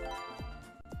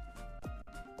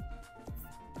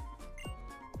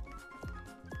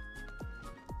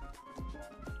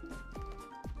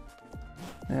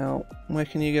 Now, where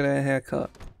can you get a haircut?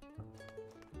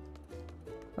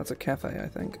 That's a cafe, I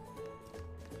think.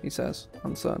 He says,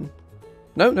 uncertain.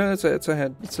 No, no, it's a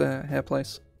hair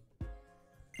place.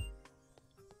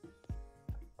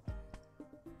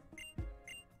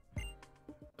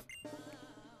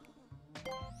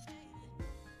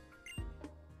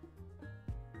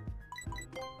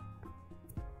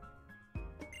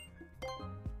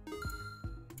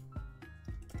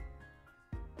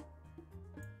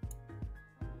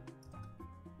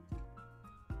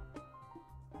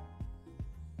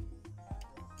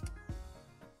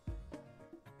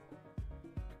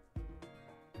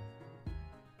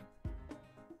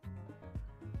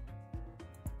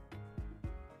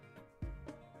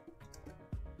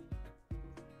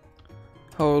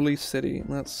 Hau'oli City,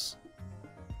 let's...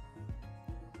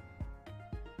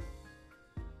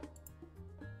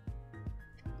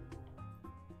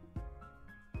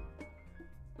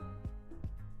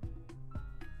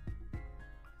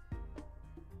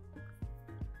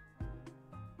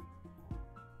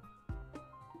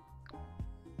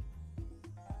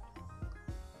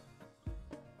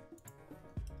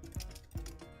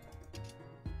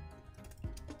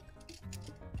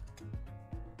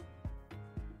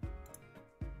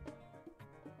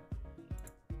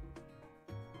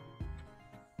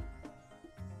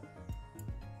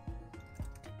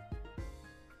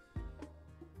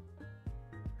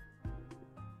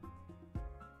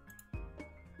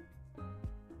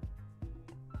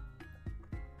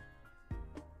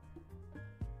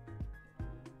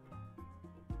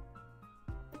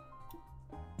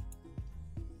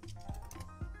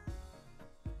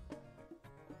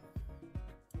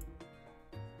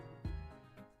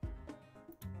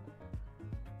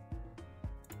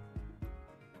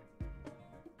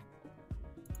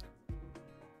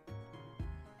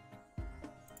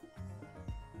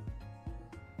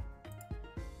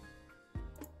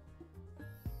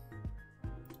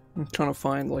 I'm trying to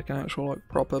find like an actual like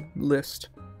proper list.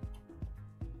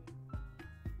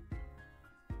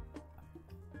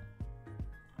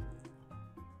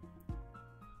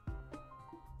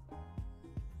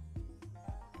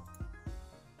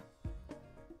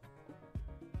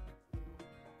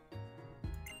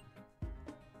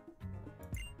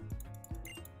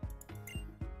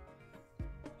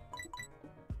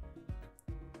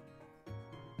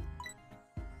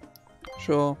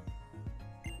 Sure.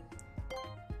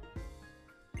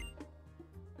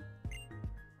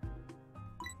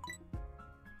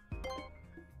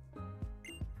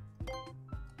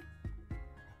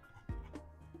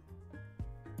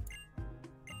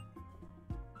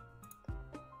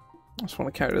 I just want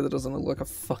a character that doesn't look like a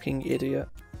fucking idiot.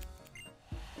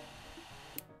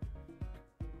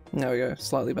 There we go,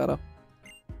 slightly better.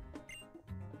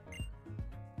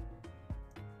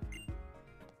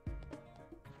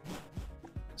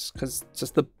 Because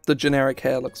just the generic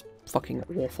hair looks fucking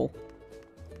awful.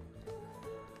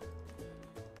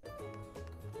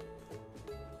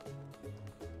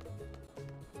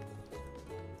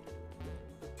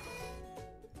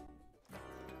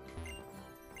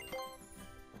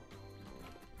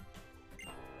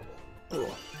 Ugh.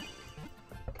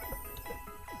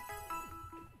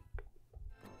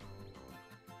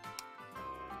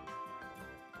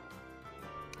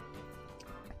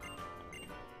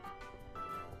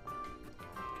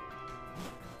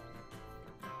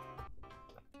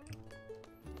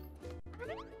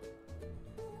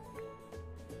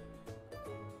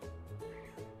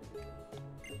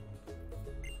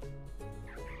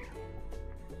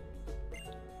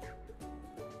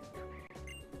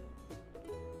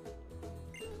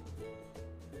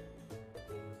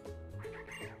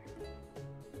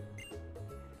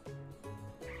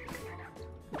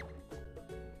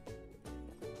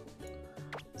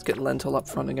 Let's get Lentil up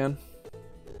front again.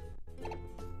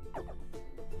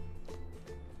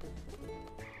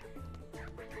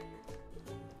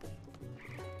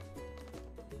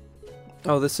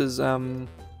 Oh, this is,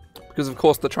 because of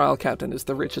course the trial captain is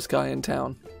the richest guy in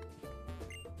town.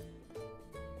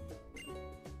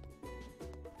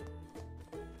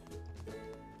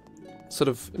 Sort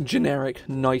of generic,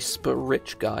 nice but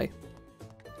rich guy.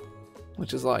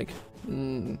 Which is like,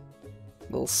 a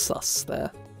little sus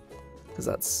there. Because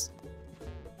that's...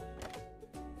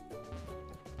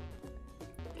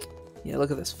 Yeah,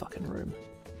 look at this fucking room.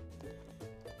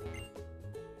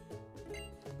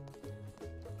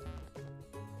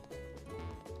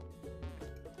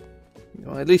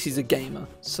 Well, at least he's a gamer,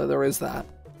 so there is that.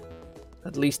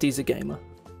 At least he's a gamer.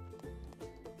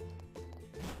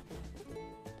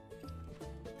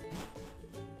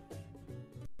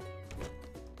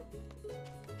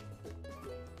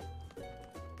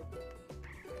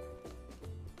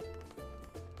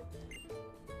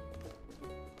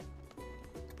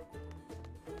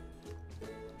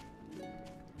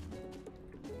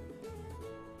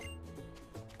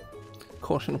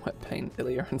 Caution, wet paint,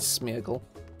 Ilya, and Smeargle.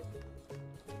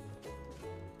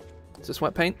 Is this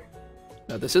wet paint?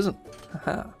 No, this isn't.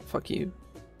 Haha, fuck you.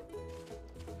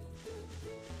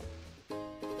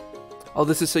 Oh,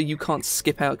 this is so you can't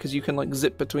skip out because you can like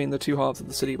zip between the two halves of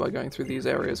the city by going through these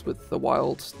areas with the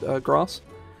wild grass.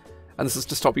 And this is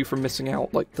to stop you from missing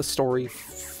out like the story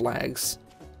flags.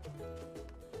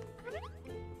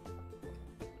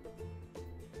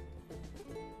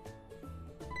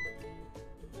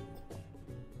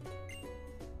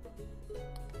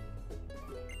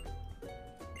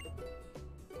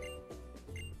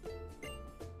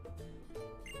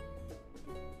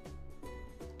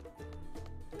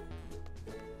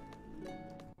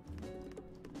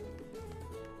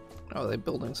 Oh, they're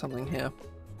building something here.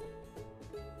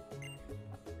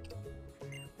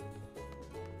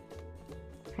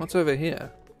 What's over here?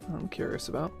 I'm curious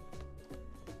about.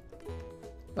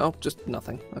 Oh, just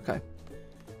nothing. Okay.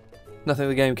 Nothing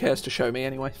the game cares to show me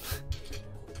anyway.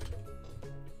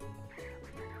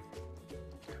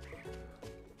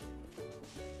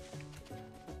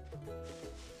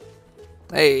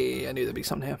 Hey, I knew there'd be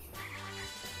something here.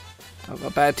 Oh,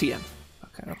 a bad TM.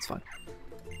 Okay, that's fine.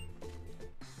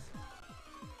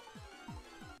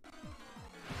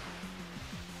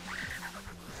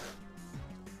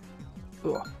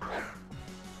 Ugh.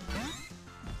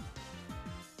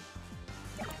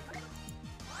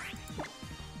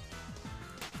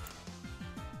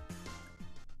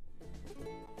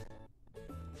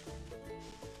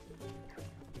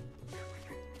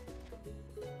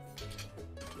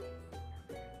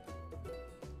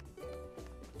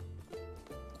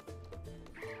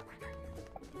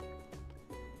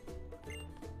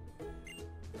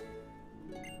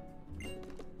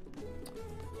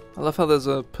 I love how there's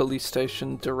a police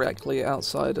station directly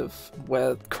outside of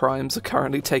where crimes are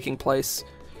currently taking place.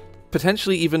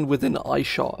 Potentially even within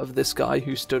eyeshot of this guy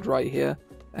who stood right here,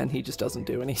 and he just doesn't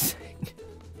do anything.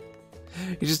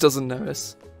 He just doesn't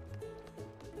notice.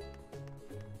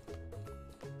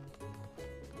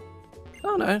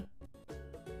 Oh no.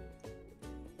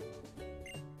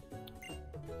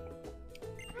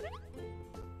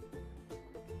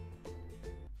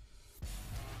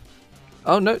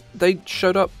 Oh no, they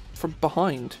showed up from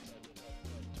behind.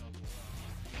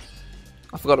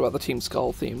 I forgot about the Team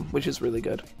Skull theme, which is really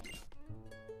good.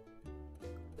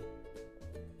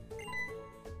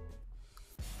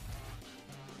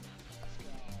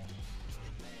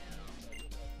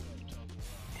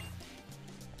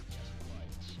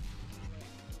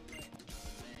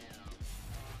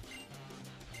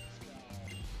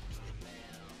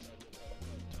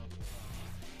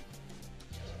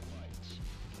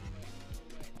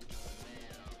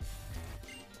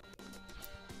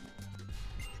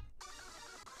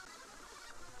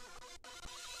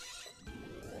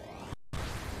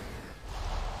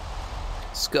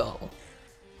 Skull.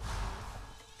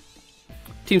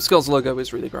 Team Skull's logo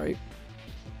is really great.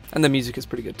 And the music is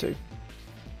pretty good too.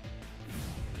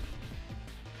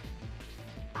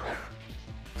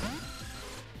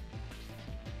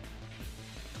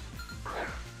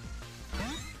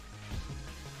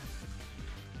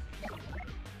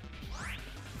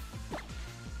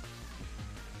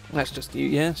 Let's just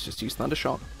use, yeah, let's just use Thunder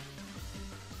Shock.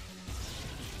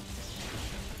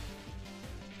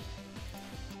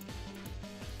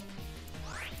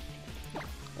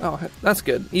 Oh, that's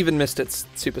good. Even missed its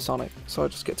supersonic, so I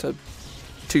just get to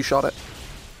two-shot it.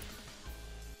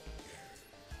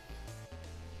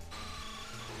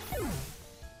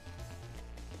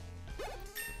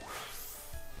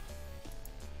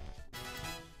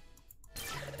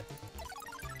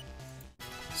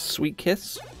 Sweet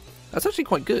Kiss? That's actually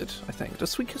quite good, I think.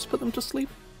 Does Sweet Kiss put them to sleep?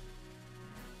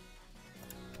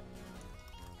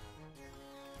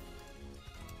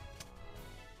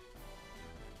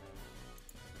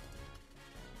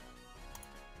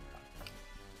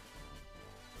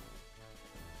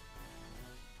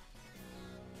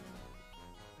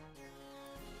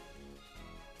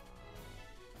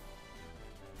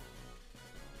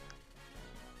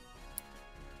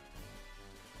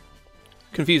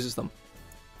 Confuses them.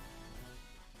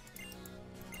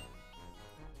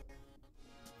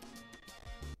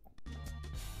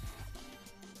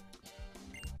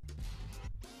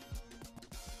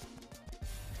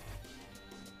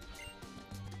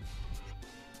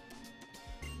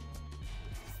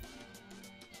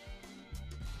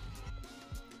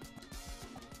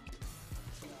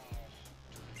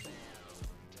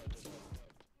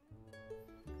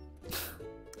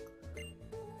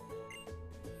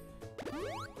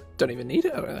 Don't even need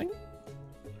it, I don't think.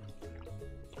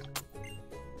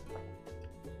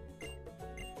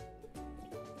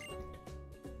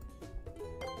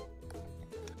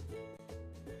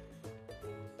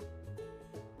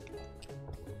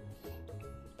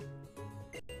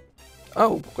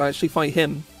 Oh, I actually fight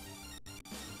him.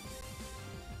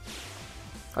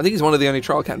 I think he's one of the only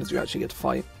trial captains you actually get to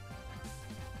fight.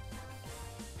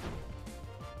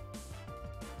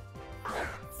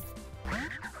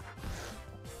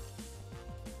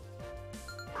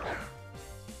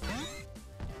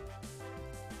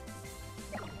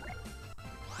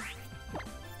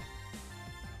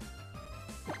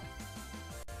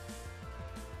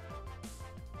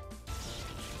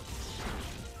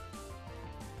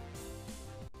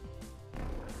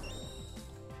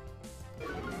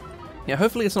 Yeah,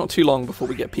 hopefully it's not too long before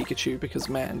we get Pikachu, because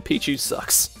man, Pichu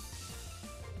sucks.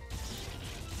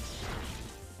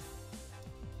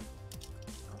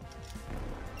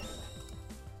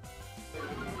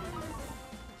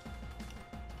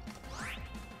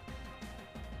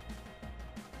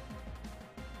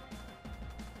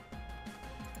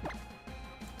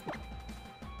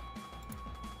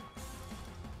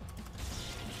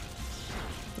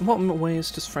 In what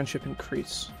ways does friendship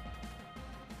increase?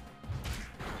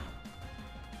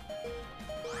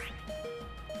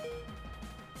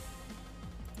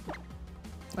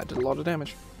 That did a lot of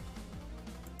damage.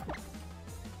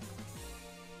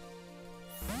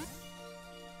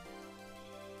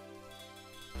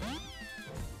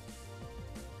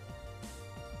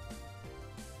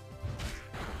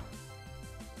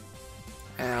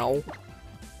 Ow.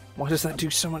 Why does that do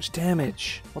so much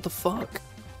damage? What the fuck?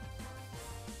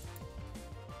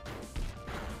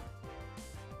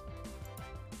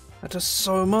 That does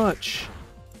so much.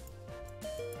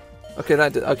 Okay,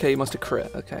 that did, okay, you must have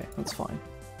crit. Okay, that's fine.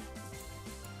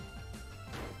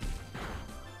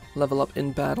 Level up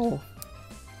in battle.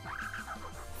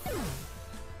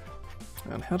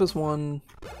 And how does one...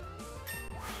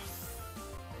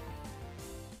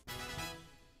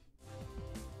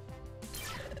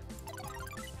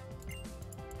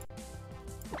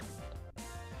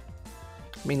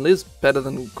 I mean, Liz better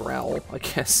than Growl, I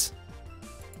guess.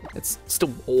 It's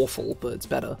still awful, but it's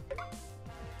better.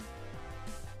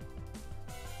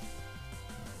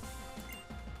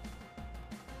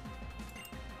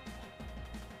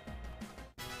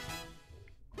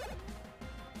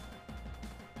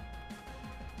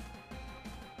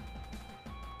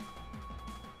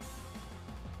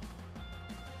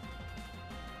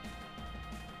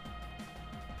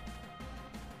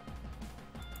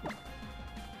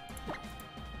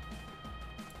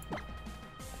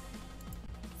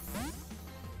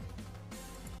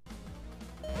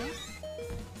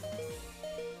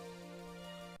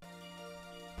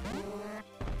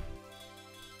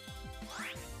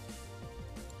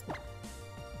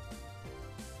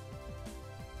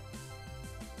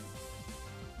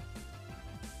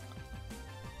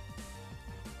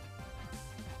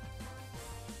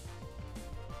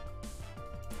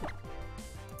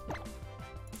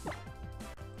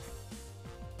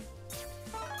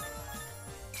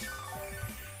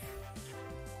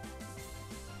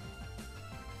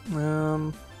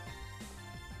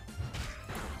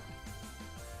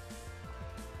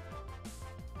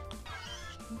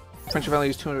 Friendship value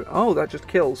is 200. Oh, that just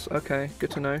kills. Okay,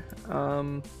 good to know.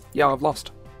 Yeah, I've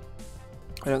lost.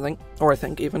 I don't think. Or I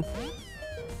think, even.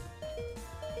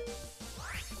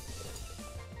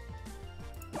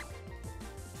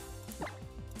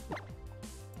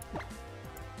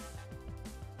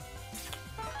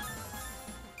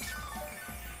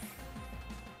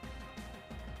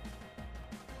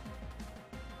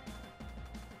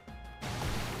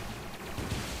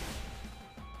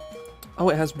 Oh,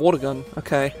 it has water gun.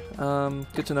 Okay,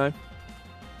 good to know.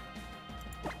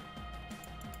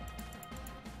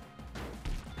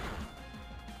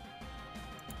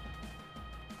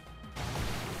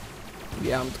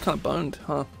 Yeah, I'm kind of boned,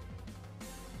 huh?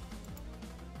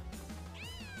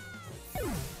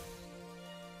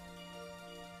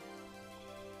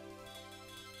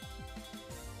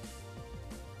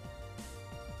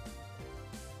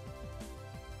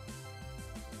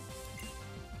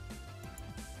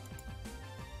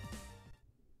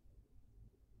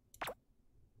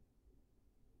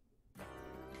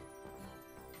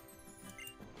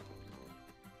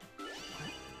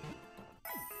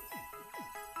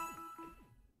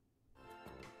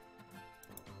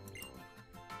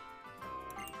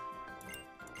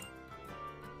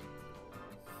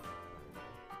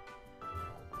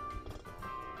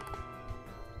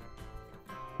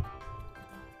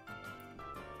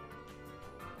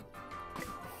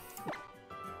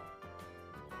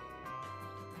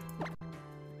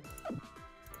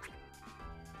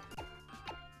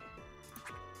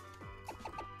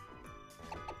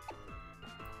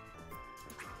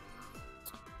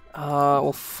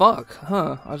 Well, fuck,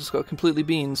 huh? I just got completely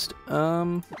beansed.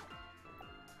 I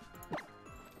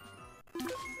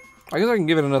guess I can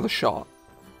give it another shot.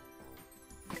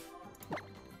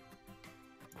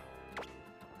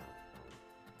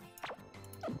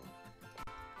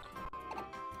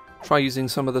 Try using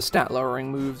some of the stat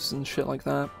lowering moves and shit like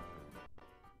that.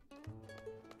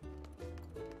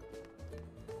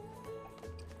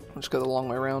 I'll just go the long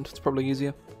way around, it's probably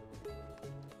easier.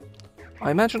 I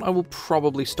imagine I will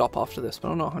probably stop after this, but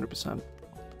I'm not 100%.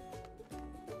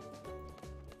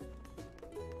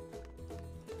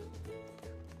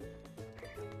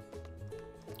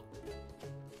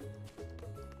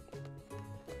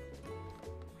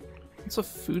 It's a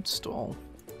food stall.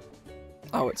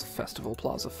 Oh, it's a festival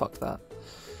plaza, fuck that.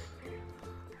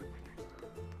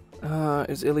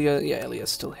 Is Ilya? Yeah,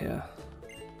 Ilya's still here.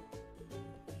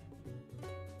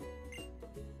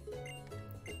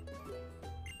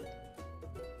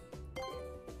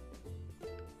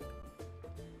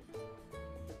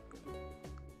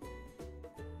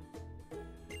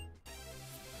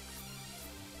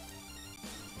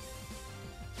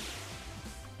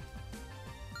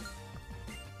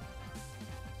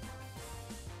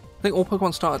 I think all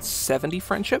Pokemon start at 70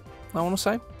 friendship, I want to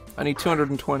say. I need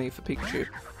 220 for Pikachu.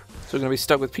 So we're going to be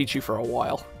stuck with Pichu for a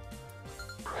while.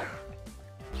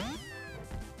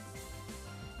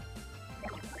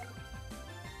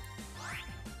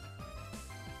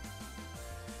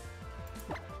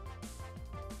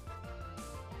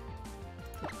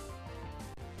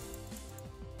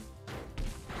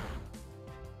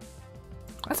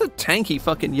 That's a tanky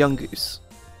fucking Yungoos.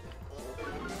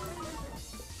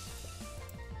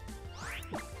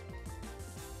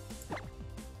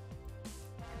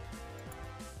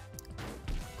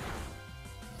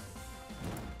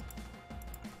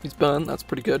 He's burned, that's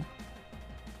pretty good.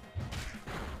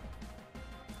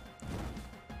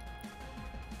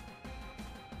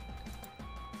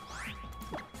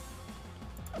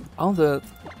 Oh, the...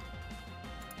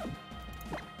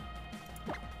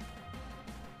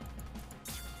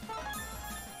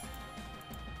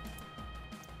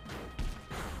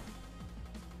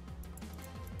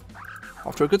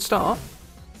 Off to a good start.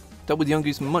 Dealt with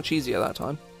Yungoos much easier that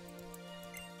time.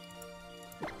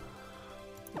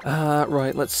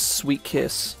 Right, let's Sweet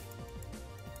Kiss.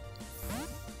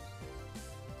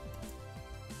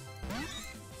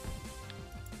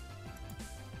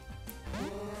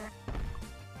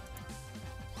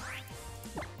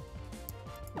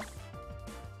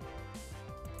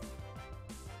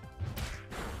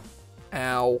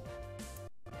 Ow.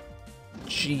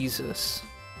 Jesus.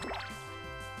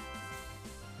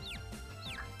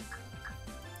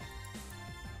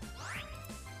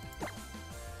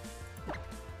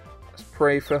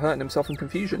 Pray for hurting himself in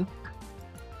confusion.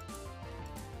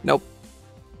 Nope.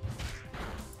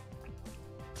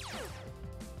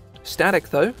 Static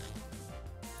though.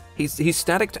 He's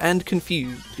static and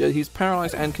confused. He's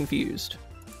paralyzed and confused.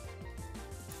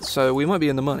 So we might be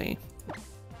in the money.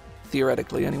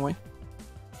 Theoretically, anyway.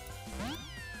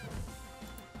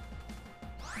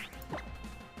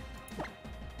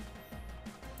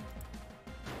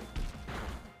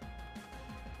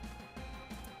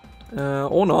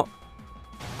 Or not.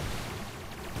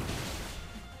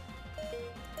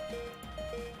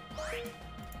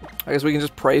 I guess we can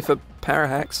just pray for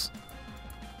Parahacks.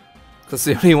 That's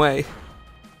the only way.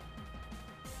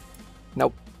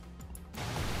 Nope.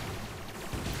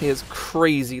 He has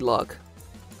crazy luck.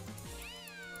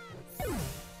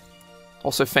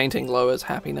 Also, fainting lowers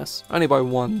happiness. Only by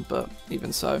 1, but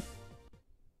even so.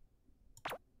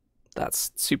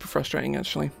 That's super frustrating,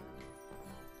 actually.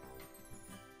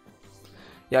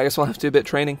 Yeah, I guess we'll have to do a bit of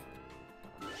training.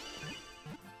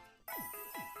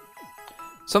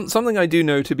 Something I do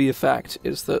know to be a fact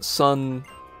is that Sun,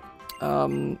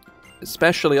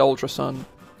 especially Ultra Sun,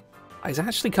 is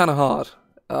actually kind of hard.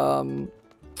 And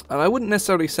I wouldn't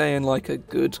necessarily say in like a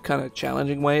good kind of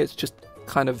challenging way, it's just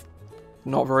kind of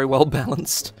not very well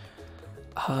balanced.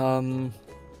 Yeah,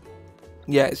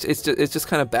 it's just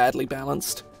kind of badly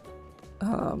balanced.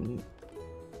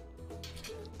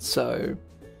 So,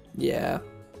 yeah.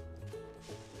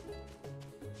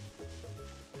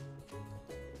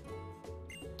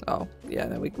 Oh, yeah,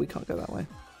 no, we can't go that way.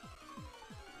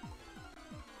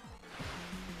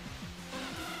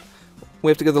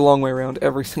 We have to go the long way around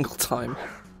every single time.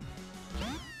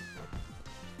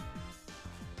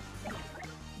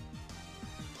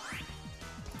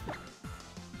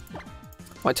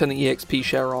 Might turn the EXP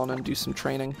share on and do some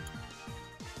training.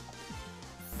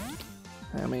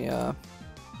 Let me,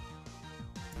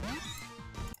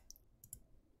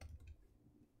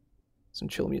 some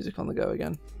chill music on the go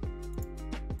again.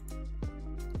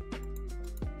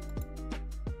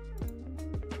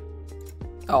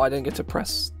 Oh, I didn't get to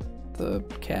press the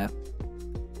care.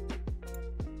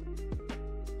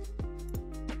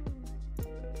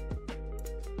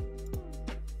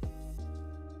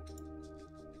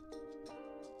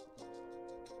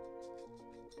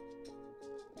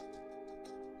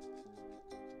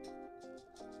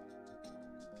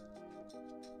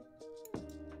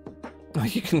 Oh,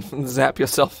 you can zap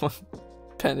yourself on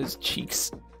Penna's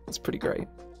cheeks. That's pretty great.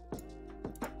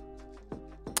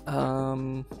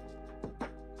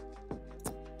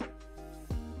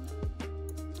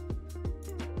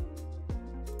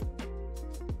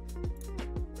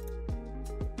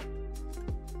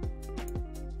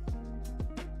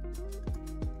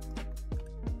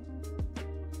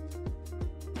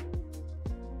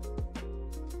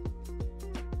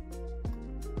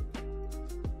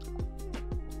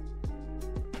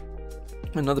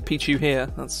 Another Pichu here.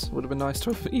 That would have been nice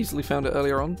to have easily found it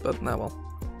earlier on, but nah, well.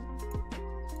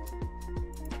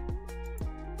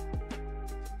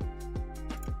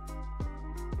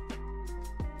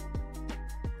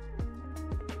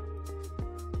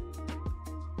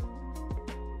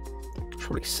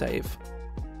 Probably save.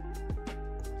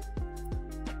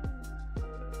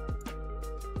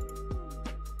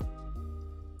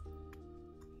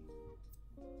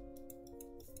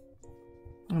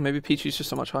 Maybe Pichu's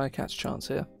just a much higher catch chance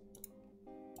here.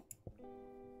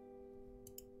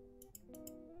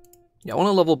 Yeah, I want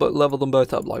to level them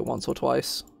both up like once or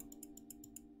twice.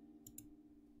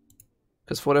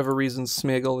 Because for whatever reason,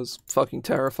 Smeargle is fucking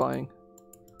terrifying.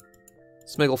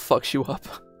 Smeargle fucks you up.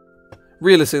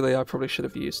 Realistically, I probably should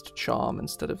have used Charm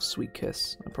instead of Sweet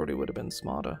Kiss. I probably would have been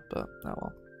smarter, but oh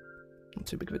well. Not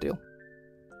too big of a deal.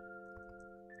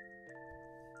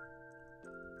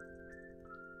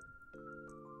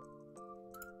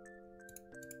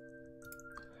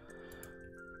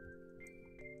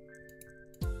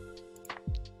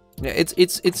 Yeah,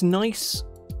 it's nice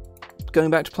going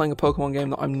back to playing a Pokemon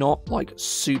game that I'm not like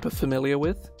super familiar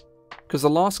with, because the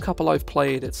last couple I've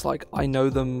played, it's like I know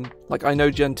them, like I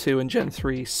know Gen 2 and Gen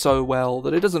 3 so well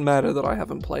that it doesn't matter that I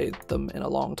haven't played them in a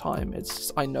long time.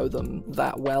 It's I know them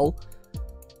that well.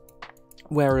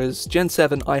 Whereas Gen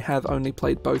 7, I have only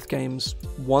played both games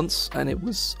once, and it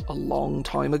was a long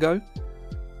time ago.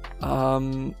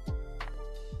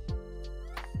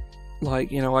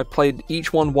 Like, you know, I played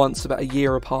each one once about a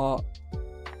year apart,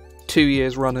 2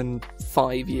 years running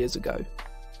 5 years ago.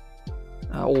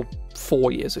 Or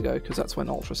 4 years ago, because that's when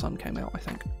Ultra Sun came out, I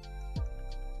think.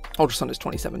 Ultra Sun is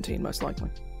 2017, most likely.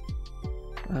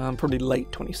 Probably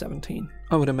late 2017,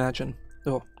 I would imagine.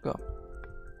 Oh, God.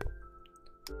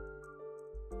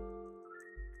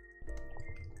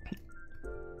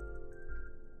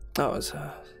 That was,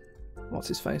 what's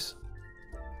his face?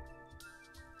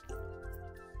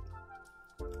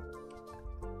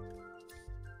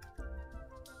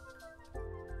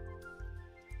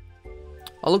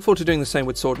 I look forward to doing the same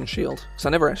with Sword and Shield, because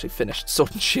I never actually finished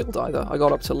Sword and Shield either. I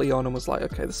got up to Leon and was like,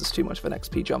 okay, this is too much of an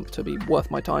XP jump to be worth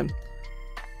my time.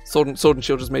 Sword and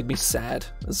Shield just made me sad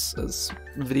as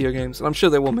video games, and I'm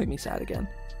sure they will make me sad again.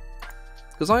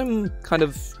 because I'm kind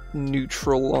of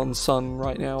neutral on Sun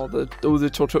right now. The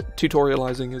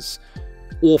tutorializing is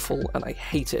awful and I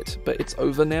hate it, but it's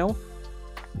over now.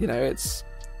 You know, it's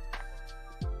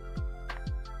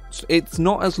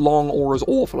not as long or as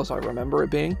awful as I remember it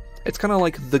being. It's kind of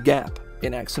like the gap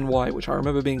in X and Y, which I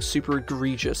remember being super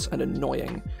egregious and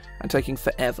annoying and taking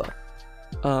forever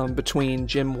between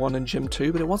Gym 1 and Gym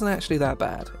 2, but it wasn't actually that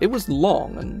bad. It was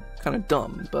long and kind of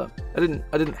dumb, but I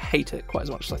didn't hate it quite as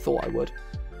much as I thought I would.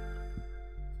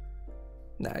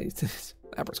 Nah,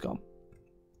 Abra's gone.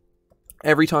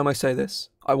 Every time I say this,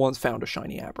 I once found a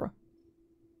shiny Abra.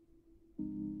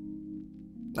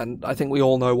 And I think we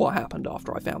all know what happened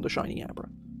after I found a shiny Abra.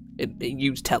 It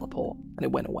used teleport, and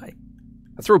it went away.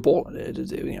 I threw a ball at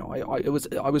it. You know,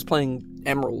 I was playing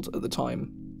Emerald at the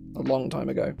time, a long time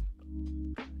ago.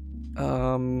 Yeah,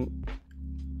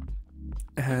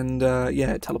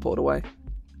 it teleported away.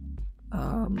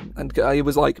 And it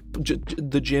was like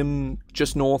the gym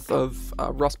just north of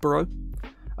Rustboro,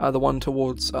 the one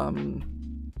towards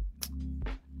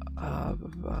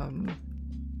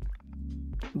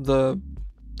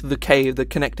the cave, the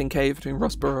connecting cave between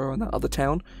Rustboro and that other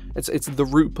town. It's the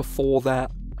route before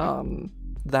that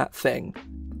that thing.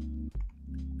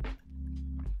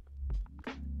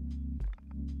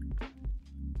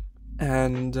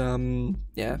 And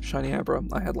yeah, shiny Abra.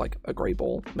 I had like a grey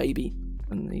ball, maybe,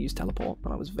 and they used teleport,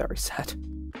 and I was very sad.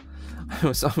 I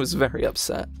was very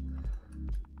upset.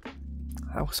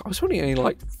 I was only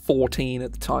like 14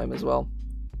 at the time as well.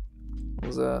 It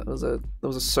was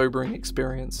a sobering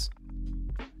experience.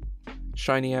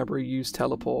 Shiny Abra used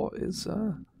teleport is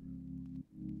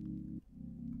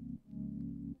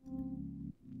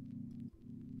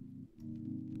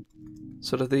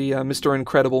sort of the Mr.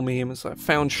 Incredible meme. Is I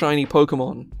found shiny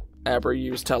Pokemon. Abra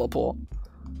used teleport.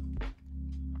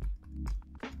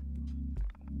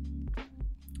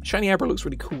 Shiny Abra looks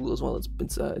really cool as well.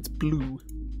 It's blue.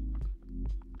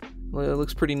 Well, it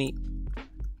looks pretty neat.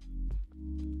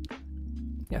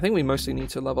 Yeah, I think we mostly need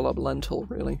to level up Lentil,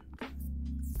 really.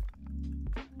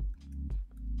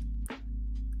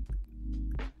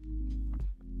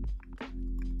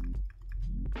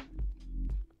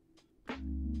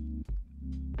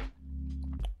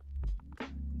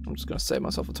 I'm just going to save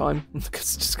myself a time,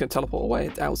 because it's just going to teleport away.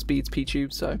 It outspeeds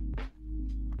Pichu, so...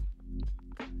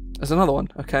 There's another one,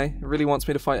 okay. It really wants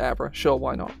me to fight Abra. Sure,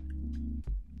 why not?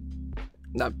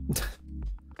 No.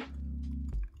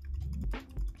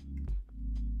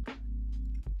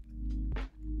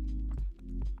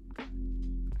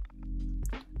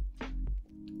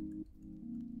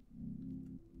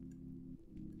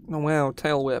 Oh wow,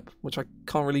 Tail Whip, which I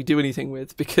can't really do anything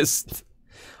with, because...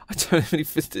 I don't have any.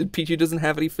 Pichu doesn't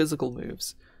have any physical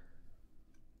moves.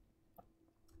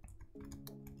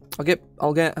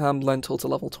 I'll get Lentil to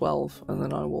level 12, and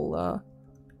then I will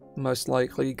most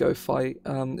likely go fight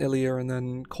Ilya and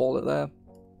then call it there.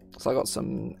 So I got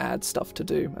some ad stuff to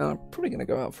do, and I'm probably gonna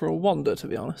go out for a wander, to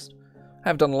be honest. I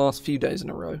have done the last few days in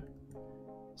a row.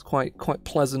 It's quite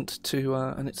pleasant to,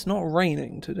 and it's not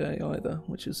raining today either,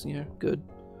 which is, you know, good.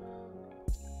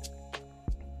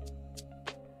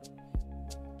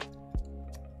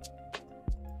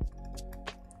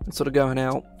 Sort of going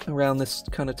out around this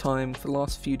kind of time for the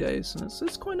last few days, and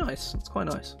it's quite nice. It's quite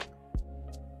nice.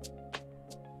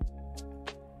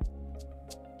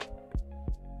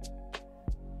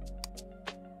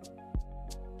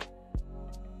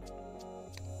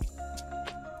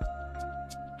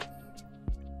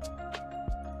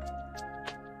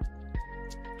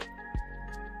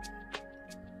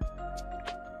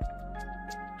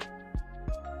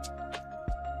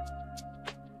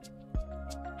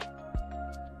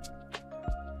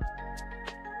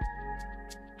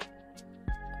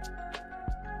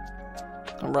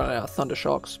 I'm running out of Thunder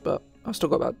Shocks, but I've still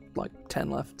got about, like, 10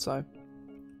 left, so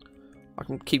I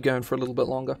can keep going for a little bit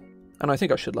longer. And I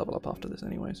think I should level up after this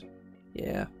anyways.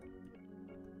 Yeah.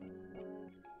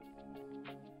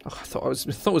 Oh, I thought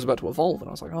it was about to evolve, and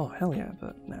I was like, oh, hell yeah,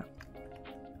 but no.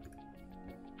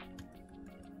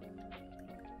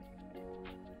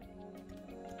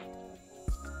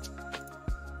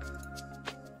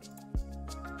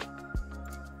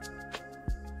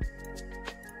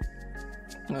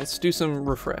 Let's do some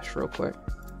refresh real quick.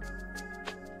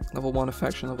 Level 1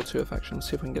 affection, level 2 affection. Let's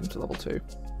see if we can get into level 2.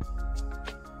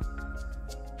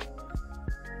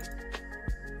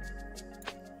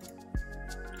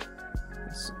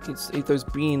 Let's eat those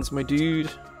beans, my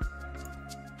dude.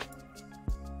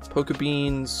 Poke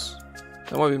beans.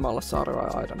 That might be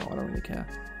Malasada, I don't know, I don't really care.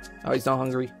 Oh, he's not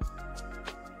hungry.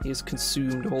 He has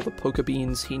consumed all the poke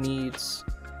beans he needs.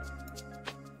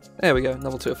 There we go,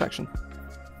 level 2 affection.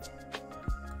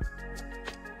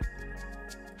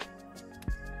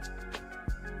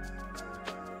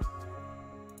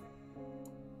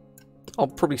 I'll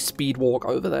probably speed walk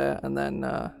over there and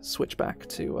then switch back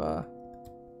to,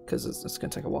 because it's going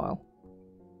to take a while.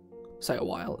 Say a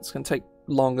while, it's going to take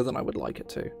longer than I would like it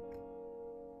to.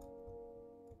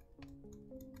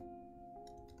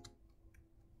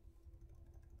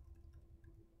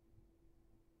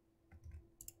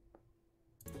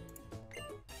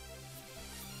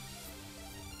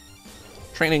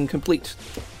 Training complete.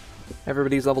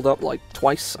 Everybody's leveled up like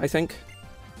twice, I think.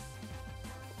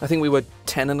 I think we were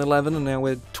 10 and 11 and now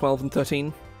we're 12 and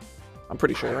 13. I'm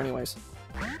pretty sure anyways.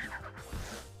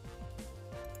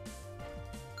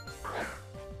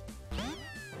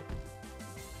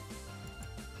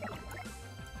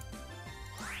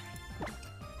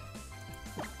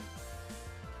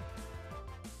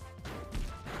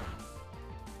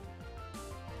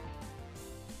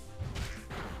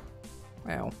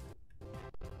 Ow.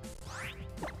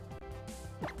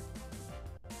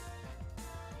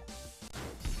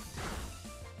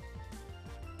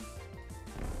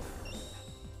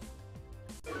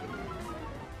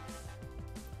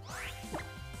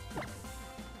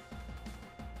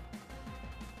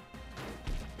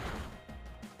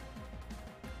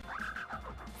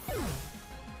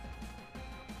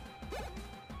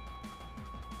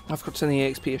 I forgot to turn the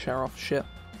EXP share off. Shit.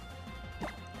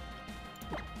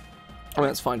 I mean,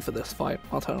 that's fine for this fight.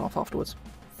 I'll turn it off afterwards.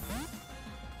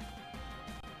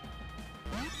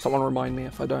 Someone remind me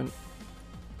if I don't.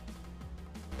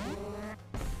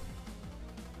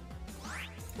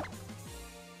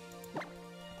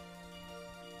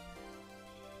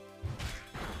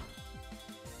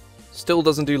 Still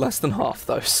doesn't do less than half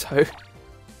though, so...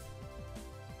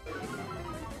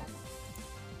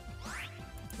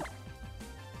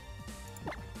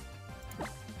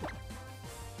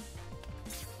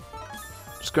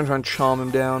 Just gonna try and charm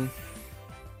him down.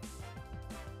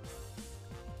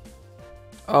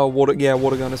 Oh, water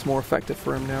gun is more effective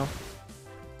for him now.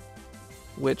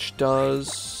 Which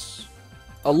does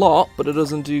a lot, but it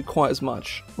doesn't do quite as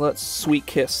much. Let's Sweet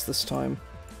Kiss this time.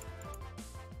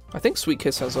 I think Sweet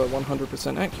Kiss has a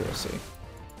 100% accuracy.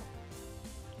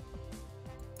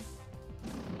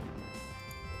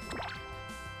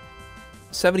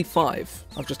 $75.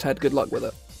 I've just had good luck with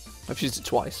it. I've used it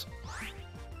twice.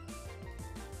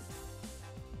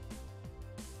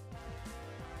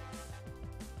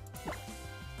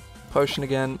 Potion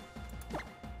again.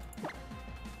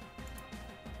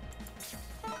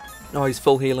 Oh, he's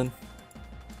full healing.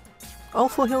 Oh,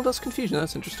 full heal does confusion.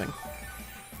 That's interesting.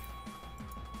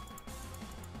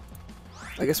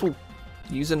 I guess we'll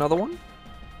use another one.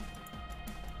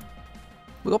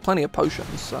 We've got plenty of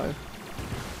potions, so...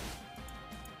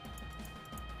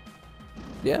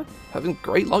 Yeah, having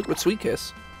great luck with Sweet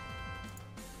Kiss.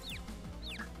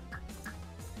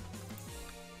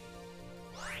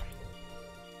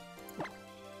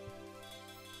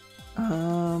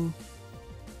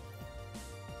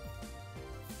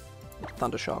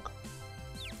 Thundershock.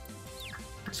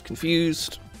 He's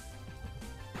confused.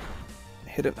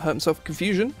 Hurt himself with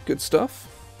confusion. Good stuff.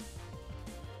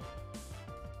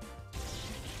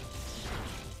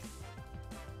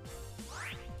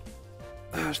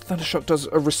 Thundershock does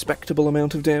a respectable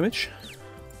amount of damage.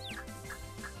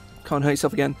 Can't hurt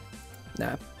yourself again.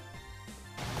 Nah.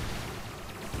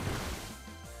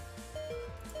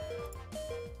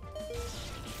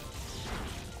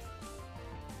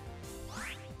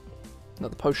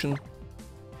 Another potion.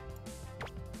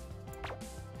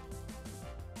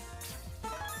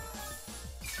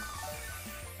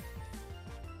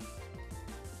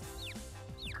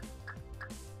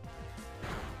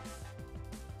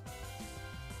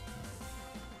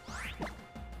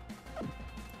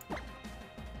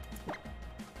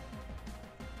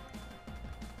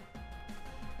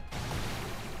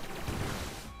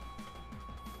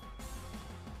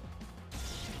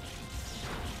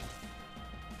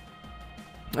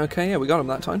 Okay, yeah, we got him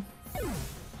that time. A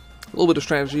little bit of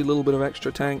strategy, a little bit of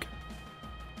extra tank.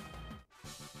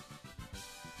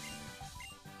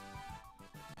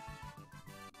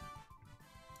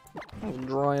 I'll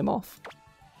dry him off.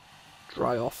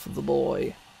 Dry off the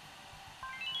boy.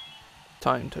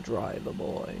 Time to dry the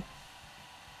boy.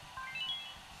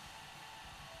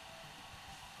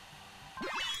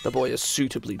 The boy is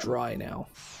suitably dry now.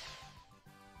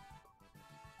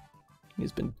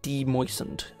 He's been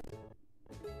demoistened.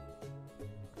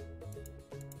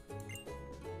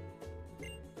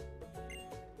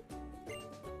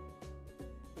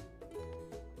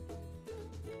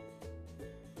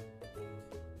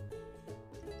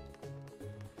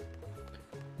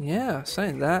 Yeah,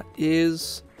 saying that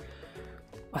is...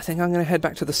 I think I'm going to head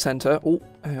back to the center. Oh,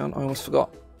 hang on, I almost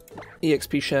forgot.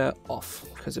 EXP share off,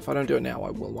 because if I don't do it now,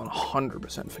 I will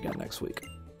 100% forget next week.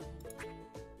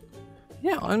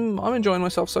 yeah, I'm enjoying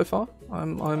myself so far.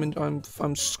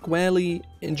 I'm squarely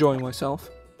enjoying myself.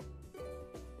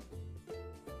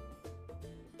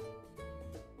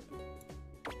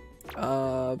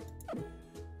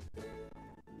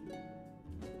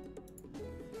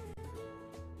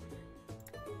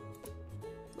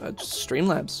 Just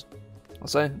Streamlabs. I'll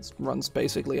say it runs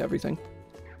basically everything.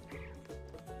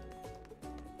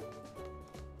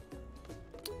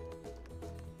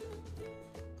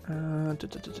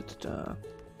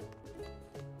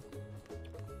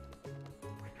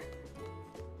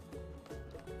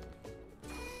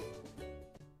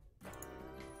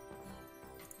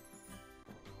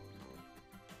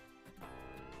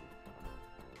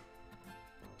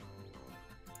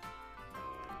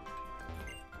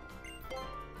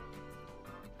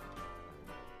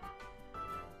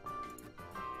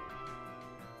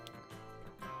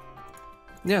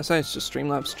 Yeah, so it's just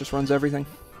Streamlabs, just runs everything.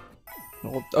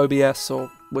 Or OBS, or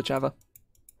whichever.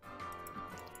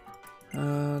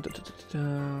 I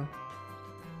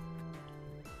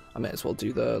may as well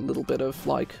do the little bit of,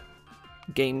 like,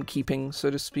 gamekeeping, so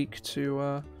to speak,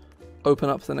 to open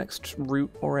up the next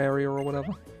route or area or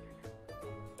whatever.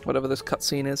 Whatever this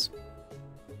cutscene is.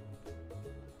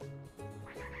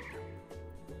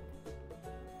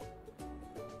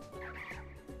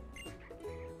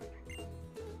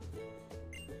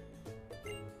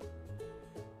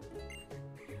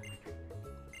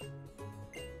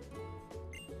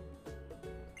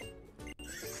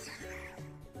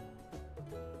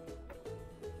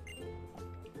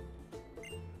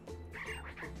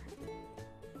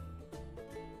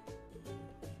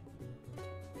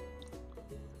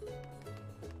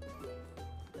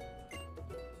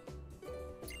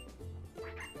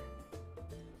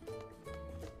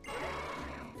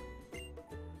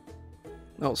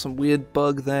 Oh, some weird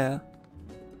bug there.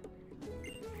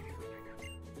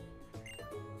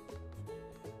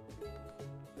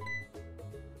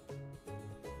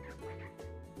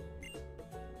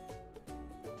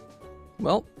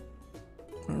 Well,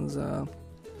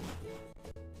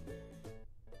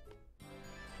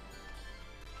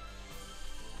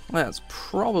 that's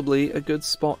probably a good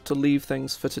spot to leave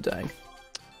things for today.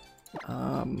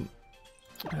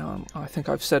 I think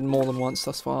I've said more than once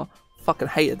thus far. Fucking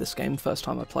hated this game first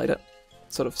time I played it,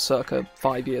 sort of circa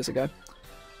 5 years ago.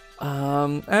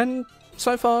 And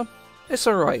so far, it's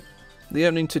alright. The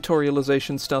opening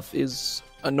tutorialization stuff is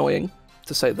annoying,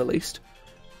 to say the least.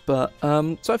 But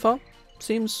so far,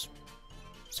 seems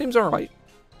alright.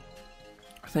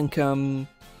 I think I'll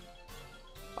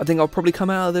probably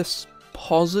come out of this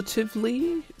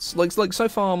positively. It's like so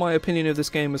far, my opinion of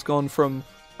this game has gone from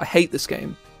I hate this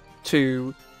game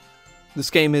to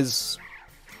this game is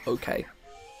okay.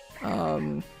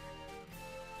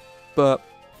 But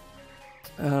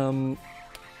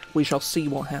we shall see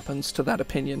what happens to that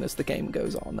opinion as the game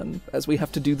goes on and as we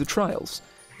have to do the trials.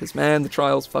 Because man, the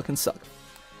trials fucking suck.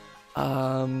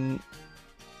 But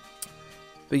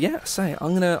yeah,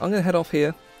 I'm gonna head off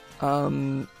here. I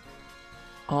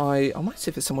might see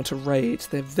if there's someone to raid.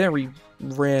 There very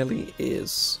rarely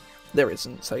is. There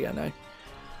isn't, so yeah, no.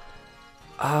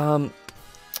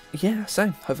 Yeah, so,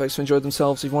 hope folks have enjoyed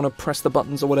themselves. If you want to press the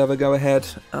buttons or whatever, go ahead.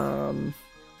 Thank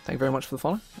you very much for the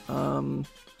follow.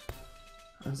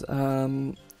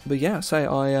 But yeah, say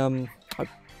I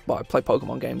play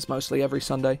Pokemon games mostly every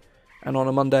Sunday, and on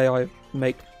a Monday I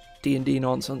make D&D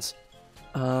nonsense,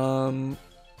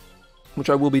 which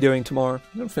I will be doing tomorrow.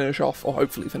 I'm going to finish off, or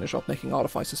hopefully finish off, making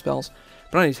Artificer spells.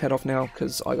 But I need to head off now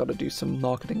because I got to do some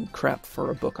marketing crap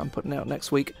for a book I'm putting out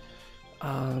next week.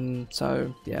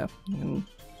 So yeah.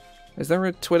 Is there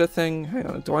a Twitter thing? Hang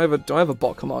on, do I have a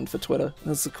bot command for Twitter?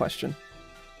 That's the question.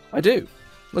 I do.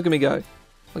 Look at me go.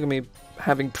 Look at me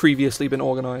having previously been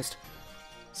organised.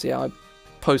 So yeah, I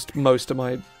post most of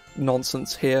my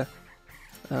nonsense here.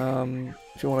 If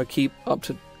you want to keep up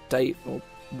to date or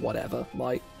whatever,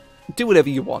 like, do whatever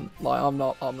you want. Like, I'm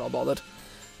not bothered.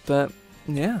 But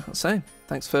yeah, I'll say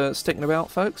thanks for sticking about,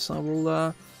 folks. I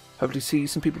will hopefully see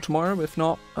some people tomorrow, if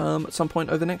not at some point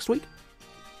over the next week.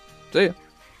 See ya.